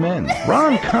of old men.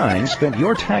 Ron Kind spent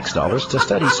your tax dollars to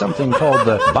study something called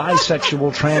the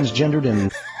bisexual, transgendered,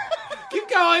 and... Keep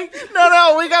going.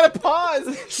 No, we gotta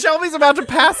pause. Shelby's about to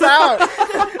pass out.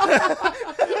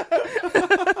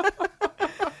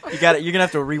 You're gonna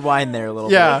have to rewind there a little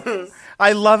bit. Yeah.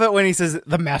 I love it when he says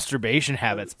the masturbation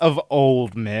habits of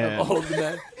old men. Old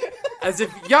men. As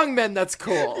if young men, that's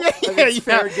cool. Yeah,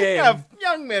 fair game. Yeah,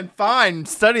 young men, fine.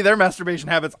 Study their masturbation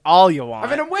habits all you want. I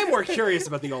mean, I'm way more curious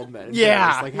about the old men.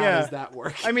 Yeah. Like, how does that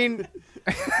work? I mean...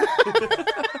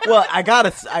 Well, I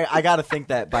gotta think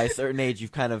that by a certain age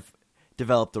you've kind of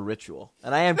developed a ritual,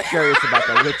 and I am curious about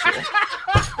the ritual.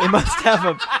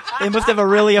 They must have a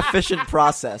really efficient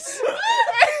process,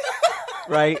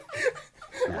 right?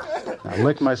 Now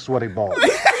lick my sweaty balls.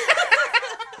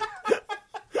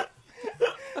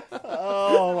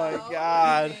 Oh my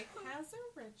God.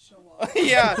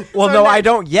 Yeah. Well, no, I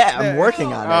don't yet. I'm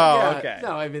working on it. Oh, okay.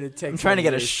 No, I mean, it takes... I'm trying to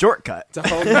get a shortcut. to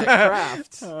hone that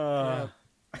craft.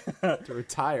 To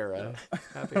retire a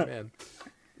happy man.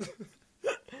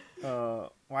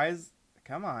 Why is...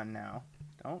 Come on now.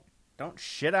 Don't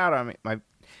shit out on me.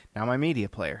 My media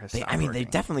player has stopped They working.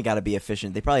 definitely got to be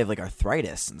efficient. They probably have like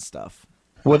arthritis and stuff.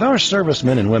 With our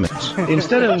servicemen and women,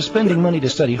 instead of spending money to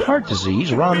study heart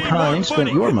disease, Ron Kind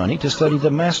spent your money to study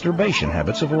the masturbation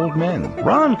habits of old men.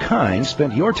 Ron Kind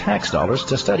spent your tax dollars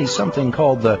to study something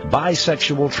called the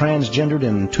bisexual, transgendered,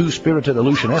 and two-spirited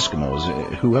Aleutian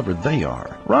Eskimos, whoever they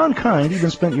are. Ron Kind even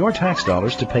spent your tax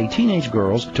dollars to pay teenage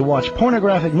girls to watch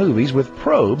pornographic movies with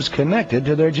probes connected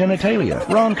to their genitalia.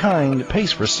 Ron Kind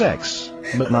pays for sex,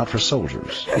 but not for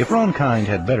soldiers. If Ron Kind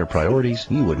had better priorities,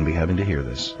 you wouldn't be having to hear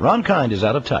this. Ron Kind is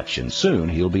out of touch, and soon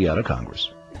he'll be out of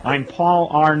Congress. I'm Paul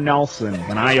R. Nelson,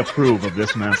 and I approve of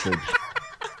this message.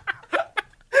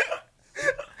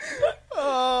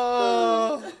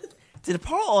 Did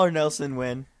Paul R. Nelson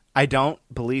win? I don't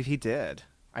believe he did.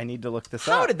 I need to look this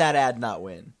up. How did that ad not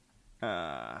win?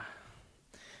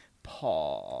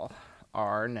 Paul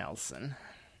R. Nelson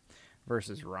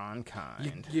versus Ron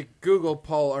Kind. You Google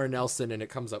Paul R. Nelson, and it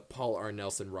comes up Paul R.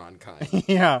 Nelson, Ron Kind.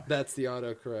 Yeah. That's the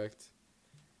autocorrect.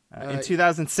 In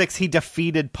 2006, he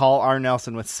defeated Paul R.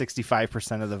 Nelson with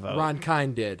 65% of the vote. Ron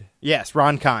Kind did. Yes,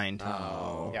 Ron Kind.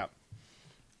 Oh. Yep.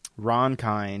 Ron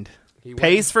Kind. He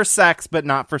Pays for sex, but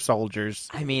not for soldiers.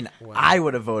 I mean, I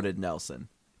would have voted Nelson.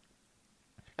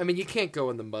 I mean, you can't go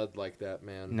in the mud like that,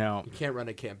 man. No. You can't run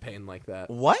a campaign like that.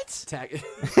 What?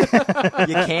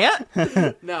 You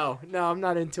can't? No, I'm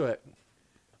not into it.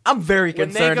 I'm very When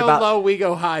concerned they go about... low, we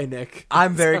go high, Nick.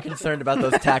 I'm very concerned about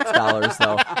those tax dollars,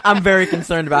 though. I'm very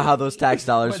concerned about how those tax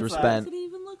dollars were spent. It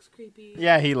even looks creepy.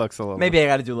 Yeah, he looks a little... Maybe I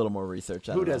got to do a little more research.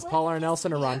 Who does, Paul R.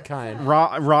 Nelson or Ron Kind?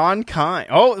 Ron Kind.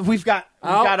 Oh, we've got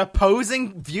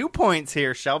opposing viewpoints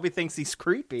here. Shelby thinks he's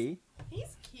creepy.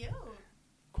 He's cute.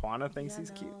 Quana thinks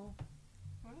he's cute.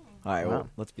 All right, well,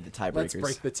 let's be the tiebreakers. Let's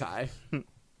break the tie.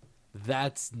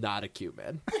 That's not a cute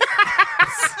man.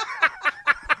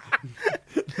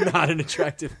 Not an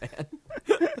attractive man.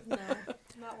 No,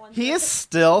 not one. He is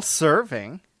still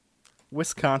serving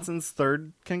Wisconsin's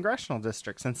 3rd congressional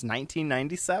district since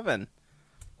 1997.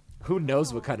 Who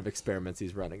knows what kind of experiments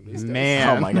he's running these days?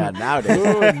 Man. Oh, my God, nowadays.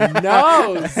 Who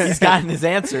knows? He's gotten his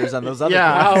answers on those other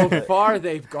How things. far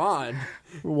they've gone.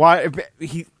 Why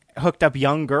he hooked up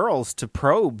young girls to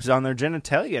probes on their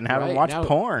genitalia and had them watch now,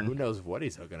 porn. Who knows what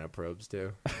he's hooking up probes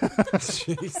to?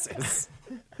 Jesus.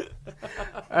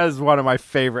 That is one of my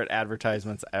favorite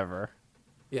advertisements ever.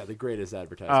 Yeah, the greatest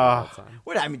advertisement of all time.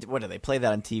 What do they play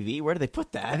that on TV? Where do they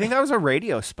put that? I think that was a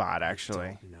radio spot,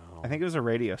 actually. No, I think it was a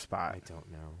radio spot. I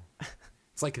don't know.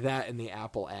 It's like that in the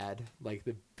Apple ad, like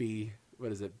the Be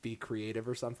Creative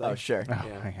or something? Oh, sure.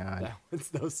 Oh, my God. It's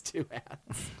those two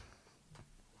ads.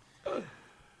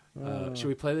 Should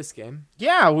we play this game?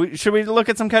 Yeah, should we look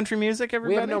at some country music,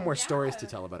 everybody? We have no more stories to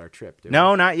tell about our trip, do we?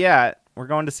 No, not yet. We're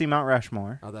going to see Mount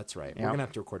Rushmore. Oh, that's right. Yep. We're going to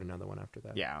have to record another one after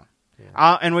that. Yeah.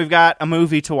 And we've got a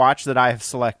movie to watch that I have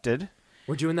selected.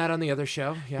 We're doing that on the other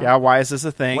show? Yeah, why is this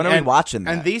a thing? When are we watching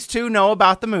that? And these two know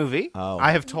about the movie. Oh.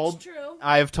 I have told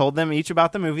them each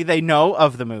about the movie. They know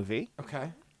of the movie.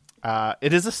 Okay.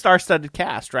 It is a star-studded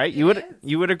cast, right? You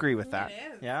would agree with that. It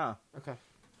is. Yeah. Okay.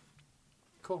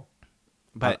 Cool.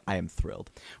 But I am thrilled.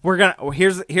 We're gonna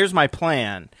here's my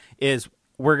plan is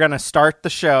we're gonna start the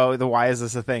show. The Why Is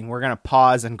This a Thing? We're gonna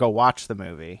pause and go watch the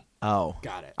movie. Oh,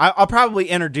 got it. I'll probably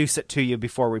introduce it to you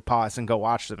before we pause and go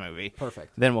watch the movie.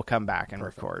 Perfect. Then we'll come back and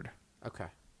record. Okay.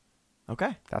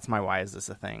 That's my Why Is This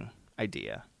a Thing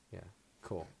idea. Yeah.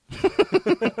 Cool. And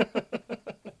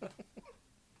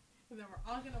then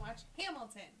we're all going to watch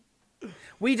Hamilton.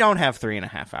 We don't have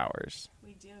 3.5 hours.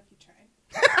 We do if you try.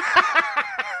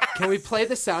 Can we play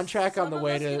the soundtrack on the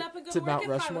way Get up and go to work Mount at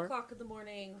Rushmore? 5 o'clock in the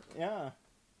morning. Yeah.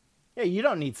 Yeah, you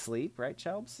don't need sleep, right,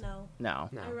 Chelbs? No. No.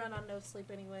 I run on no sleep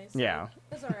anyway. So Yeah.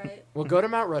 It's all right. We'll go to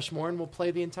Mount Rushmore and we'll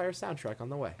play the entire soundtrack on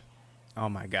the way. Oh,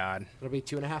 my God. It'll be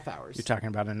 2.5 hours. You're talking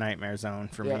about a nightmare zone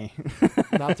for Yeah. me.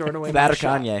 Not throwing away That my or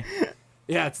shot. Kanye.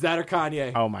 Yeah, it's that or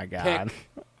Kanye. Oh, my God. Pick.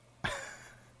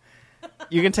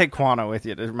 You can take Quana with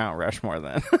you to Mount Rushmore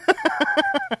then.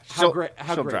 How great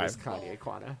she'll drive. is Kanye,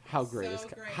 Quana? How great So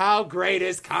is great. How great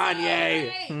is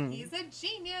Kanye? He's a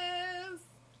genius.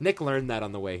 Nick learned that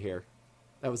on the way here.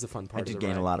 That was a fun part I of did the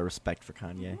gain ride. a lot of respect for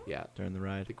Kanye. Yeah, during the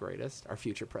ride. the greatest, our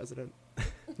future president.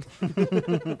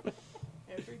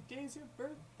 Every day's your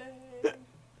birthday.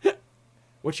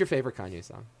 What's your favorite Kanye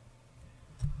song?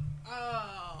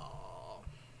 Oh.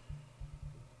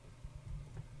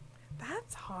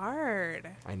 That's hard.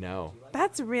 I know.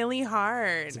 That's really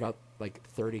hard. It's about like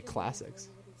 30 classics.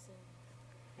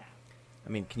 I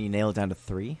mean, can you nail it down to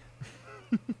 3?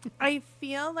 I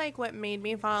feel like what made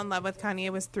me fall in love with Kanye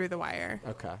was Through the Wire.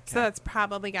 Okay. So that's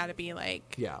probably got to be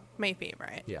like Yeah. my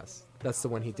favorite. Yes. That's the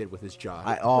one he did with his jaw. With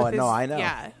I his- know.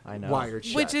 Yeah. I know. Wired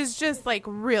shut. Which is just like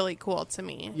really cool to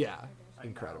me. Yeah.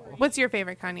 Incredible. What's your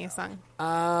favorite Kanye song?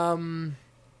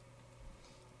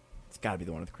 It's got to be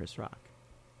the one with Chris Rock.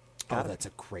 Oh, that's a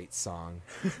great song.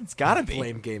 It's got to be.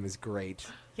 Blame Game is great.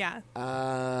 Yeah.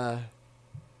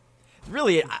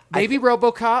 Really? Maybe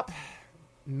RoboCop.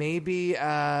 Maybe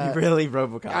really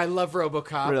RoboCop. I love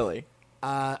RoboCop. Really?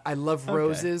 I love Okay.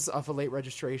 Roses off of Late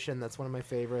Registration. That's one of my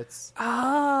favorites. Oh.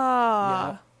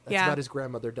 Yeah. That's Yeah. about his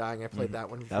grandmother dying. I played that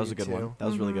one. That was for a good you, one. too. That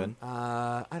was really good.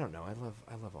 I don't know.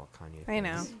 I love all Kanye. I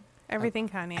know. things. Everything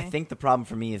Kanye. I think the problem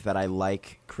for me is that I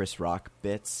like Chris Rock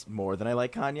bits more than I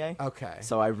like Kanye. Okay.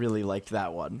 So I really liked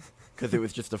that one because it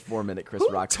was just a 4-minute Chris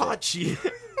Who Rock taught you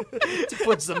to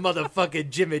put some motherfucking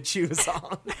Jimmy Choos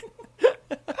on?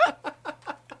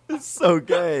 It's so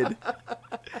good.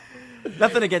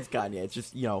 Nothing against Kanye. It's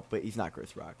just, but he's not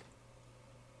Chris Rock.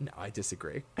 No, I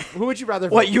disagree. Who would you rather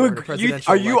vote What for you in a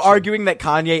presidential are you election? arguing that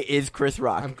Kanye is Chris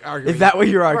Rock? I'm arguing, is that what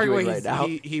you're I'm arguing right now?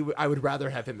 I would rather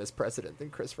have him as president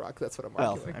than Chris Rock. That's what I'm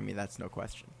Well, arguing. I mean that's no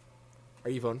question. Are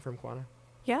you voting for him, Quana?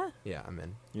 Yeah. Yeah, I'm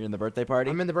in. You're in the birthday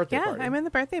party. I'm in the birthday Yeah, party. I'm in the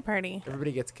birthday party.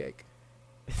 Everybody gets cake.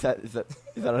 Is that on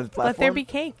his platform? Let there be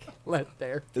cake. Let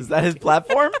there. Is that his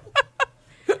platform?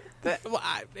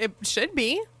 It should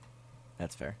be.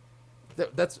 That's fair.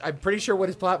 That's. I'm pretty sure what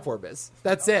his platform is.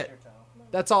 That's it.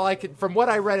 That's all I could. From what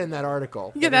I read in that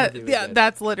article. Yeah, that interview is it.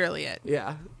 that's literally it.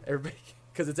 Yeah, everybody,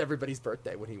 because it's everybody's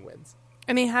birthday when he wins.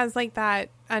 And he has like that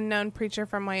unknown preacher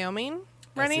from Wyoming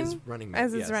running as his running mate.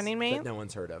 as his yes, running mate. that no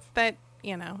one's heard of. That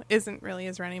isn't really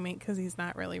his running mate because he's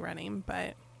not really running.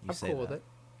 But I'm cool with it.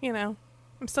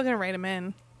 I'm still gonna write him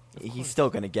in. He's still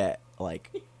gonna get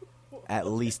at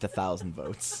least 1,000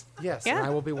 votes. Yes, Yeah. and I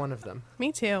will be one of them.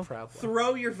 Me too. Proudly.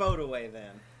 Throw your vote away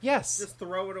then. Yes, Just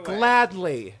throw it away.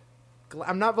 gladly.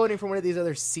 I'm not voting for one of these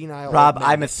other senile. Rob, old men.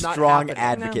 I'm a It's not strong happening.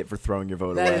 advocate for throwing your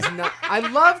vote That away. is not. I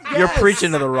love. You're yes.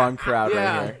 preaching to the wrong crowd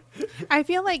Yeah. right here. I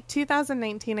feel like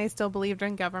 2019 I still believed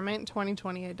in government.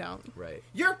 2020 I don't. Right.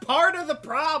 You're part of the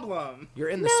problem. You're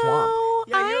in the swamp.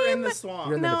 Yeah, you're in I'm- the swamp.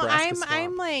 You're in the No, Nebraska I'm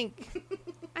swamp. like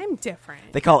I'm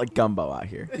different. They call it gumbo out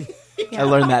here. I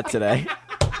learned that today.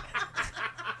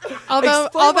 Although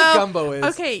Explain what gumbo is.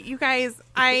 Okay, you guys,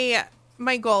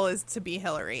 my goal is to be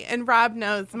Hillary, and Rob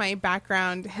knows my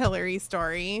background Hillary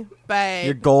story, but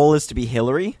Your goal is to be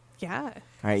Hillary? yeah.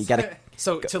 All right, you gotta.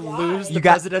 So to lose You the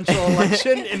got- presidential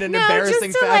election in an No,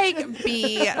 embarrassing just to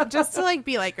fashion.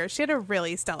 be like her. She had a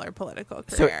really stellar political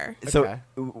So, career. Okay.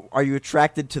 are you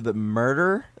attracted to the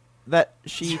murder that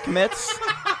she commits,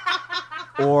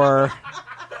 or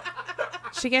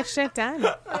She gets shit done.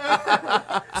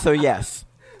 so? Yes.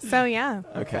 So yeah.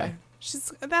 Okay.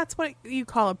 That's what you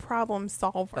call a problem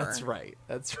solver. That's right.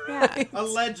 That's Yeah. right.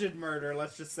 Alleged murder.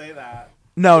 Let's just say that.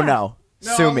 No, No,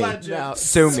 Sue me. alleged. No.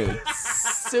 Sue me.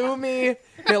 Sue me,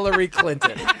 Hillary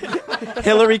Clinton.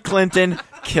 Hillary Clinton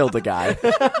killed a guy.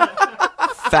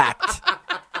 Fact.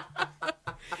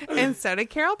 And so did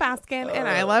Carol Baskin, and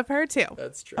I love her too.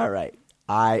 That's true. All right.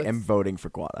 I am voting for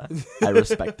Quana. I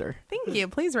respect her. Thank you.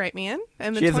 Please write me in.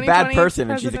 And She is a bad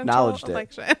person, and she's acknowledged it.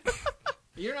 election.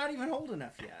 You're not even old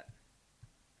enough yet,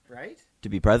 right? To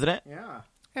be president? Yeah.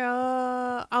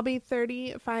 I'll be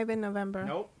 35 in November.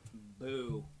 Nope.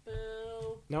 Boo.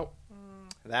 Nope.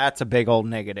 That's a big old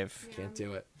negative. Can't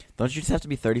do it. Don't you just have to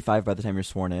be 35 by the time you're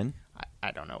sworn in? I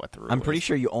don't know what the rule I'm pretty is.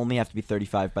 sure you only have to be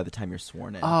 35 by the time you're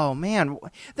sworn in. Oh, man.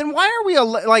 Then why are we,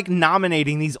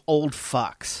 nominating these old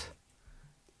fucks?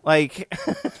 Like...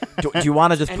 do you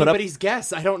want to just put up... Anybody's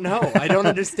guess. I don't know. I don't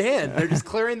understand. They're just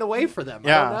clearing the way for them.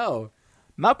 Yeah. I don't know.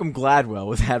 Malcolm Gladwell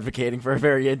was advocating for a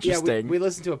very interesting... Yeah, we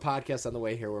listened to a podcast on the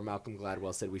way here where Malcolm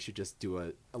Gladwell said we should just do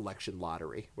an election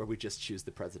lottery where we just choose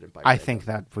the president by I random. think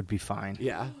that would be fine.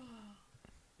 Yeah.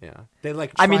 Yeah. They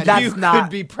like. I mean, that's you not... could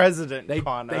be president. They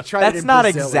Connor. tried That's it in not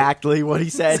Brazil. exactly what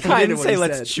he said. That's He kinda didn't what say he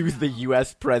let's said. choose the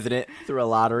U.S. president through a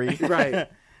lottery. Right.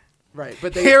 Right.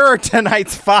 But they, Here are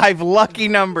tonight's 5 lucky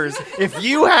numbers. If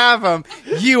you have them,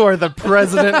 you are the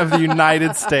president of the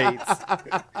United States.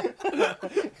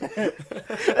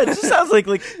 It just sounds like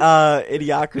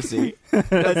Idiocracy. that's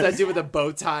that dude with the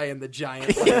bow tie and the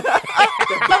giant the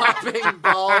popping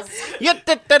balls.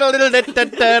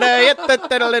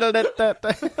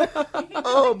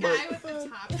 Oh The guy with the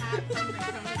top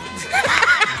hat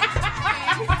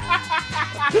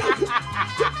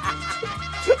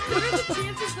What are the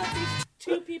chances that these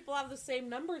two people have the same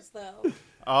numbers, though?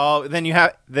 Oh, then you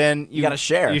gotta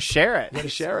share. You share it. You gotta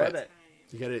share it.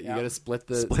 You gotta split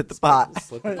the pot.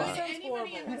 Split the Does pot.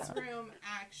 anybody in this room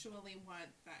actually want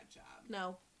that job?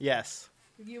 No. Yes.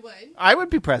 You would? I would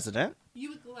be president. You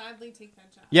would gladly take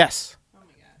that job? Yes. Oh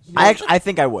my gosh. I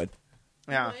think I would.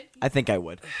 Yeah. I think I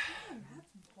would.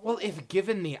 Well, if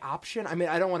given the option, I mean,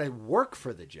 I don't want to work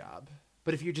for the job,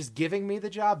 but if you're just giving me the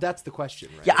job, that's the question,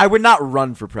 right? Yeah, I would not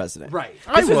run for president. Right.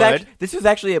 This was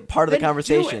actually a part of the Then do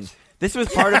conversation. it. This was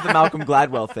part of the Malcolm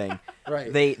Gladwell thing.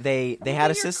 Right. They had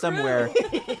a system where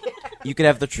you could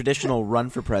have the traditional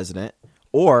run for president,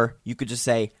 or you could just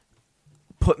say,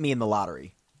 put me in the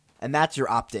lottery. And that's your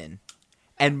opt-in.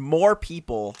 And more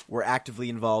people were actively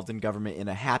involved in government in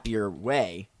a happier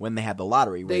way when they had the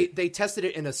lottery. They tested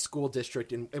it in a school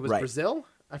district in Right. Brazil.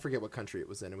 I forget what country it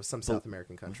was in. It was some South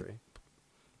American country.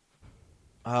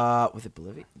 Was it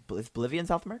Bolivia? Is Bolivia in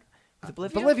South America? Was it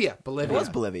Bolivia? Bolivia. It was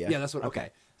Bolivia. Yeah, that's what. Okay.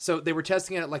 So they were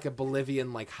testing it at like a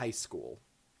Bolivian high school.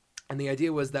 And the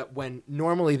idea was that when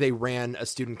normally they ran a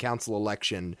student council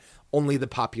election, only the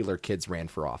popular kids ran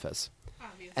for office.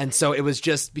 And so it was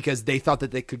just because they thought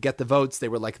that they could get the votes. They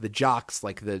were like the jocks,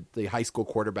 like the high school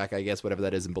quarterback, I guess, whatever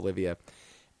that is in Bolivia.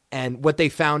 And what they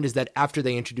found is that after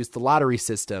they introduced the lottery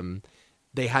system,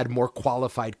 they had more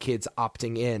qualified kids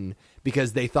opting in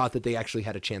because they thought that they actually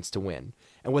had a chance to win.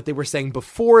 And what they were saying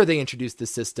before they introduced the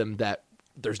system, that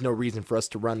there's no reason for us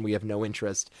to run. We have no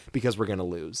interest because we're going to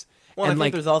lose. Well, and I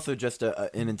think there's also just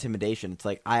an intimidation. It's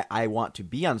like, I want to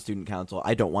be on student council.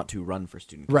 I don't want to run for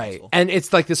student council. Right. And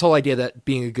it's like this whole idea that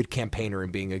being a good campaigner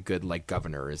and being a good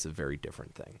governor is a very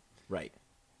different thing. Right.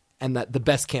 And that the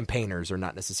best campaigners are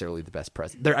not necessarily the best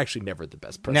presidents. They're actually never the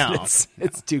best presidents. No.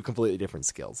 It's two completely different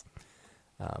skills.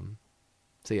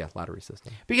 So yeah, lottery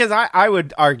system. Because I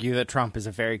would argue that Trump is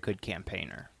a very good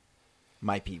campaigner.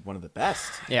 Might be one of the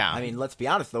best. Yeah. I mean, let's be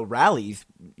honest, though. Rallies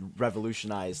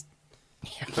revolutionized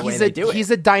the way He's they do it. He's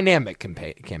a dynamic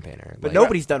campaigner. But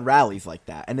nobody's done rallies like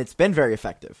that, and it's been very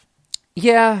effective.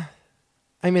 Yeah.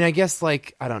 I mean, I guess, I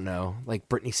don't know.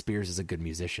 Britney Spears is a good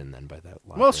musician then by that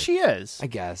logic. Well, she is. I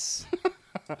guess.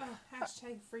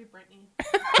 Hashtag free Britney.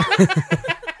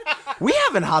 We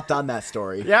haven't hopped on that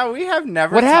story. Yeah, we have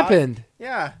never. What happened?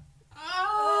 Yeah.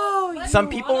 Oh, Some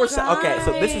people were okay.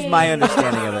 So this is my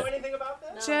understanding of it.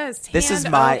 Just This is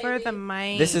hand my- over the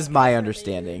mic. This is my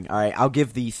understanding. All right, I'll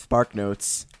give the spark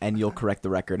notes, and you'll correct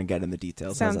the record and get in the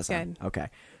details. How's Sounds that sound? good. Okay.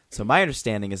 So my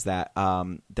understanding is that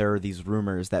there are these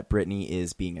rumors that Britney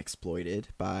is being exploited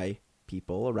by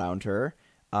people around her,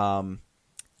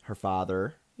 her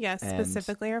father. Yes, and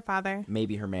specifically her father.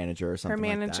 maybe her manager or something. Her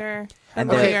manager, like that. her And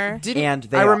lawyer.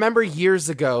 they I are- remember years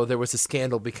ago there was a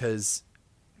scandal because,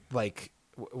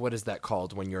 what is that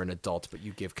called when you're an adult but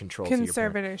you give control to your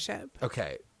parent? Conservatorship.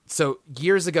 Okay. So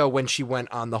years ago when she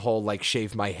went on the whole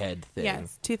shave my head thing.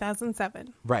 Yes,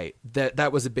 2007. Right.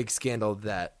 That was a big scandal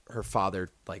that her father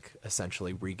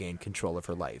essentially regained control of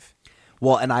her life.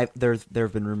 Well, and there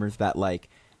have been rumors that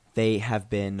they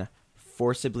have been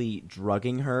forcibly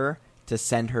drugging her to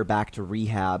send her back to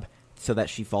rehab so that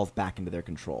she falls back into their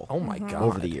control. Oh my God.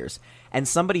 Over the years. And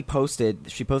she posted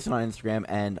on Instagram,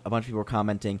 and a bunch of people were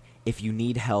commenting, if you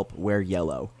need help, wear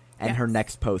yellow. And her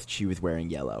next post, she was wearing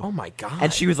yellow. Oh my god!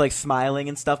 And she was like smiling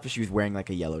and stuff, but she was wearing like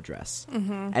a yellow dress.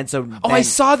 Mm-hmm. And so, I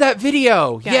saw that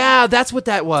video. Yeah, that's what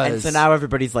that was. And so now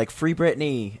everybody's like, "Free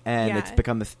Britney," and Yeah. it's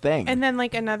become this thing. And then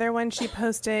like another one, she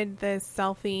posted this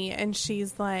selfie, and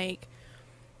she's like,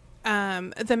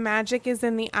 "The magic is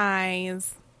in the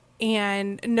eyes,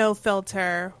 and no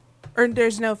filter." Or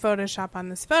there's no Photoshop on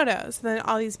this photo. So then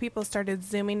all these people started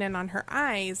zooming in on her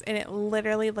eyes, and it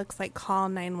literally looks like call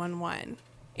 911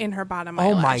 in her bottom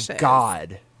eyelashes. Oh my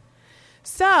god.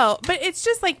 So, but it's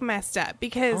just like messed up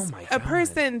because Oh my a God.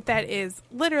 person that is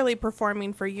literally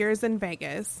performing for years in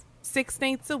Vegas, 6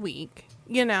 nights a week,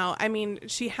 you know, I mean,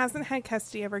 she hasn't had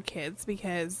custody of her kids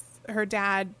because her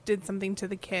dad did something to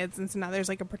the kids, and so now there's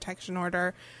like a protection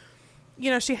order. You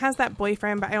know, she has that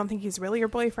boyfriend, but I don't think he's really her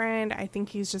boyfriend. I think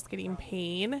he's just getting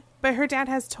paid. But her dad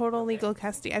has total legal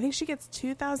custody. I think she gets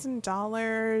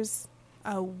 $2,000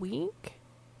 a week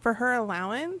for her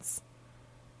allowance.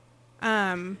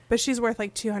 But she's worth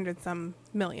like 217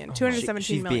 million.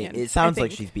 It sounds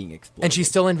like she's being exploited. And she's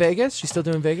still in Vegas? She's still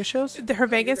doing Vegas shows? Her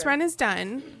Vegas run is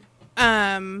done.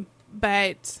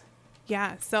 But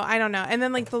yeah, so I don't know. And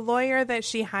then like the lawyer that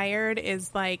she hired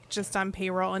is like just on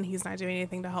payroll, and he's not doing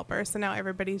anything to help her. So now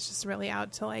everybody's just really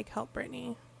out to like help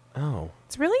Britney. Oh.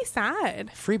 It's really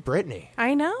sad. Free Britney.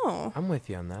 I know. I'm with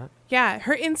you on that. Yeah,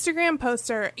 her Instagram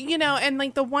poster, you know, and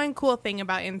like the one cool thing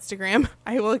about Instagram,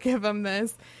 I will give them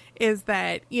this, is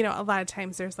that, you know, a lot of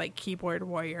times there's like keyboard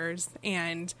warriors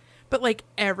but like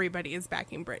everybody is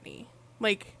backing Britney.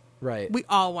 Like, right. We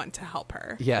all want to help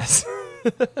her. Yes.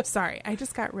 Sorry, I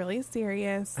just got really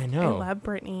serious. I know. I love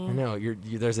Britney. I know.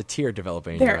 There's a tear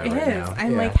developing in There your eye is. right now.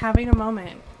 I'm Yeah. like having a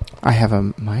moment. I have a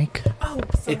mic. Oh,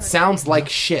 sorry. It sounds like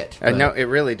shit. No, it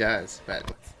really does.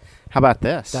 But how about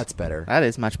this? That's better. That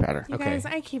is much better. You guys,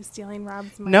 I keep stealing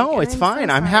Rob's mic. No, and it's I'm fine.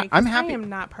 So I'm sorry, I'm 'cause happy. I am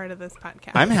not part of this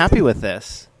podcast. I'm happy with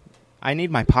this. I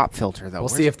need my pop filter though. We'll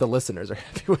see if the listeners are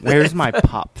happy with it. Where's my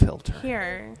pop filter?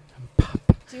 Here.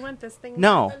 Do you want this thing?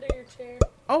 No. Under your chair?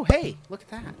 Oh, hey, look at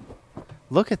that.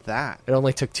 Look at that. It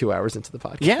only took 2 hours into the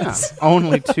podcast. Yeah,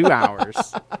 only 2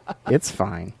 hours. It's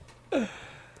fine.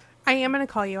 I am going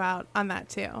to call you out on that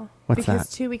too. What's because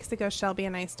that? 2 weeks ago, Shelby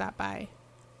and I stopped by,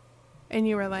 and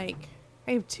you were like,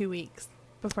 "I have 2 weeks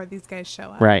before these guys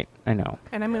show up." Right, I know.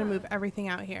 And I'm going to move everything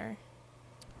out here.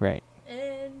 Right.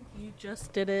 And you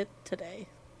just did it today.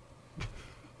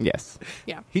 Yes.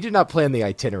 Yeah. He did not plan the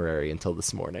itinerary until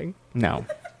this morning. No.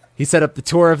 He set up the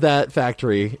tour of that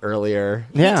factory earlier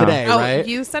today, Oh, right?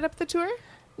 you set up the tour?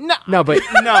 No, but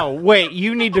no, wait.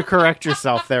 You need to correct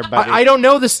yourself there, buddy. I don't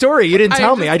know the story. You didn't I'm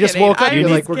tell me. just I just kidding. woke up. I'm You're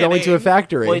like, just we're going to a kidding.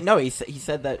 factory. Well, no, he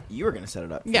said that you were going to set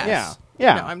it up. Yes.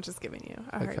 Yeah. No, I'm just giving you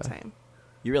a hard time.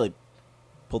 You really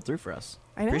pulled through for us.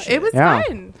 I know. Appreciate It was Yeah.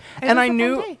 fun. It And was I a fun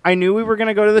knew day. I knew we were going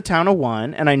to go to the town of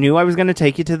one, and I knew I was going to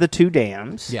take you to the two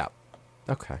dams. Yeah.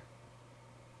 Okay.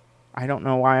 I don't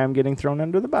know why I'm getting thrown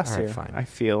under the bus All right, here. fine. I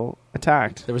feel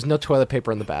attacked. There was no toilet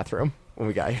paper in the bathroom when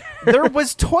we got here. There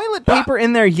was toilet paper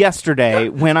in there yesterday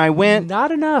when I went.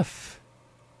 Not enough.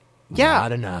 Yeah.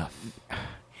 Not enough.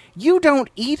 You don't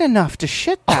eat enough to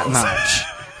shit that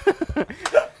much.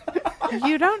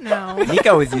 You don't know.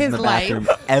 Nico is using His the life. bathroom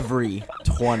every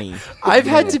 20 I've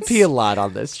had to minutes. pee a lot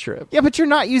on this trip. Yeah, but you're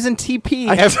not using TP.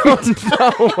 I don't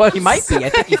know what He might be. I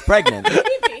think he's pregnant.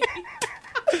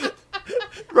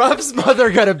 Rob's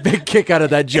mother got a big kick out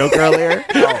of that joke earlier.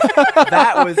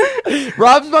 That was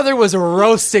Rob's mother was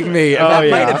roasting me. Oh, about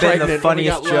yeah. might have been pregnant the when we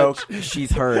funniest got joke lunch.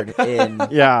 she's heard in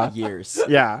Yeah. years.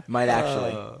 Yeah. Might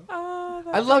actually.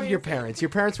 I love your parents. Your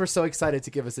parents were so excited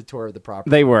to give us a tour of the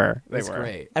property. They were. That's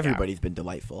great. Everybody's been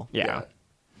delightful. Yeah.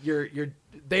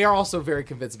 They are also very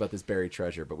convinced about this buried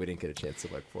treasure, but we didn't get a chance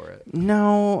to look for it.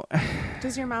 No,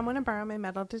 Does your mom want to borrow my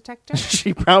metal detector?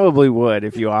 she probably would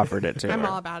if you offered it to I'm her.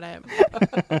 all about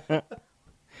it.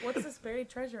 What's this buried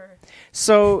treasure?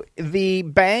 So the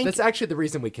bank. That's actually the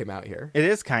reason we came out here. It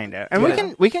is kind of, and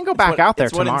Yeah. we can go back out there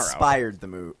it's tomorrow. What inspired the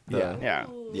move. Yeah.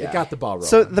 It got the ball rolling.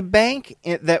 So the bank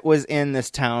that was in this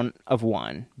town of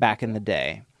one back in the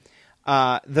day,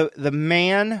 the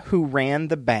man who ran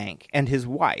the bank and his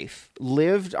wife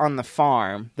lived on the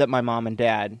farm that my mom and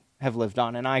dad have lived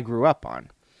on, and I grew up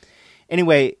on.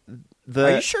 Anyway,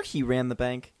 Are you sure he ran the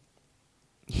bank?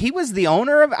 he was the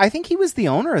owner of. I think he was the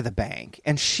owner of the bank,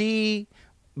 and she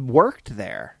worked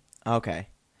there. Okay.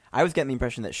 I was getting the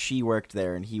impression that she worked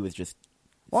there and he was just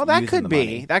Well, that using could the be.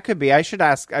 money. That could be. I should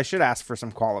ask for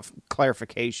some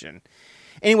clarification.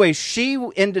 Anyway, she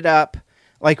ended up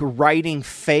like writing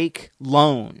fake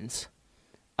loans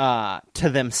to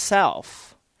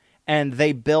themselves, and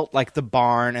they built like the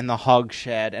barn and the hog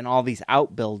shed and all these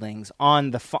outbuildings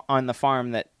on the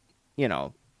farm that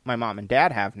my mom and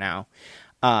dad have now,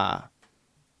 back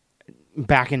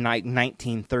in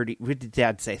 1930, what did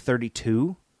Dad say,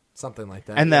 32? Something like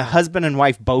that. And the husband and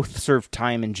wife both served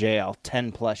time in jail,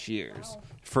 10 plus years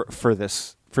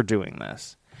for doing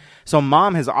this. So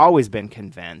Mom has always been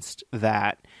convinced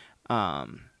that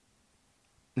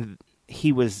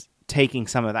he was taking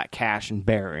some of that cash and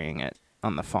burying it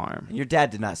on the farm. Your dad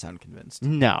did not sound convinced.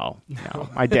 No,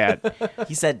 my dad.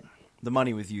 He said the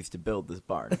money was used to build this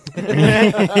barn.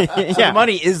 The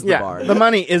money is the barn. The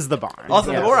money is the barn.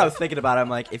 Also, the more I was thinking about it, I'm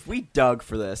like, if we dug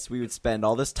for this, we would spend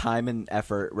all this time and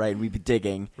effort, right? We'd be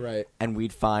digging, right? And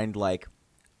we'd find like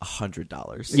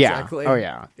 $100. Yeah. Exactly. Oh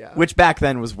yeah. Which back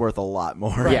then was worth a lot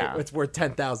more. Right. Yeah. It's worth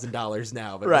 $10,000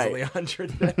 now, but Right. it's only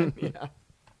 $100 then. Yeah.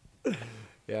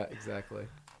 Yeah. Exactly.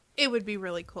 It would be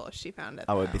really cool if she found it.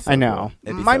 Oh, it'd be so I know.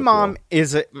 Cool. My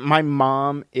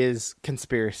mom is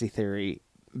conspiracy theory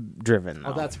driven. Though.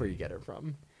 Oh, that's where you get it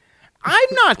from. I'm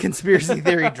not conspiracy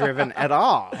theory driven at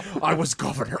all. I was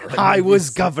governor. I was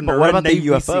governor. But what about the Navy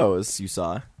UFOs you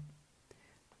saw?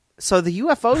 So the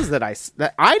UFOs that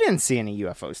I didn't see any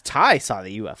UFOs. Ty saw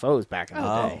the UFOs back in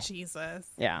the day. Jesus.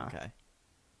 Yeah. Okay.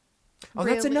 Oh,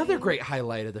 that's Really? another great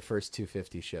highlight of the first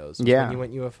 250 shows. was Yeah. when you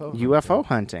went UFO. UFO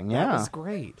hunting. Yeah. That was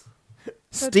great.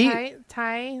 So Steve.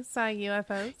 Ty saw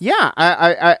UFOs.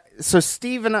 Yeah. So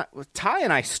Steve and Ty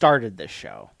and I started this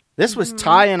show. This was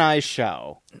Ty and I's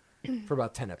show For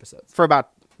about 10 episodes. for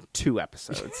about 2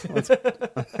 episodes. I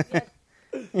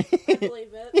believe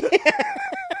it.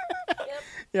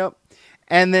 Yep.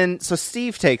 And then, so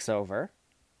Steve takes over,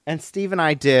 and Steve and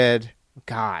I did,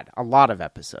 a lot of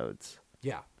episodes.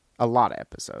 Yeah. A lot of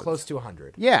episodes. Close to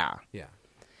 100. Yeah. Yeah.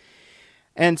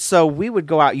 And so we would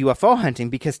go out UFO hunting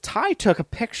because Ty took a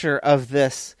picture of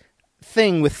this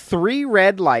thing with 3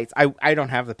 red lights. I don't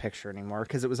have the picture anymore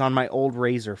because it was on my old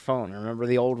Razor phone. Remember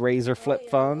the old Razor flip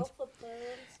phones?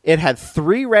 It had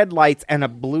 3 red lights and a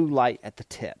blue light at the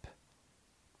tip.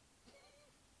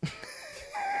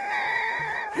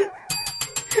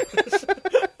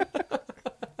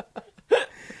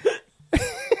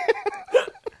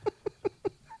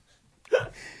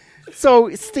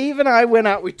 So Steve and I went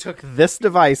out. We took this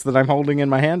device that I'm holding in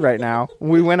my hand right now.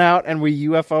 We went out and we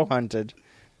UFO hunted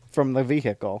from the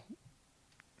vehicle.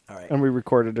 All right. And we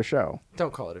recorded a show.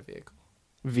 Don't call it a vehicle.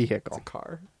 Vehicle. It's a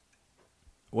car.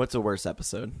 What's a worse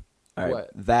episode? All right. What?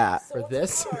 That. Or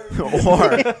this? So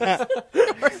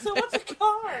what's a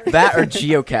car? That or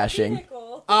geocaching.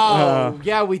 Oh,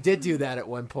 yeah, we did do that at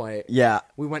one point. Yeah.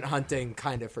 We went hunting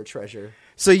kind of for treasure.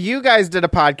 So you guys did a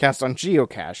podcast on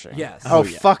geocaching. Yes. Oh,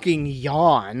 yeah. fucking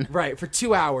yawn. Right, for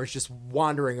 2 hours just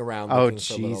wandering around. Oh, looking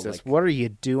for little, Jesus. like, What are you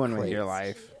doing with your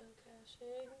crates. life?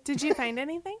 Did you find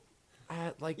anything?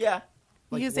 like, Yeah.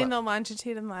 like Using what? the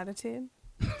longitude and latitude?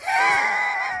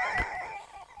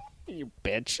 You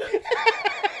bitch.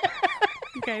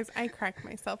 You guys, I crack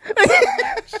myself up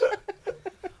so much.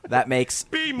 That makes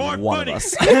Be more one funny. of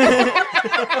us.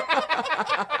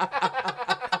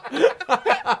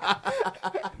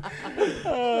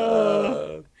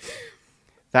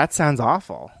 That sounds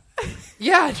awful.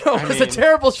 Yeah, no, it was a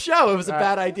terrible show. It was a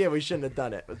bad idea. We shouldn't have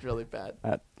done it. It was really bad.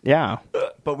 Yeah.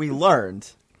 But we learned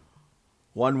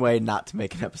one way not to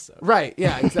make an episode. Right,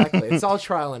 yeah, exactly. It's all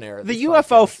trial and error. The this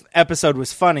UFO podcast. episode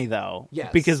was funny, though.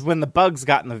 Yes. Because when the bugs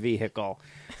got in the vehicle,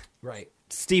 Right.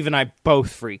 Steve and I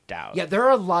both freaked out. Yeah, there are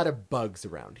a lot of bugs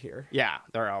around here. Yeah,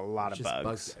 there are a lot of Just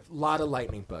bugs. A lot of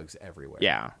lightning bugs everywhere.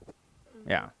 Yeah.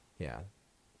 Yeah. Yeah.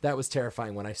 That was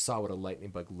terrifying when I saw what a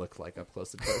lightning bug looked like up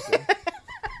close and person.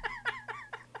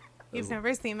 You've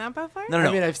never seen that before? No.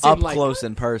 I mean, I've seen, up like- close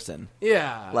in person.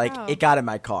 Yeah. Like, Oh. it got in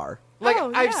my car. Like,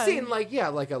 Oh, I've yeah. seen, like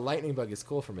a lightning bug is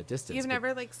cool from a distance. You've but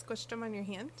never, like, squished them on your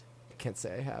hand? I can't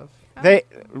say I have.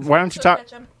 Why don't you talk?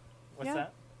 What's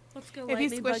that? Let's go If you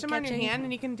lightning squish bug them on your catching. hand,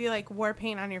 and you can do, like, war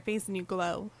paint on your face and you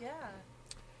glow.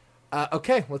 Yeah.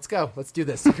 Okay, let's go. Let's do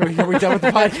this. Are we done with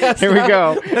the podcast? Here we now?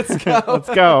 go. Let's go. Let's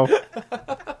go.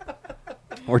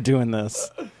 We're doing this.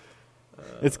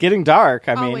 It's getting dark.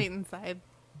 I I'll mean, wait inside.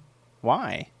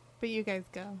 why? But you guys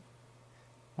go.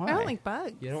 Why? I don't like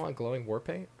bugs. You don't want glowing war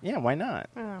paint? Yeah, why not?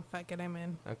 Oh, fuck it, I'm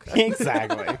in. Okay.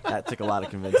 Exactly. That took a lot of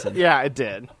convincing. Yeah, it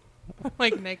did.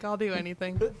 Like, Nick, I'll do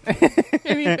anything.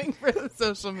 Anything for the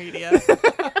social media.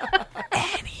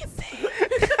 Anything.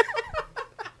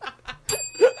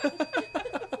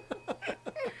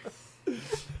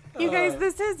 You guys,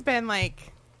 this has been,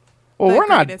 like, Well, the we're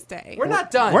not. greatest day. We're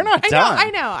not done. We're not done. I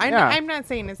know. Yeah. I'm not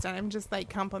saying it's done. I'm just, like,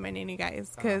 complimenting you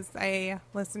guys because I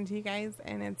listen to you guys,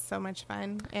 and it's so much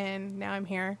fun. And now I'm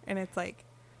here, and it's, like,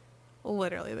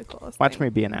 literally the coolest Watch thing. me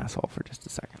be an asshole for just a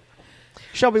second.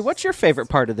 Shelby, what's your favorite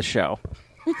part of the show?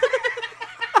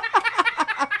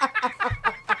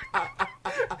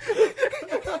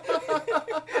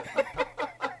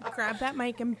 that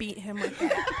mic and beat him with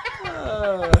it.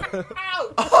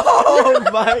 Oh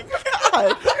my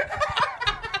god!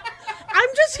 I'm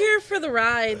just here for the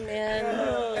ride,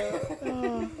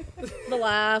 man. The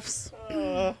laughs.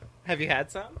 Have you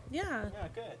had some? Yeah. Yeah,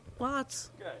 good.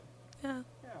 Lots. Good. Yeah.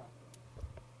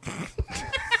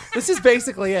 This is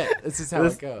basically it. This is how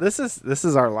This, it goes. this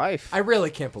is our life. I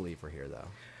really can't believe we're here, though.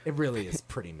 It really is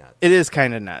pretty nuts. It is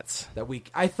kind of nuts. That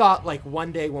I thought like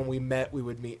one day when we met, we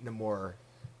would meet in a more,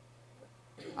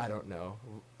 I don't know,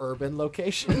 urban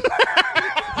location.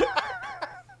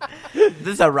 This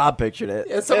is how Rob pictured it.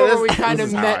 Yeah, somewhere where we This kind of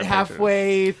is how I met pictured it.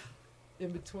 halfway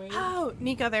in between. Oh,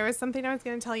 Nico, there was something I was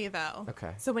going to tell you, though.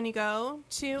 Okay. So when you go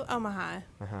to Omaha,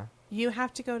 you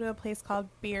have to go to a place called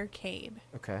Beercade.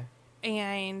 Okay.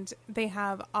 And they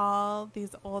have all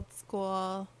these old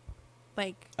school,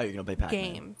 like, Oh, you're gonna play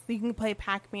Pac-Man. games. You can play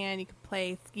Pac-Man, you can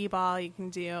play skee-ball, you can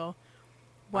do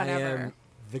whatever. I am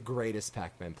the greatest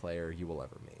Pac-Man player you will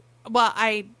ever meet. Well,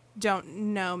 I don't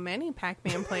know many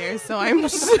Pac-Man players, so I'm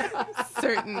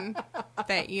certain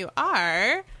that you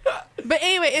are. But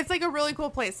anyway, it's like a really cool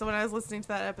place. So when I was listening to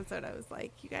that episode, I was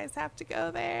like, you guys have to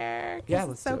go there. 'Cause Yeah, it's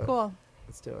let's so do it. cool.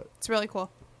 Let's do it. It's really cool.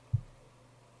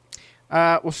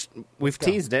 Well, we've go.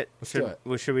 teased it. Let's do it.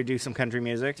 Should we do some country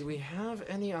music? Do we have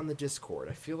any on the Discord?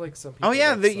 I feel like some people... Oh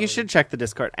yeah, like you should check the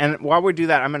Discord. And while we do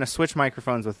that, I'm going to switch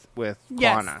microphones with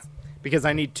Yes. Kwana because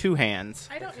I need two hands.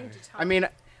 I don't need to talk. I mean,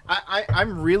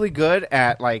 I'm really good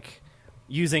at like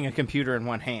using a computer in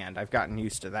one hand. I've gotten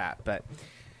used to that, but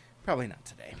probably not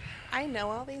today. I know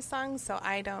all these songs, so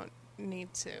I don't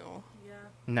need to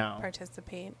No.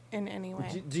 participate in any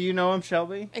way. Do you know him,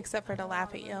 Shelby? Except for to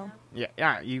laugh at you.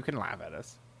 Yeah, you can laugh at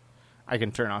us. I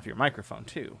can turn off your microphone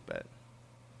too, but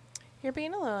You're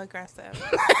being a little aggressive.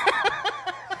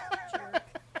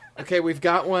 Okay, we've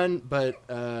got one, but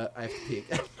I have to pee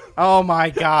again. oh my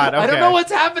god, okay. I don't know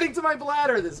what's happening to my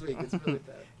bladder this week. It's really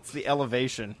bad. It's the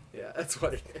elevation. Yeah, that's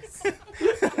what it is.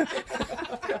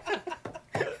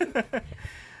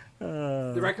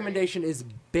 The recommendation is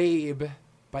Babe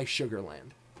by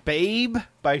Sugarland. Babe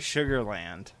by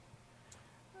Sugarland.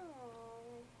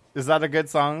 Is that a good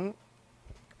song?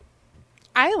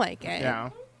 I like it. Yeah.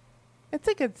 It's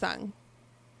a good song.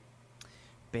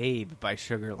 Babe by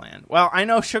Sugarland. Well, I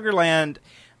know Sugarland.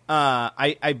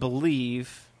 I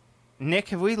believe. Nick,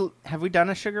 have we done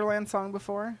a Sugarland song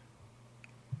before?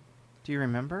 Do you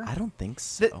remember? I don't think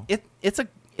so. It's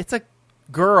a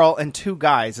girl and two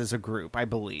guys as a group, I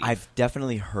believe. I've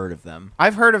definitely heard of them.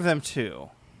 I've heard of them too.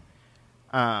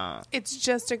 It's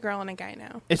just a girl and a guy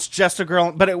now. It's just a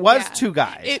girl, but it was Yeah. two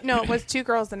guys. It was two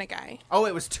girls and a guy. Oh,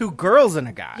 it was two girls and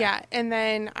a guy. Yeah, and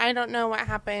then I don't know what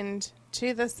happened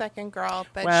to the second girl,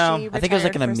 but Well, she I think it was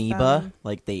like an retired for amoeba. some-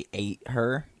 Like they ate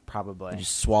her, Probably. and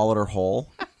just swallowed her whole.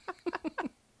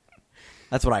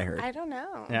 That's what I heard. I don't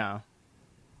know. Yeah.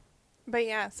 But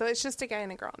yeah, so it's just a guy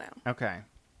and a girl now. Okay.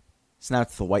 So now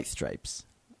it's the White Stripes.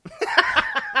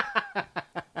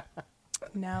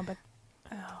 No, but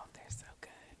oh, they're so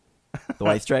good. The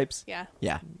White Stripes? Yeah.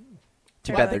 Yeah.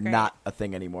 Too They're bad really they're great. not a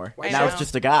thing anymore. I Now it's know.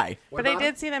 just a guy. But I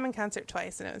did see them in concert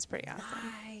twice, and it was pretty awesome.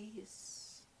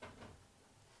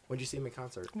 When'd you see him in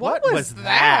concert? What was that?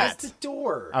 that? It's the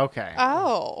door. Okay.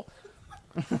 Oh,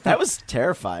 That was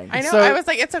terrifying. I know. So- I was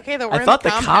like, it's okay though. We're I in thought the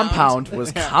compound. compound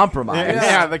was compromised.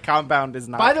 Yeah, the compound is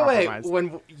not. By the way, compromised.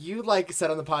 when you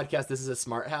said on the podcast, this is a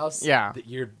smart house. Yeah. that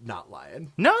you're not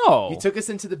lying. No. You took us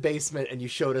into the basement and you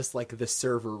showed us like the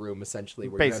server room, essentially.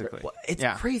 Where you Basically. Well, it's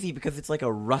Yeah. crazy because it's like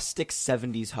a rustic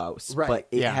 70s house, Right. but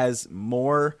it Yeah. has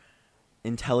more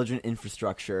intelligent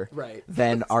infrastructure Right.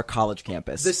 than our college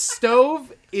campus. the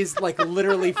stove is like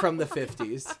literally from the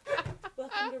 50s.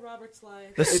 Welcome to Robert's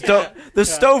life. The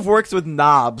stove works with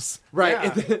knobs,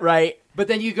 Right. right? But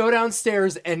then you go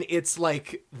downstairs and it's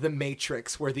like the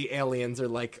Matrix where the aliens are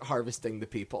like harvesting the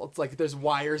people. It's like there's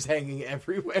wires hanging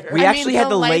everywhere. We actually had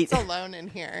the to lay. lights alone in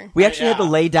here. We actually had to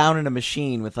lay down in a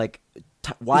machine with like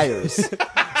wires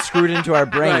screwed into our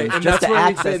brains Right, and just that's to where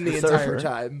we've access been the the server. entire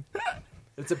time.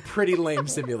 It's a pretty lame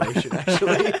simulation,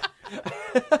 actually.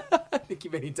 I think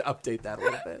you may need to update that a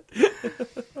little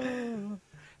bit.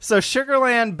 So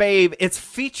Sugarland Babe, it's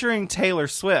featuring Taylor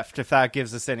Swift, if that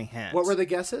gives us any hint. What were the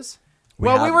guesses? we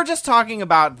haven't. were just talking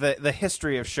about the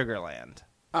history of Sugarland.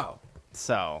 Oh.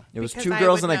 So It was Because two I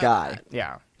girls would and a know guy. that.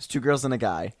 yeah. It was two girls and a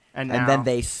guy, And then now-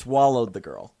 they swallowed the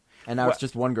girl, and now Well- it's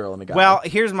just one girl and a guy. Well,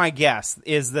 here's my guess: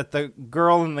 is that the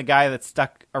girl and the guy that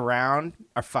stuck around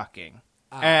are fucking,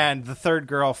 and the third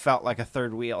girl felt like a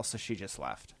third wheel, so she just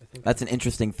left. that's an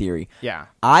interesting theory. Yeah.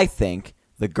 I think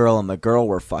the girl and the girl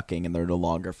were fucking, and they're no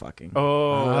longer fucking.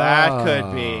 Oh, that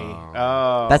could be.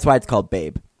 Oh, That's why it's called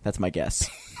Babe. That's my guess.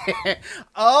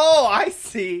 Oh, I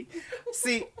see.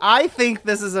 See, I think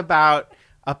this is about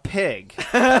a pig.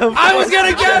 I was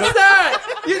gonna guess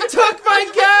that. You took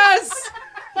my guess.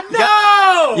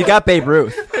 No, You got Babe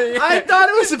Ruth. I thought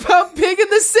it was about Pig in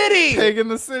the City. Pig in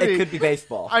the City. It could be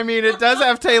baseball. I mean, it does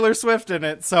have Taylor Swift in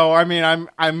it, so I mean,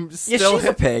 I'm still. she's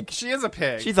a pig. She is a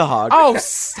pig. She's a hog. Oh,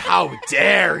 how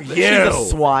dare you! She's a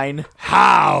swine.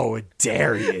 How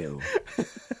dare you!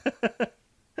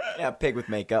 Yeah, pig with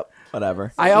makeup.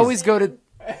 Whatever. I always go to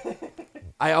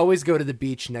the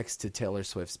beach next to Taylor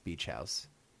Swift's beach house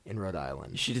in Rhode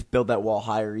Island. You should just build that wall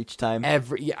higher each time.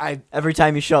 Every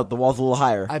time you show up, the wall's a little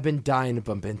higher. I've been dying to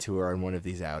bump into her on one of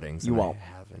these outings. You and won't.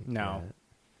 I haven't. No. yet.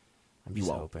 I'm just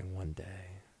hoping one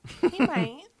day. He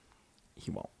might.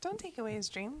 He won't. Don't take away his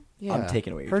dream. Yeah. I'm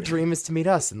taking away your her dream. dream is to meet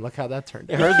us, and look how that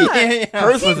turned out.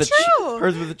 Hers was true.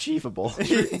 hers was achievable.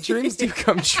 Dreams do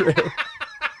come true.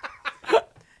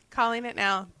 Calling it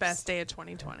now. Best day of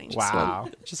 2020. Wow.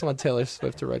 Just want Taylor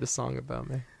Swift to write a song about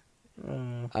me.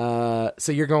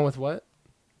 So you're going with what?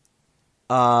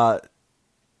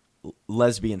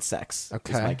 Lesbian sex.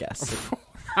 Okay. Is my guess.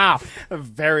 Wow.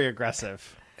 Very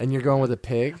aggressive. And you're going with a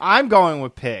pig? I'm going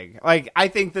with pig. Like, I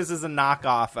think this is a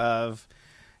knockoff of,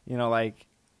 like,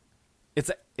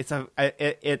 it's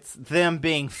them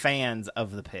being fans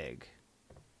of the pig.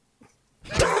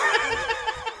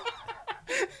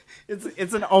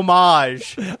 It's an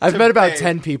homage. I've to met about pig.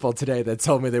 10 people today that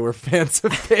told me they were fans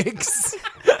of pigs.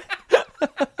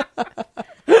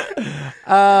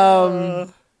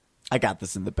 I got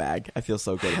this in the bag. I feel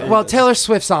so good about Well, this. Taylor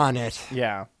Swift's on it.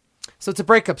 Yeah. So it's a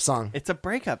breakup song. It's a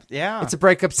breakup. Yeah. It's a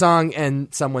breakup song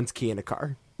and someone's key in a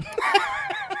car.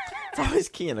 It's always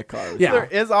key in a car. Yeah. There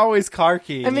is always car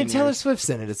key. I mean, in Taylor yours. Swift's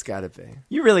in it. It's got to be.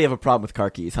 You really have a problem with car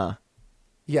keys, huh?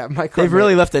 Yeah, my car. They've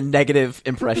really left a negative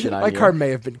impression on my you. car may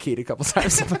have been keyed a couple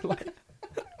times in my life.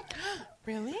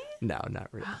 Really? No, not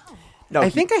really. No, I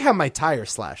think I had my tire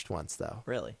slashed once, though.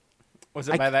 Really? Was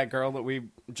it by that girl that we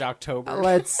Jocktober?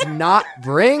 Let's not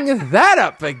bring that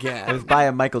up It again. was by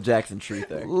a Michael Jackson tree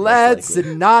thing. Let's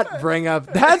not bring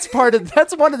up. That's one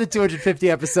of the 250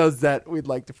 episodes that we'd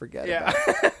like to forget Yeah.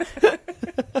 about.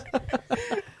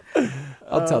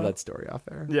 I'll tell that story off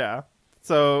air. Yeah.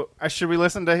 So, should we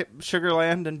listen to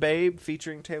Sugarland and Babe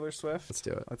featuring Taylor Swift? Let's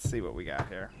do it. Let's see what we got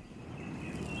here.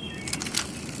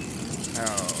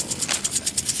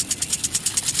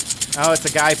 Oh, it's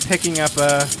a guy picking up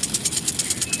a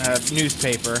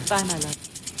newspaper. Bye, my love.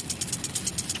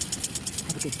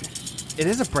 Have a good day. It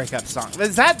is a breakup song.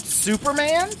 Is that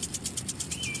Superman?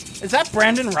 Is that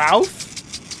Brandon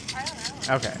Routh? I don't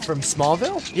know. Okay. From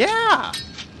Smallville? Yeah.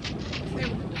 It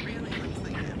really looks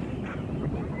like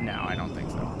him. No, I don't think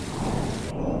so.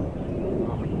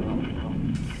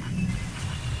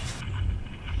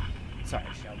 Sorry,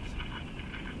 Shelby.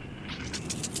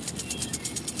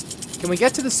 Can we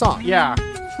get to the song? Yeah.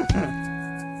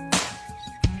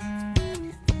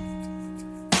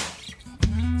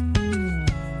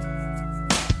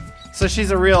 So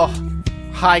she's a real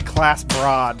high-class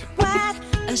broad. What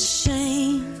a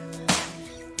shame.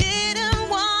 Didn't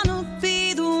wanna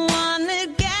be the one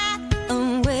that got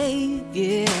away,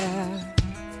 yeah.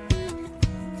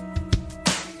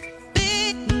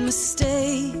 Big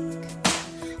mistake.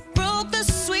 Broke the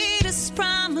sweetest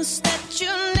promise that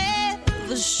you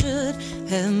never should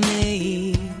have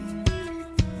made.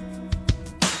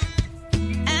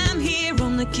 I'm here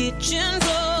on the kitchen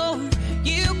floor.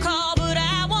 You call, but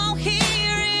I won't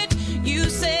hear it. You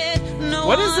said no.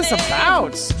 What is this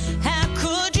about? How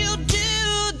could you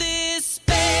do this,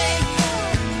 babe?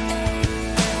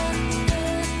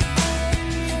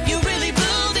 You really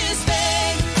blew this,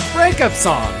 babe. Breakup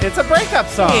song. It's a breakup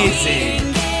song. Easy.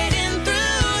 Ain't getting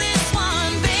through this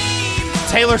one, babe.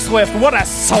 Taylor Swift, what a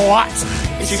slut!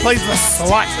 She plays the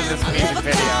slut in this music Never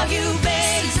video. call you, babe.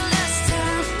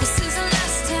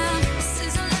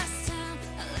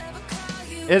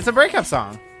 It's a breakup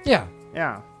song. Yeah.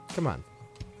 Yeah. Come on.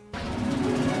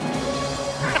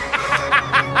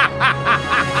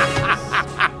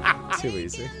 Too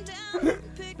easy.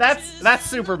 That's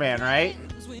Superman, right?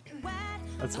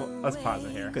 Let's pause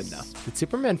it here. Good enough. Did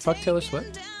Superman fuck Taylor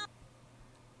Swift?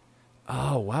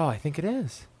 Oh, wow. I think it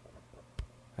is.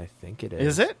 I think it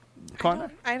is. Is it?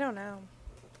 Connor? I don't know.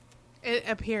 It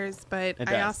appears, but It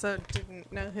I does. also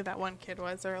didn't know who that one kid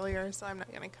was earlier, so I'm not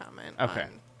going to comment Okay.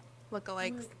 on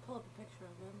lookalikes. Pull up a picture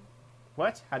of them.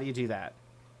 What? How do you do that?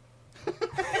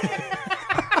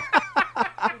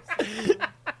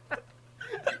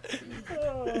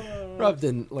 Rob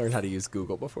didn't learn how to use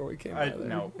Google before we came out there.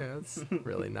 No. Yeah, it's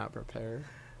really not prepared.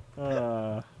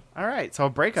 All right, so a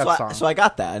breakup song. So I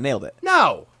got that. I nailed it.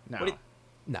 No. no. What do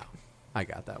No. I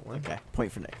got that one. Okay,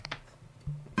 point for Nick.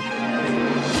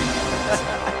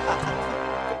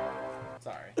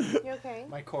 Sorry. You okay?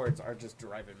 My chords are just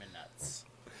driving me nuts.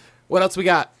 What else we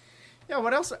got? Yeah,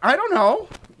 what else? I don't know.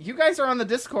 You guys are on the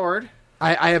Discord.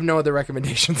 I have no other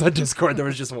recommendations on Discord. There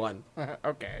was just one.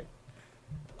 Okay.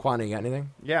 Quana, you got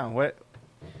anything? Yeah, what?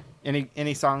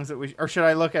 Any songs that we... Or should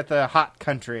I look at the hot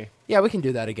country? Yeah, we can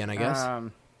do that again, I guess. I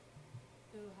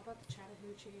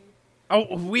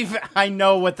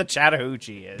know what the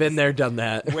Chattahoochee is. Been there, done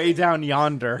that. Way down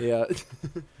yonder. Yeah.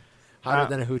 Hotter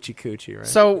than a hoochie coochie, right?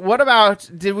 So what about...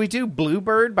 Did we do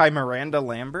Bluebird by Miranda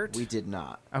Lambert? We did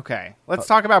not. Okay. Let's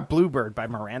talk about Bluebird by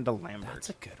Miranda Lambert. That's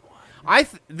a good one.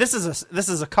 This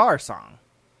is a car song.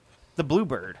 The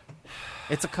Bluebird.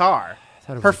 It's a car.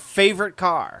 Her favorite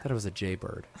car. I thought it was a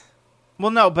Jaybird.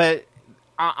 Well, no, but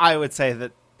I would say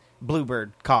that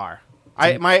Bluebird car.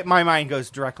 My mind goes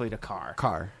directly to car.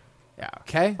 Car. Yeah.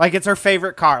 Okay. Like it's her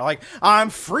favorite car. Like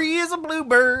I'm free as a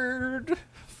bluebird.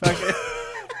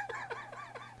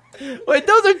 Wait,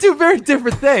 those are two very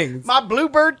different things. My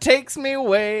bluebird takes me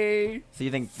away. So you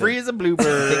think free as a bluebird?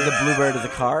 You think the Bluebird is a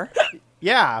car?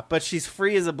 Yeah, but she's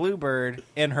free as a bluebird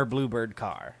in her Bluebird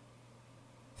car.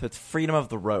 So it's freedom of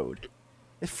the road.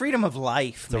 It's freedom of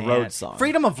life. The man. road song.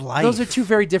 Freedom of life. Those are two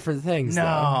very different things.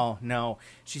 No.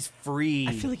 She's free.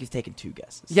 I feel like you've taken two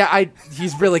guesses. Yeah,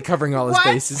 he's really covering all his What?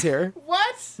 bases here.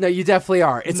 What? No, you definitely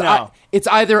are. No. It's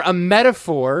either a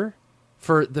metaphor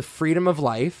for the freedom of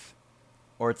life,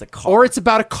 or it's a car, or it's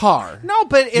about a car. No,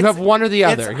 but it's, you have one or the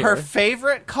other. It's her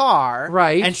favorite car,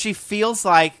 right? And she feels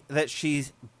like that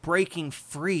she's breaking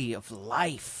free of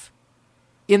life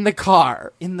in the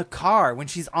car. In the car when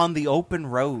she's on the open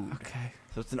road. Okay.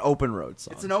 So it's an open road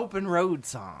song. It's an open road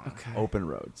song. Okay. Open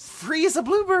roads. Free as a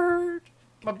bluebird.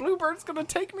 My bluebird's gonna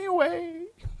take me away.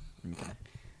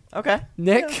 Okay.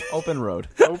 Nick? Yeah. Open road.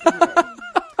 Open road.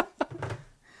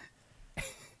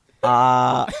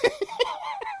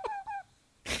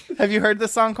 Have you heard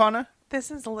this song, Quana?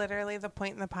 This is literally the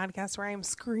point in the podcast where I'm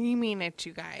screaming at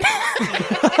you guys.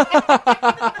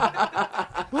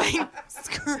 Like,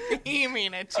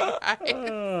 screaming at you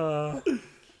guys.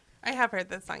 I have heard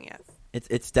this song, yes.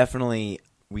 It's definitely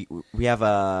we have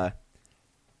a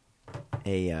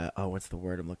what's the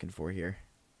word I'm looking for here?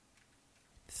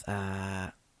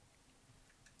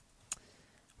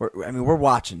 We're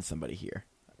watching somebody here.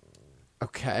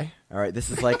 Okay. All right,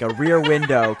 this is like a rear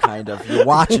window kind of. You're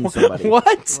watching somebody.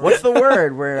 What? What's the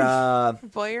word? We're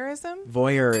voyeurism?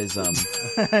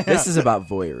 Voyeurism. This is about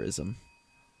voyeurism.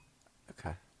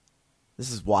 Okay.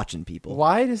 This is watching people.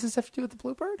 Why does this have to do with the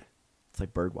Bluebird? It's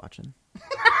like bird watching.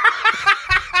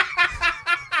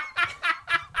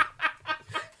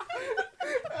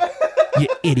 You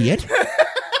idiot.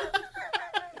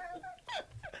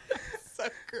 So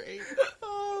great.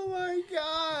 Oh my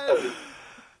god.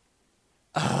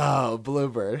 Oh,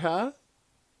 Bluebird, huh?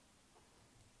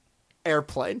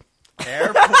 Airplane.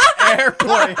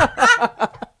 Airplane.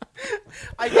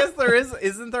 I guess there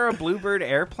isn't there a Bluebird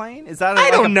airplane? Is that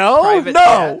I don't know. private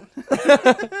No.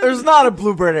 jet? There's not a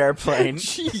Bluebird airplane.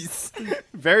 Jeez.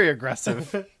 Very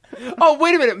aggressive. Oh,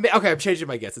 wait a minute. Okay, I'm changing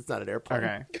my guess. It's not an airplane.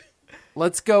 Okay.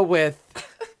 Let's go with...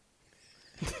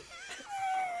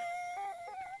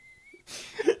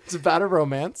 It's about a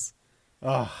romance.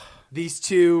 Oh. These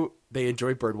two, they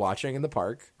enjoy bird watching in the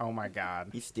park. Oh my god.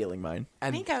 He's stealing mine.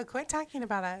 And Nico, quit talking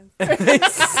about us.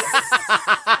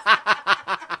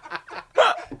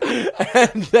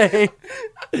 and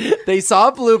they saw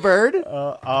a bluebird.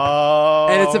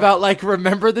 And it's about, like,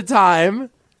 remember the time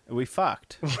we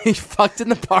fucked. We fucked in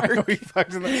the park. We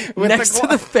fucked in the, next to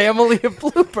the family of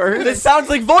bluebirds. This sounds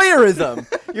like voyeurism.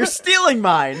 You're stealing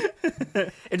mine.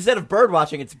 Instead of bird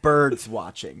watching, it's birds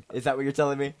watching. Is that what you're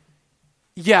telling me?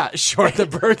 Yeah, sure. The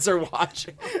birds are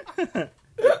watching.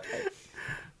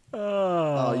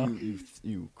 Oh,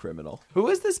 you criminal. Who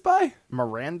is this by?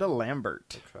 Miranda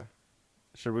Lambert. Okay.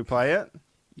 Should we play it?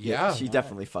 Yeah. She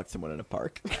definitely fucked someone in a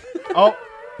park. Oh,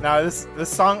 now this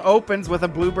song opens with a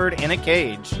bluebird in a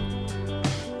cage.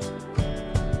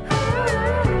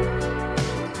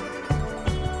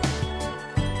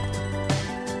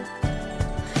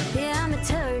 Yeah, I'm a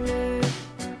turner.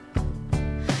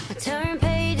 I turn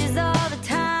pages all the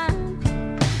time.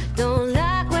 Don't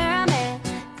like where I'm at.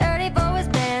 34 was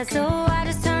bad, so I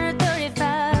just turned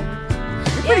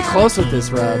 35. You're pretty close with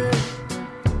this, Rob.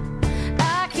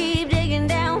 I keep digging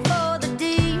down for the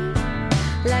deep.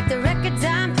 Like the records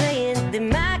I'm playing, they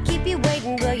might keep you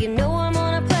waiting, but you know I'm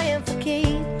gonna play 'em for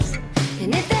keeps.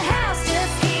 And if the house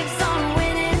just keeps on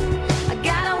winning, I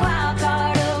got a wild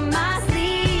card up my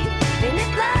sleeve. And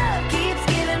if love keeps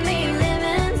giving me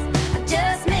lemons, I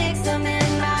just mix them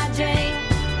in my drink.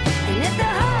 And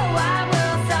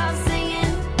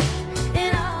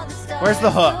Where's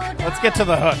the hook? Let's get to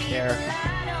the hook here.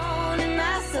 In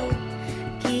my soul,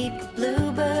 keep the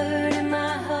bluebird in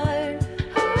my heart.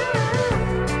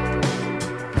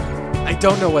 I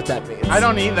don't know what that means. I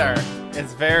don't either.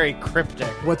 It's very cryptic.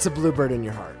 What's a bluebird in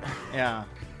your heart? Yeah.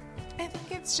 I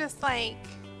think it's just like,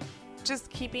 just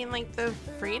keeping like the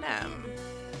freedom.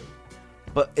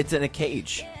 But it's in a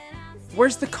cage.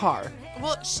 Where's the car?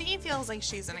 Well, she feels like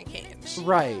she's in a cage,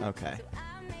 Right. Okay.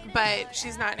 but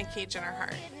she's not in a cage in her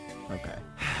heart. Okay.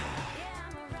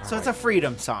 So it's a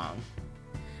freedom song.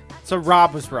 So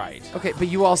Rob was right. Okay, but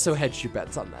you also hedged your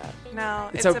bets on that. No,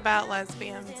 It's it's a- about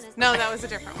lesbians. No, that was a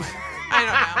different one. I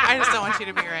don't know. I just don't want you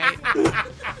to be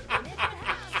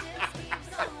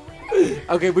right.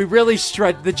 Okay, we really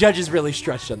stretched. The judges really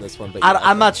stretched on this one, but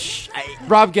I'm not.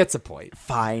 Rob gets a point.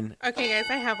 Fine. Okay, guys,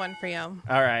 I have one for you. All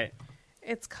right.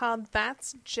 It's called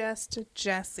 "That's Just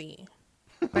Jessie"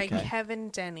 by Okay. Kevin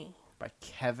Denny. By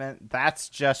Kevin. That's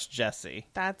just Jesse.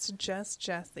 That's just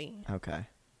Jessie. Okay.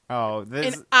 Oh,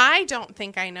 this. And I don't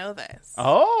think I know this.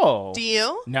 Oh. Do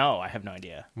you? No, I have no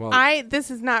idea. Well,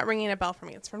 This is not ringing a bell for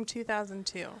me. It's from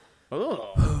 2002. Ooh.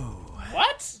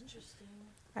 What?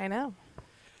 I know.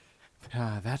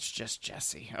 That's just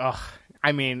Jesse. Ugh.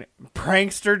 I mean,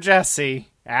 prankster Jesse.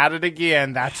 At it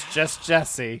again. That's just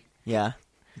Jesse. Yeah.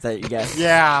 Is that your guess?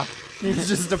 Yeah. He's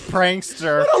just a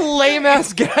prankster. what a lame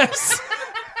ass guess.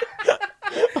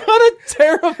 What a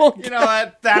terrible guess. You know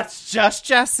what? That's just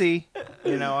Jesse.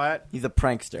 You know what? He's a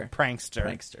prankster.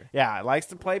 Prankster. Yeah, likes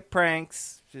to play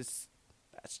pranks. That's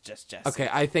just Jesse. Okay,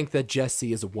 I think that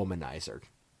Jesse is a womanizer.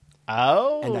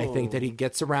 Oh. And I think that he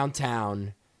gets around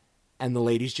town and the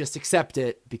ladies just accept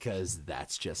it because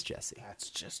that's just Jesse. That's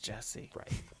just Jesse.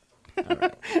 Right. All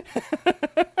right.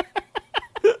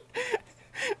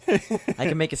 I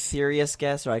can make a serious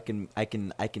guess, or I can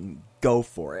go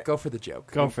for it. Go for the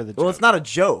joke. Go for the joke. Well, it's not a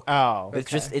joke. Oh. It's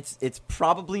just it's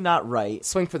probably not right.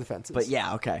 Swing for the fences. But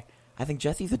yeah, okay. I think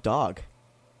Jesse's a dog.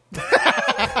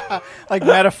 Like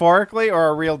metaphorically or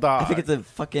a real dog? I think it's a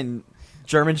fucking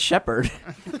German Shepherd.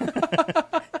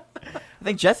 I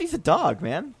think Jesse's a dog,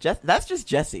 man. That's just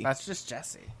Jesse. That's just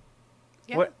Jesse.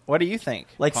 Yeah. What do you think?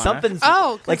 Like Connor? something's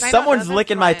 'cause like I don't someone's know this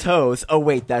licking my one. toes. Oh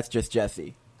wait, that's just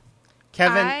Jesse.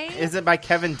 Kevin, I- is it by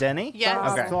Kevin Denny? Yes.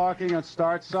 Stop Okay. talking and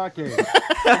start sucking.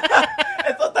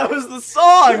 I thought that was the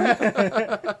song.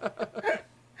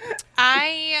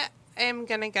 I am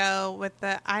gonna go with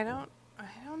the. I don't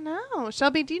know.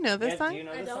 Shelby, do you know this song? I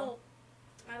don't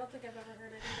think I've ever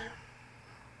heard it either.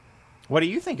 What do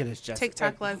you think it is, Jesse?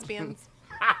 TikTok lesbians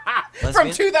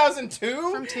From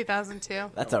 2002? from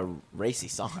 2002. That's a racy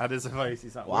song. That is a racy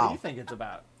song. What Wow. do you think it's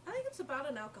about? I think it's about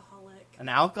an alcoholic. An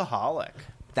alcoholic.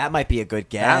 That might be a good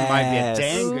guess. That might be a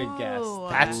dang good guess. Ooh.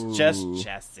 That's just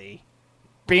Jesse.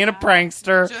 Being a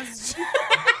prankster. Just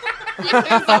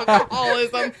it's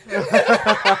alcoholism.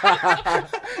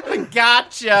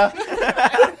 Gotcha.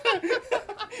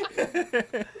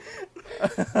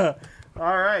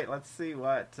 All right, let's see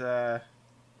what. Wow,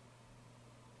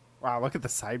 look at the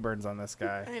sideburns on this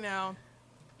guy. I know.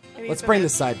 And Let's he's bring in the it.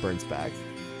 sideburns back.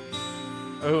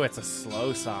 Ooh, it's a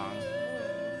slow song.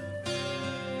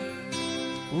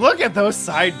 Look at those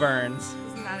sideburns.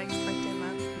 Was not expecting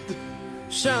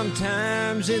that.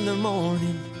 Sometimes in the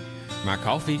morning, my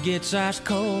coffee gets ice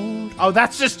cold. Oh,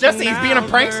 that's just Jesse. He's being a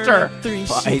prankster. 3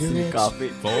 Ice and cigarettes coffee.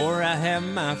 before I have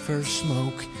my first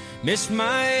smoke. Miss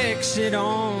my exit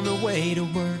on the way to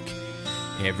work.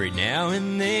 Every now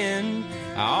and then,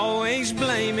 I always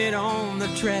blame it on the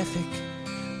traffic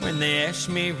when they ask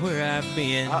me where I've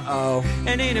been. Uh-oh.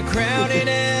 And in a crowded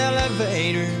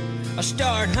elevator, I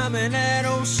start humming that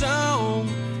old song.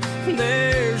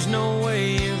 There's no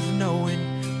way of knowing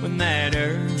when that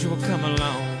urge will come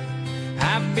along.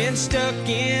 I've been stuck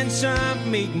in some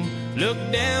meeting, look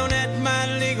down at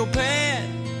my legal pad,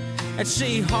 and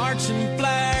see hearts and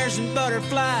flowers and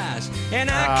butterflies, and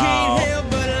I can't help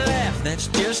but laugh. That's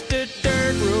just a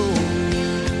dirt road.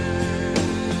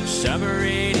 Summer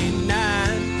 '89,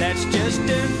 that's just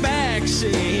a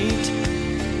backseat.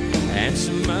 And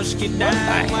some musky What the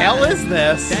hell is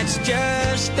this? That's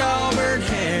just auburn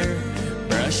hair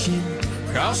brushing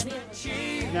across my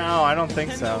cheek. No, I don't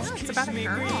think so. It's about a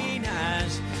girl. Green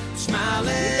eyes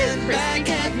smiling back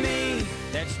at me.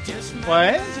 That's just my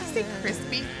What? Did you say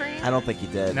Krispy Kreme? I don't think he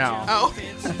did. No. Oh.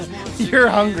 You're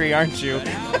hungry, aren't you?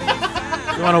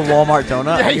 You want a Walmart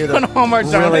donut? Yeah, I you hear want a they're Walmart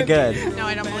Really donut? good. No,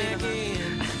 I don't believe him.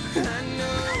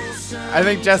 I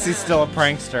think Jesse's still a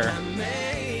prankster.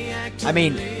 I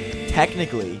mean,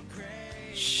 technically,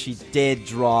 she did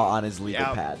draw on his legal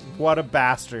Yeah, pad. what a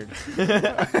bastard.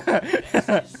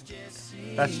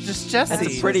 That's just Jesse.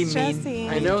 That's a pretty Just mean. Jesse.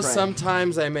 I know prank.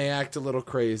 sometimes I may act a little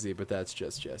crazy, but that's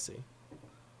just Jesse.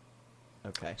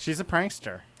 Okay. She's a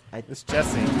prankster. I- It's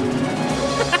Jesse.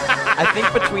 I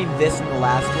think between this and the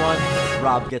last one,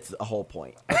 Rob gets a whole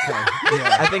point. Okay.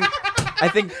 Yeah. I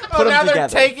think put now them they're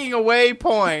together. taking away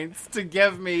points to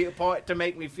give me a point to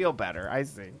make me feel better. I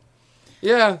see.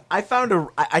 Yeah. I found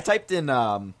I typed in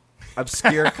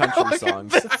obscure country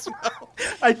songs.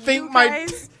 I think You my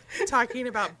guys talking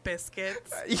about biscuits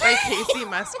by Casey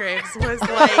Musgraves was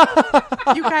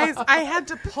like, you guys, I had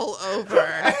to pull over.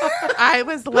 I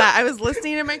was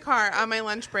listening in my car on my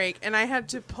lunch break, and I had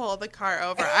to pull the car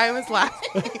over. I was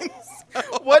laughing.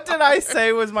 what did I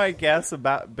say was my guess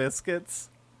about biscuits?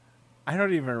 I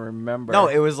don't even remember. No,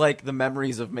 it was like the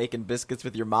memories of making biscuits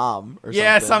with your mom or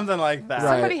yeah, something. something like that.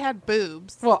 Right. Somebody had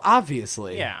boobs. Well,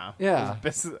 obviously. Yeah, Yeah.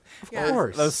 Those Yeah. Of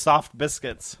course. those soft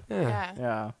biscuits. Yeah.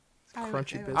 Yeah.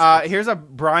 Crunchy I- biscuits. Here's a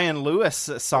Brian Lewis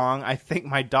song. I think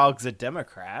my dog's a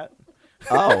Democrat.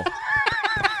 Oh.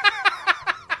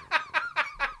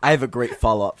 I have a great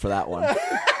follow-up for that one.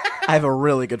 I have a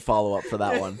really good follow-up for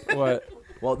that one. What?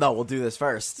 Well, no, we'll do this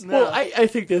first. Well, I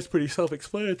think that's pretty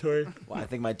self-explanatory. Well, I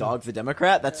think my dog's a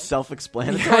Democrat. That's I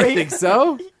self-explanatory. think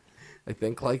so. I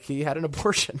think like he had an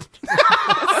abortion.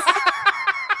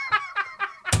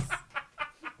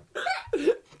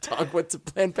 Dog went to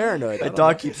Planned Parenthood. My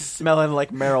dog keeps smelling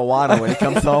like marijuana when he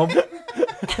comes home.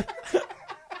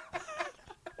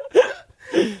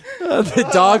 The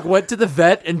dog went to the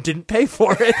vet and didn't pay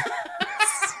for it.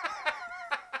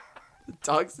 The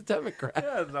dog's a Democrat.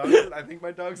 Yeah, I think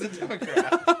my dog's a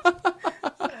Democrat.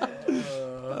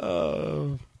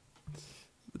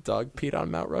 The dog peed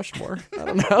on Mount Rushmore. I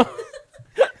don't know.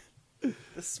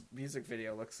 This music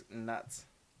video looks nuts.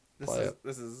 Play it.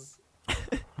 This is.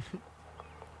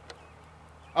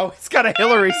 Oh, it's got a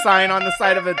Hillary sign on the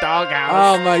side of a doghouse.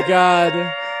 Oh my god.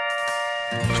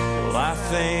 Well, I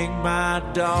think my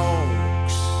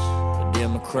dog's a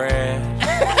Democrat.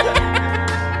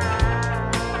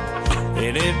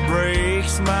 And it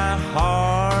breaks my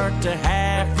heart to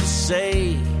have to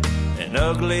say an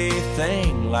ugly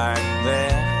thing like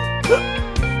that.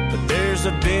 But there's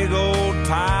a big old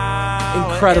pile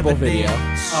of Incredible video.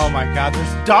 evidence Oh my god,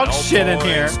 there's dog all shit in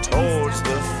here. points towards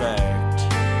the fact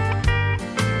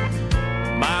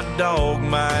my dog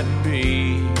might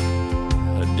be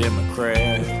a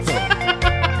Democrat.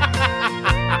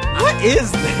 What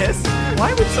is this?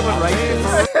 Why would someone write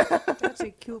this? That's a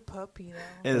cute puppy,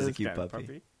 though. It is a This cute guy,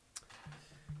 puppy.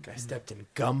 Guy stepped in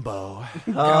gumbo.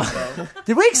 Oh.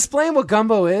 Did we explain what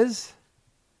gumbo is?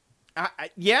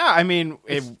 Yeah, I mean,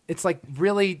 It's like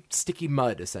really sticky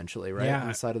mud, essentially, right? Yeah. On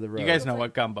the side of the road. you guys know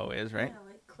what gumbo is, right? Yeah,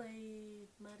 like clay,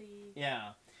 muddy. Yeah.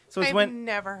 So it's I've when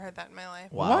never heard that in my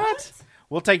life. Wow. what?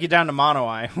 We'll take you down to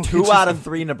Mono-Eye. We'll get 2 you out some of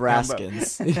 3 gumbo.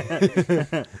 Nebraskans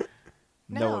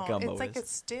know No, what gumbo it's like is. a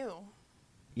stew.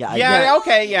 Yeah, Yeah,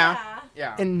 okay,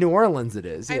 yeah. In New Orleans, it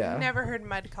is. Yeah. I've never heard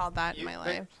mud called that in my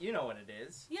life. You know what it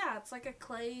is. Yeah, it's like a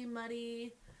clay,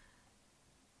 muddy.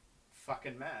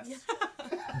 Fucking mess.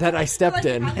 That I stepped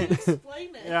in. How do you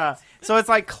explain it? Yeah. So it's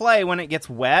like clay when it gets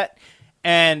wet,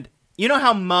 and you know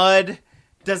how mud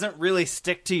doesn't really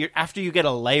stick to your. After you get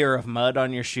a layer of mud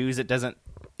on your shoes, it doesn't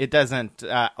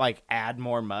like add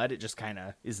more mud. It just kind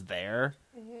of is there.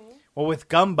 Well, with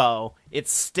gumbo, it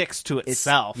sticks to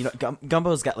itself. You know,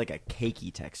 gumbo's got like a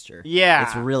cakey texture. Yeah.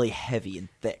 It's really heavy and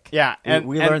thick. Yeah,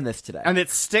 We learned this today. and it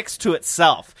sticks to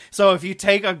itself. So if you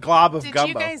take a glob of Did gumbo,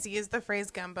 you guys use the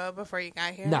phrase gumbo before you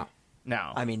got here? No.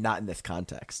 no, I mean, not in this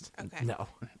context. Okay. No.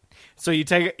 So you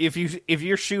take if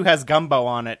your shoe has gumbo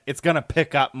on it, it's gonna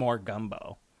pick up more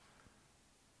gumbo.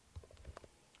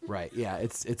 Right. Yeah.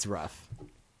 It's rough.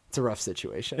 It's a rough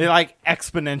situation. It like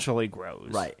exponentially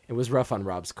grows. Right. It was rough on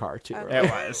Rob's car too. Okay.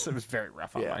 Right? It was very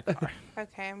rough on Yeah. my car.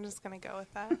 Okay, I'm just going to go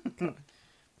with that.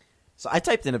 So I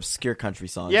typed in obscure country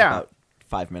songs Yeah. about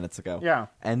 5 minutes ago. Yeah.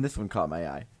 And this one caught my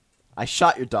eye. I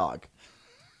shot your dog.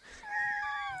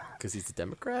 Because he's a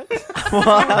Democrat. Well,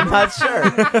 I'm not sure.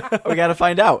 We got to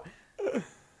find out.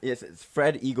 Yes, it's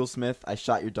Fred Eaglesmith. I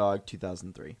shot your dog,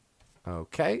 2003.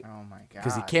 Okay. Oh my god!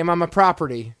 Because he came on my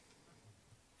property.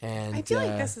 And I feel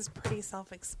like this is pretty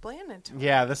self-explanatory.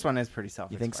 Yeah, this one is pretty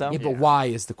You think so? Yeah, but why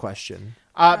is the question?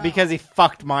 Because he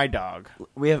fucked my dog.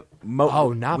 We have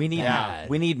not we need bad.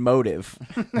 we need motive.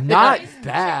 Not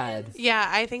bad. Yeah,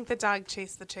 I think the dog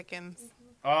chased the chickens.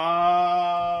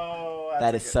 Oh,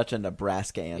 That is such a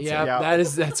Nebraska answer. Yeah,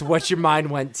 that's what your mind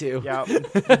went to. Yeah,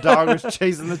 the dog was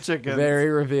chasing the chickens.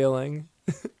 Very revealing.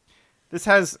 This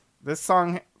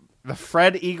song, the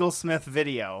Fred Eaglesmith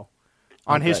video,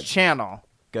 on his good. channel.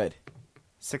 Good.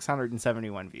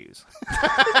 671 views.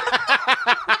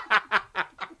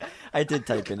 I did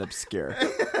type in obscure.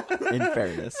 In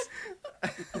fairness.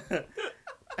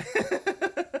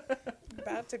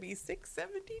 About to be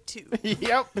 672.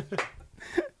 Yep.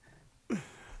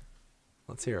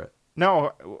 Let's hear it.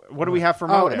 No, what do we have for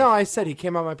Oh, motive? no, I said he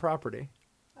came on my property.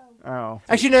 Oh.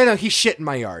 Actually, no, he shit in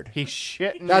my yard. He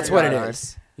shit in That's your what it yard.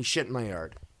 is. He shit in my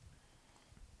yard.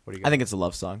 What do you got? I think it's a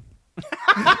love song.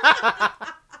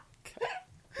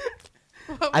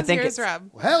 What was I think yours, it's- Rob?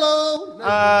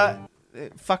 Hello.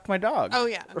 Fucked my dog. Oh,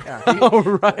 yeah.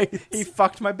 Oh, right. He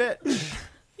fucked my bitch.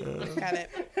 Got it.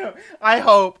 I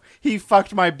hope he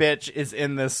fucked my bitch is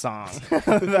in this song.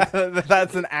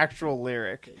 That's an actual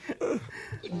lyric.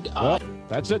 Well,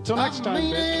 that's it till next time,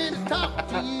 bitch. to talk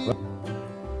to you.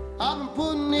 I've been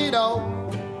putting it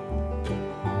on.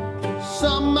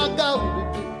 Something I go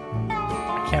to do.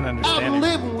 I can't I'm understand it.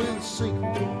 living with a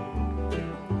secret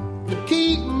to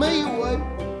keep me away.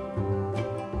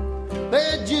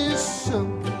 There's just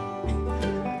something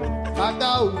I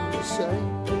go to say.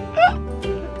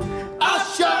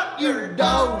 I shot your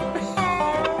dog.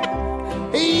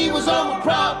 He was on my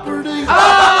property.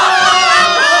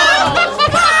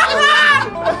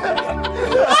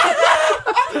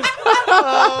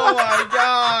 Oh my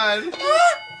god.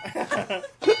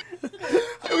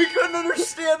 We couldn't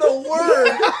understand a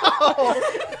word.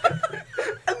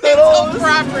 It's all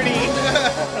property.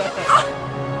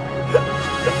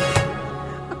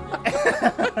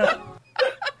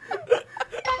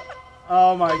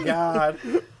 Oh my god.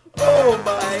 Oh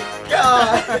my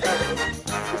god.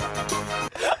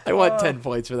 I want 10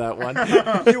 points for that one.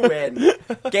 You win.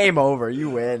 Game over. You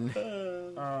win.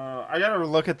 I gotta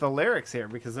look at the lyrics here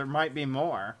because there might be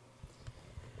more.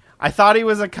 I thought he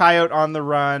was a coyote on the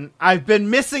run. I've been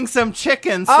missing some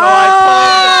chickens, so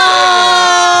I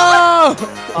pulled the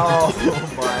trigger.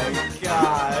 Oh my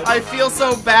god. I feel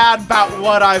so bad about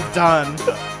what I've done.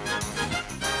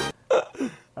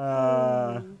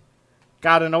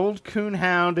 Got an old coon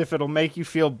hound. If it'll make you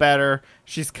feel better,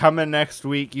 she's coming next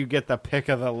week. You get the pick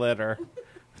of the litter.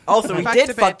 Also, he Fucked did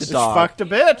a fuck the bitch. dog. Fucked a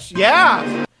bitch.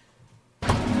 Yeah.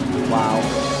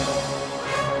 Wow.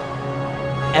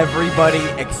 Everybody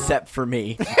except for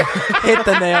me hit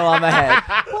the nail on the head.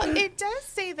 Well, it does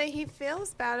say that he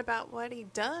feels bad about what he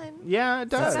done. Yeah, it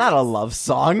does. That's not a love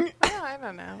song. Yeah, I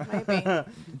don't know. Maybe.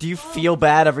 Do you feel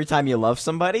bad every time you love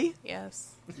somebody? Yes.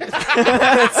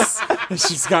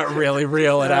 She's got really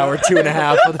real at hour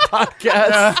 2.5 of the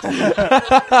podcast.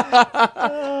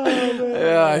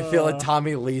 Yeah, I feel a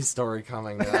Tommy Lee story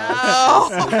coming.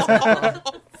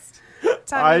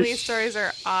 Tommy Lee stories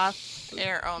are off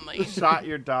air only. Shot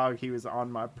your dog. He was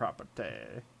on my property.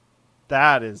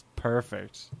 That is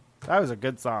perfect. That was a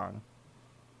good song.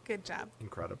 Good job.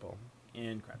 Incredible.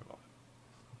 Incredible.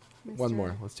 One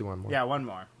more. Let's do one more. Yeah, one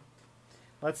more.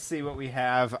 Let's see what we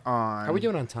have on. How are we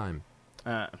doing on time?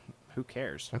 Who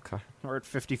cares? Okay. We're at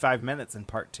 55 minutes in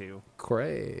part 2.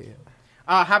 Great.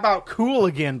 How about Cool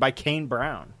Again by Kane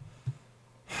Brown?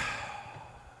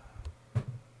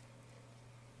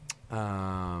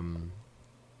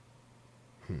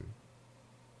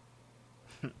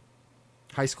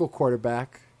 High school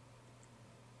quarterback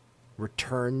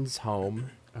returns home.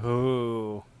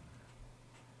 Ooh.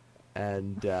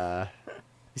 And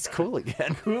he's cool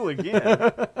again. Cool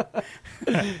again.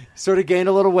 Sort of gained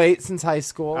a little weight since high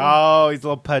school. Oh, he's a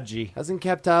little pudgy. Hasn't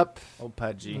kept up. Old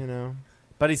pudgy. You know.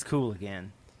 But he's cool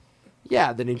again.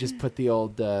 Yeah, then he just put the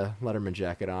old Letterman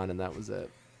jacket on, and that was it.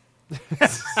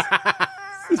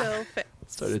 Still fit.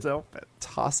 Started Still fit.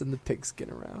 tossing the pigskin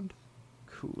around.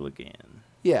 Cool again.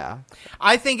 Yeah.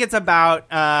 I think it's about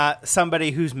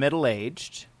somebody who's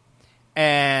middle-aged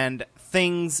and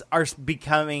things are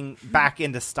becoming back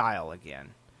into style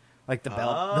again. Like the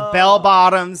bell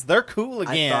bottoms, they're cool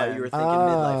again. I thought you were thinking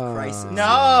midlife crisis.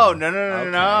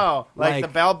 No. Like the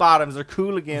bell bottoms are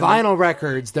cool again. Vinyl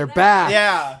records, they're back.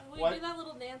 Yeah. Will you do that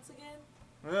little dance again?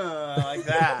 Like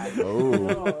that.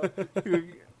 Oh.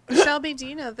 Shelby, do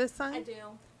you know this song? I do.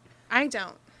 I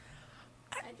don't.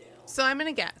 I do. So I'm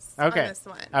going to guess Okay. on this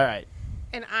one. All right.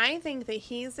 And I think that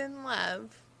he's in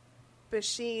love, but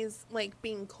she's like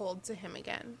being cold to him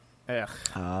again. Ugh.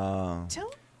 Oh.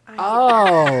 Don't I?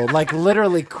 Oh, like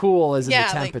literally cool as in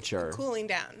yeah, the temperature. like cooling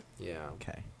down. Yeah.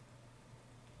 Okay.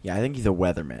 Yeah, I think he's a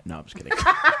weatherman. No, I'm just kidding.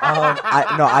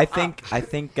 I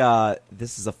think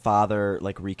this is a father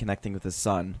like reconnecting with his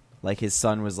son. Like his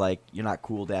son was like, "You're not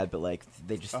cool, Dad," but like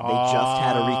they just had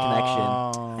a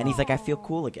reconnection, and he's like, "I feel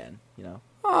cool again," you know.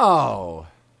 Oh.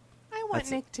 I want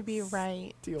Nick to be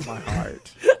right. Steal my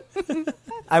heart.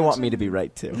 I want me to be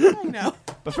right too. I know.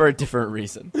 But for a different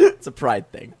reason. It's a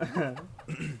pride thing.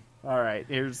 All right,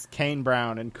 here's Kane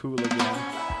Brown and Cool Again.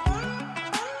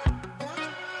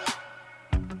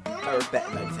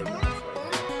 betting I'd say one for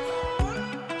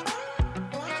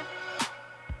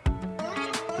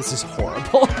you. This is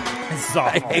horrible. It's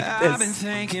awful. I hate I've been this.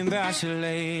 thinking about you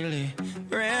lately,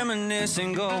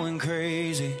 reminiscing, going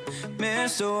crazy.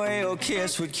 Miss the way your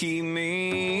kiss would keep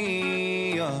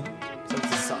me up.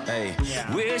 Hey,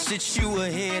 wish that you were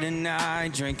here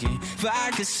tonight, drinking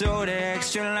vodka soda,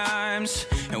 extra limes,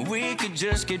 and we could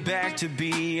just get back to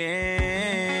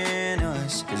being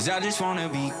us. 'Cause I just wanna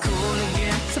be cool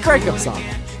again. It's a breakup song.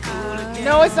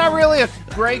 No, it's not really a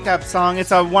breakup song.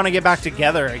 It's a want to get back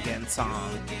together again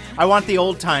song. I want the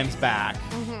old times back.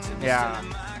 Yeah.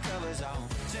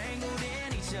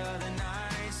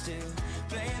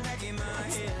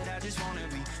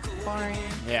 Boring.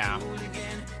 Yeah.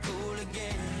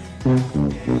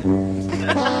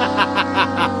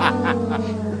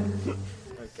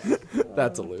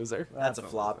 That's a loser. That's a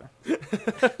flop.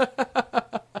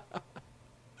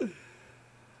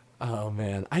 Oh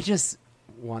man, I just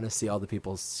want to see all the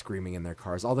people screaming in their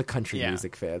cars, all the country Yeah.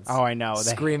 music fans. Oh, I know.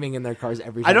 Screaming in their cars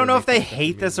every time. I don't know if they make country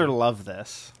hate this or music. love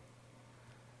this.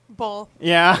 Both.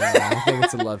 Yeah. Yeah, I think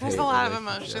it's a love-hate There's a lot of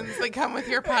relationship. emotions that come with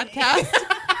your podcast.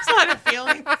 There's a lot of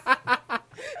feelings.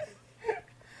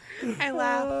 I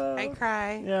laugh. I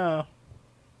cry. Yeah.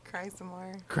 Cry some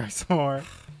more. Cry some more.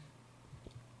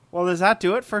 Well, does that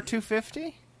do it for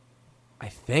 250? I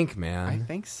think, man. I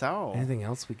think so. Anything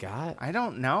else we got? I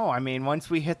don't know. I mean, once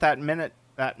we hit that minute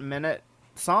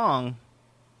song,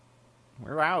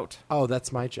 we're out. Oh,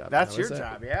 that's my job. That's now, your is it?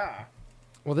 job, yeah.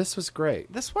 Well, this was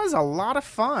great. This was a lot of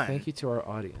fun. Thank you to our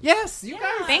audience. Yes, you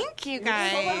guys. Thank you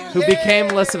guys. Who became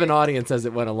less of an audience as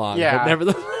it went along. Yeah. But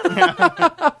nevertheless,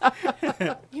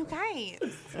 You guys.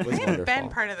 was I have wonderful. been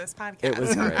part of this podcast It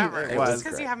was great. forever. It It's was just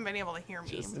because great. you haven't been able to hear me.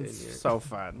 Just- So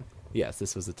fun. yes,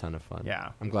 this was a ton of fun. Yeah.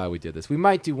 I'm glad we did this. We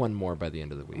might do one more by the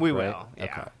end of the week. We right? will. Yeah.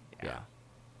 Okay. Yeah.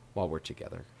 While we're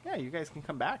together. Yeah, you guys can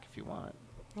come back if you want.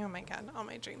 Oh my god, all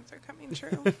my dreams are coming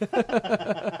true. It's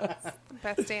the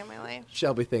best day of my life.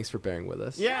 Shelby, thanks for bearing with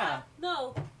us. Yeah.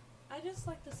 No, I just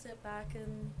like to sit back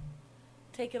and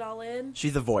take it all in.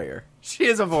 She's a voyeur. She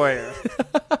is a voyeur.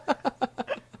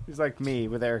 She's like me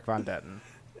with Eric Von Detten.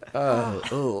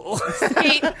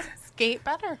 Skate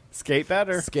better. Skate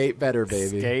better. Skate better,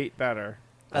 baby. Skate better.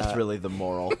 That's really the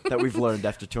moral that we've learned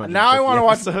after 200. Now I want to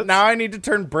watch. Now I need to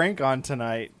turn Brink on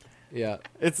tonight. Yeah.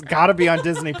 It's got to be on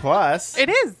Disney Plus. It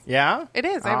is. Yeah? It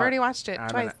is. I've already watched it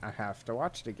twice. I have to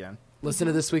watch it again. Listen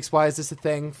to this week's Why Is This a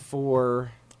Thing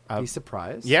for the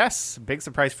surprise. Yes. Big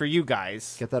surprise for you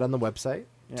guys. Get that on the website.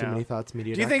 Yeah. Too Many Thoughts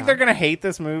Media. Do you think they're going to hate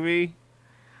this movie?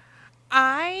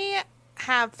 I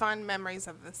have fond memories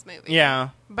of this movie. Yeah.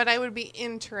 But I would be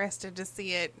interested to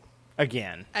see it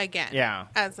Again. again.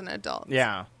 As an adult.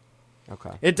 Yeah.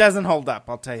 Okay. It doesn't hold up,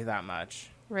 I'll tell you that much.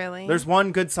 Really? There's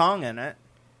one good song in it.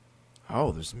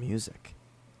 Oh, there's music.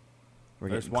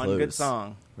 There's getting one clues. good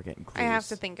song. We're getting clues. I have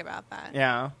to think about that.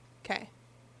 Yeah. Okay.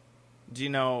 Do you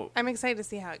know? I'm excited to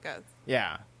see how it goes.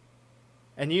 Yeah.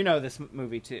 And you know this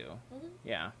movie too.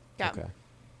 Yeah. Yeah. Okay.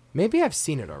 Maybe I've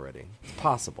seen it already. It's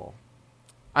possible.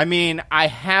 I mean, I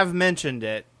have mentioned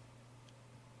it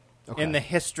Okay. in the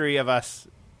history of us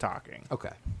talking. Okay.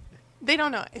 They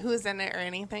don't know who's in it or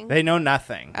anything. They know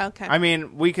nothing. Okay. I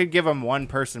mean, we could give them one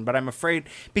person, but I'm afraid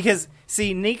because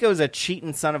see, Nico's a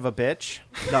cheating son of a bitch.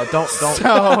 No, don't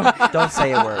don't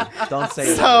say a word. Don't say a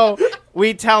word. So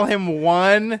we tell him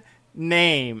one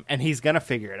name, and he's gonna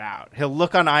figure it out. He'll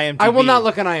look on IMDb. I will not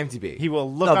look on IMDb. He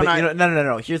will look No, on but IMDb.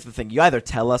 no. Here's the thing: you either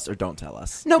tell us or don't tell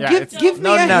us. No, Yeah, give me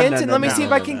No, a no, hint no, and no, let me no, see if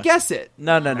no, I no, can no. guess it.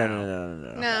 No.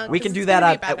 No, We 'cause can do it's that.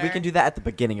 gonna be We better. can do that at the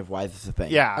beginning of Why Is This a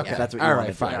Thing? Yeah. If that's what you All want right,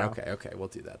 to do. fine. Okay, we'll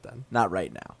do that then. Not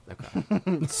right now.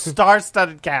 Okay.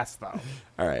 Star-studded cast, though.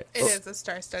 All right. It is a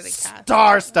star-studded cast.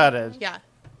 Star-studded. Yeah.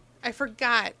 I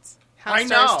forgot how I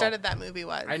know. star-studded that movie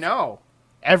was. I know.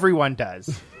 Everyone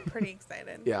does. Pretty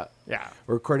excited. Yeah. Yeah.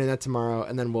 We're recording that tomorrow,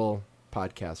 and then we'll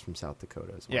podcast from South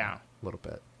Dakota as well. Yeah. A little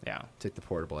bit. Yeah. Take the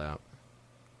portable out.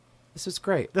 This was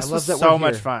great. This I love was that so we're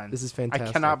much here. fun. This is fantastic.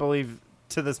 I cannot believe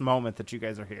to this moment that you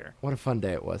guys are here. What a fun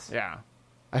day it was. Yeah.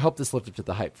 I hope this lived up to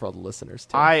the hype for all the listeners,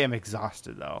 too. I am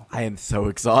exhausted, though. I am so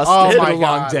exhausted. Oh, It's been my a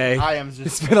long God. day. I am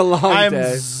just... It's been a long I'm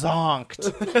day. zonked.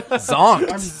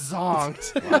 Zonked. I'm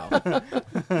zonked. Wow.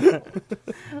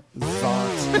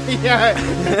 Zonked.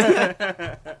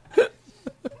 Yeah.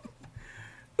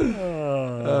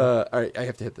 All right, I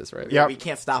have to hit this, right? Yep. We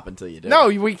can't stop until you do. No,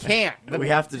 we can't. We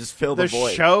have to just fill the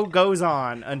void. show goes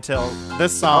on until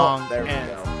this song there we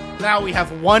ends. go. Now we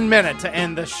have 1 minute to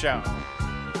end the show.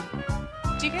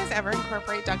 Do you guys ever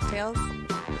incorporate DuckTales?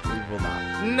 We will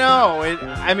not. No,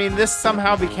 I mean, this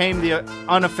somehow became the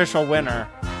unofficial winner.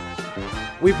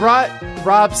 We brought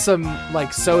Rob some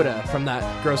like soda from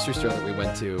that grocery store that we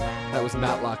went to. That was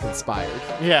Matlock inspired.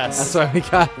 Yes. That's why we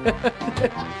got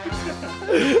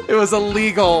it. Was a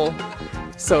legal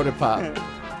soda pop.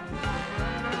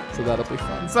 So that'll be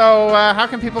fun. So how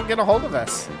can people get a hold of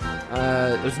us?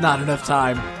 There's not enough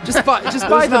time. Just buy the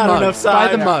mugs. Buy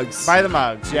the mugs. Buy the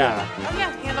mugs, yeah. Oh,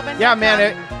 yeah, Handlebend. Yeah,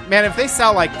 man, if they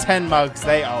sell like 10 mugs,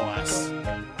 they owe us.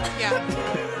 Yeah.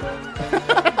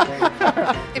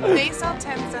 If they sell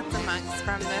 10 sets of mugs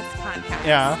from this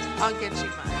podcast, I'll get you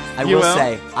mugs. I will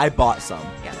say, I bought some.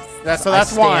 Yes. So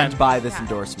that's I stand one. by this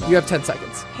endorsement. You have 10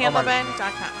 seconds.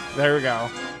 Handlebend.com. There we go.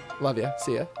 Love you.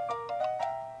 See ya.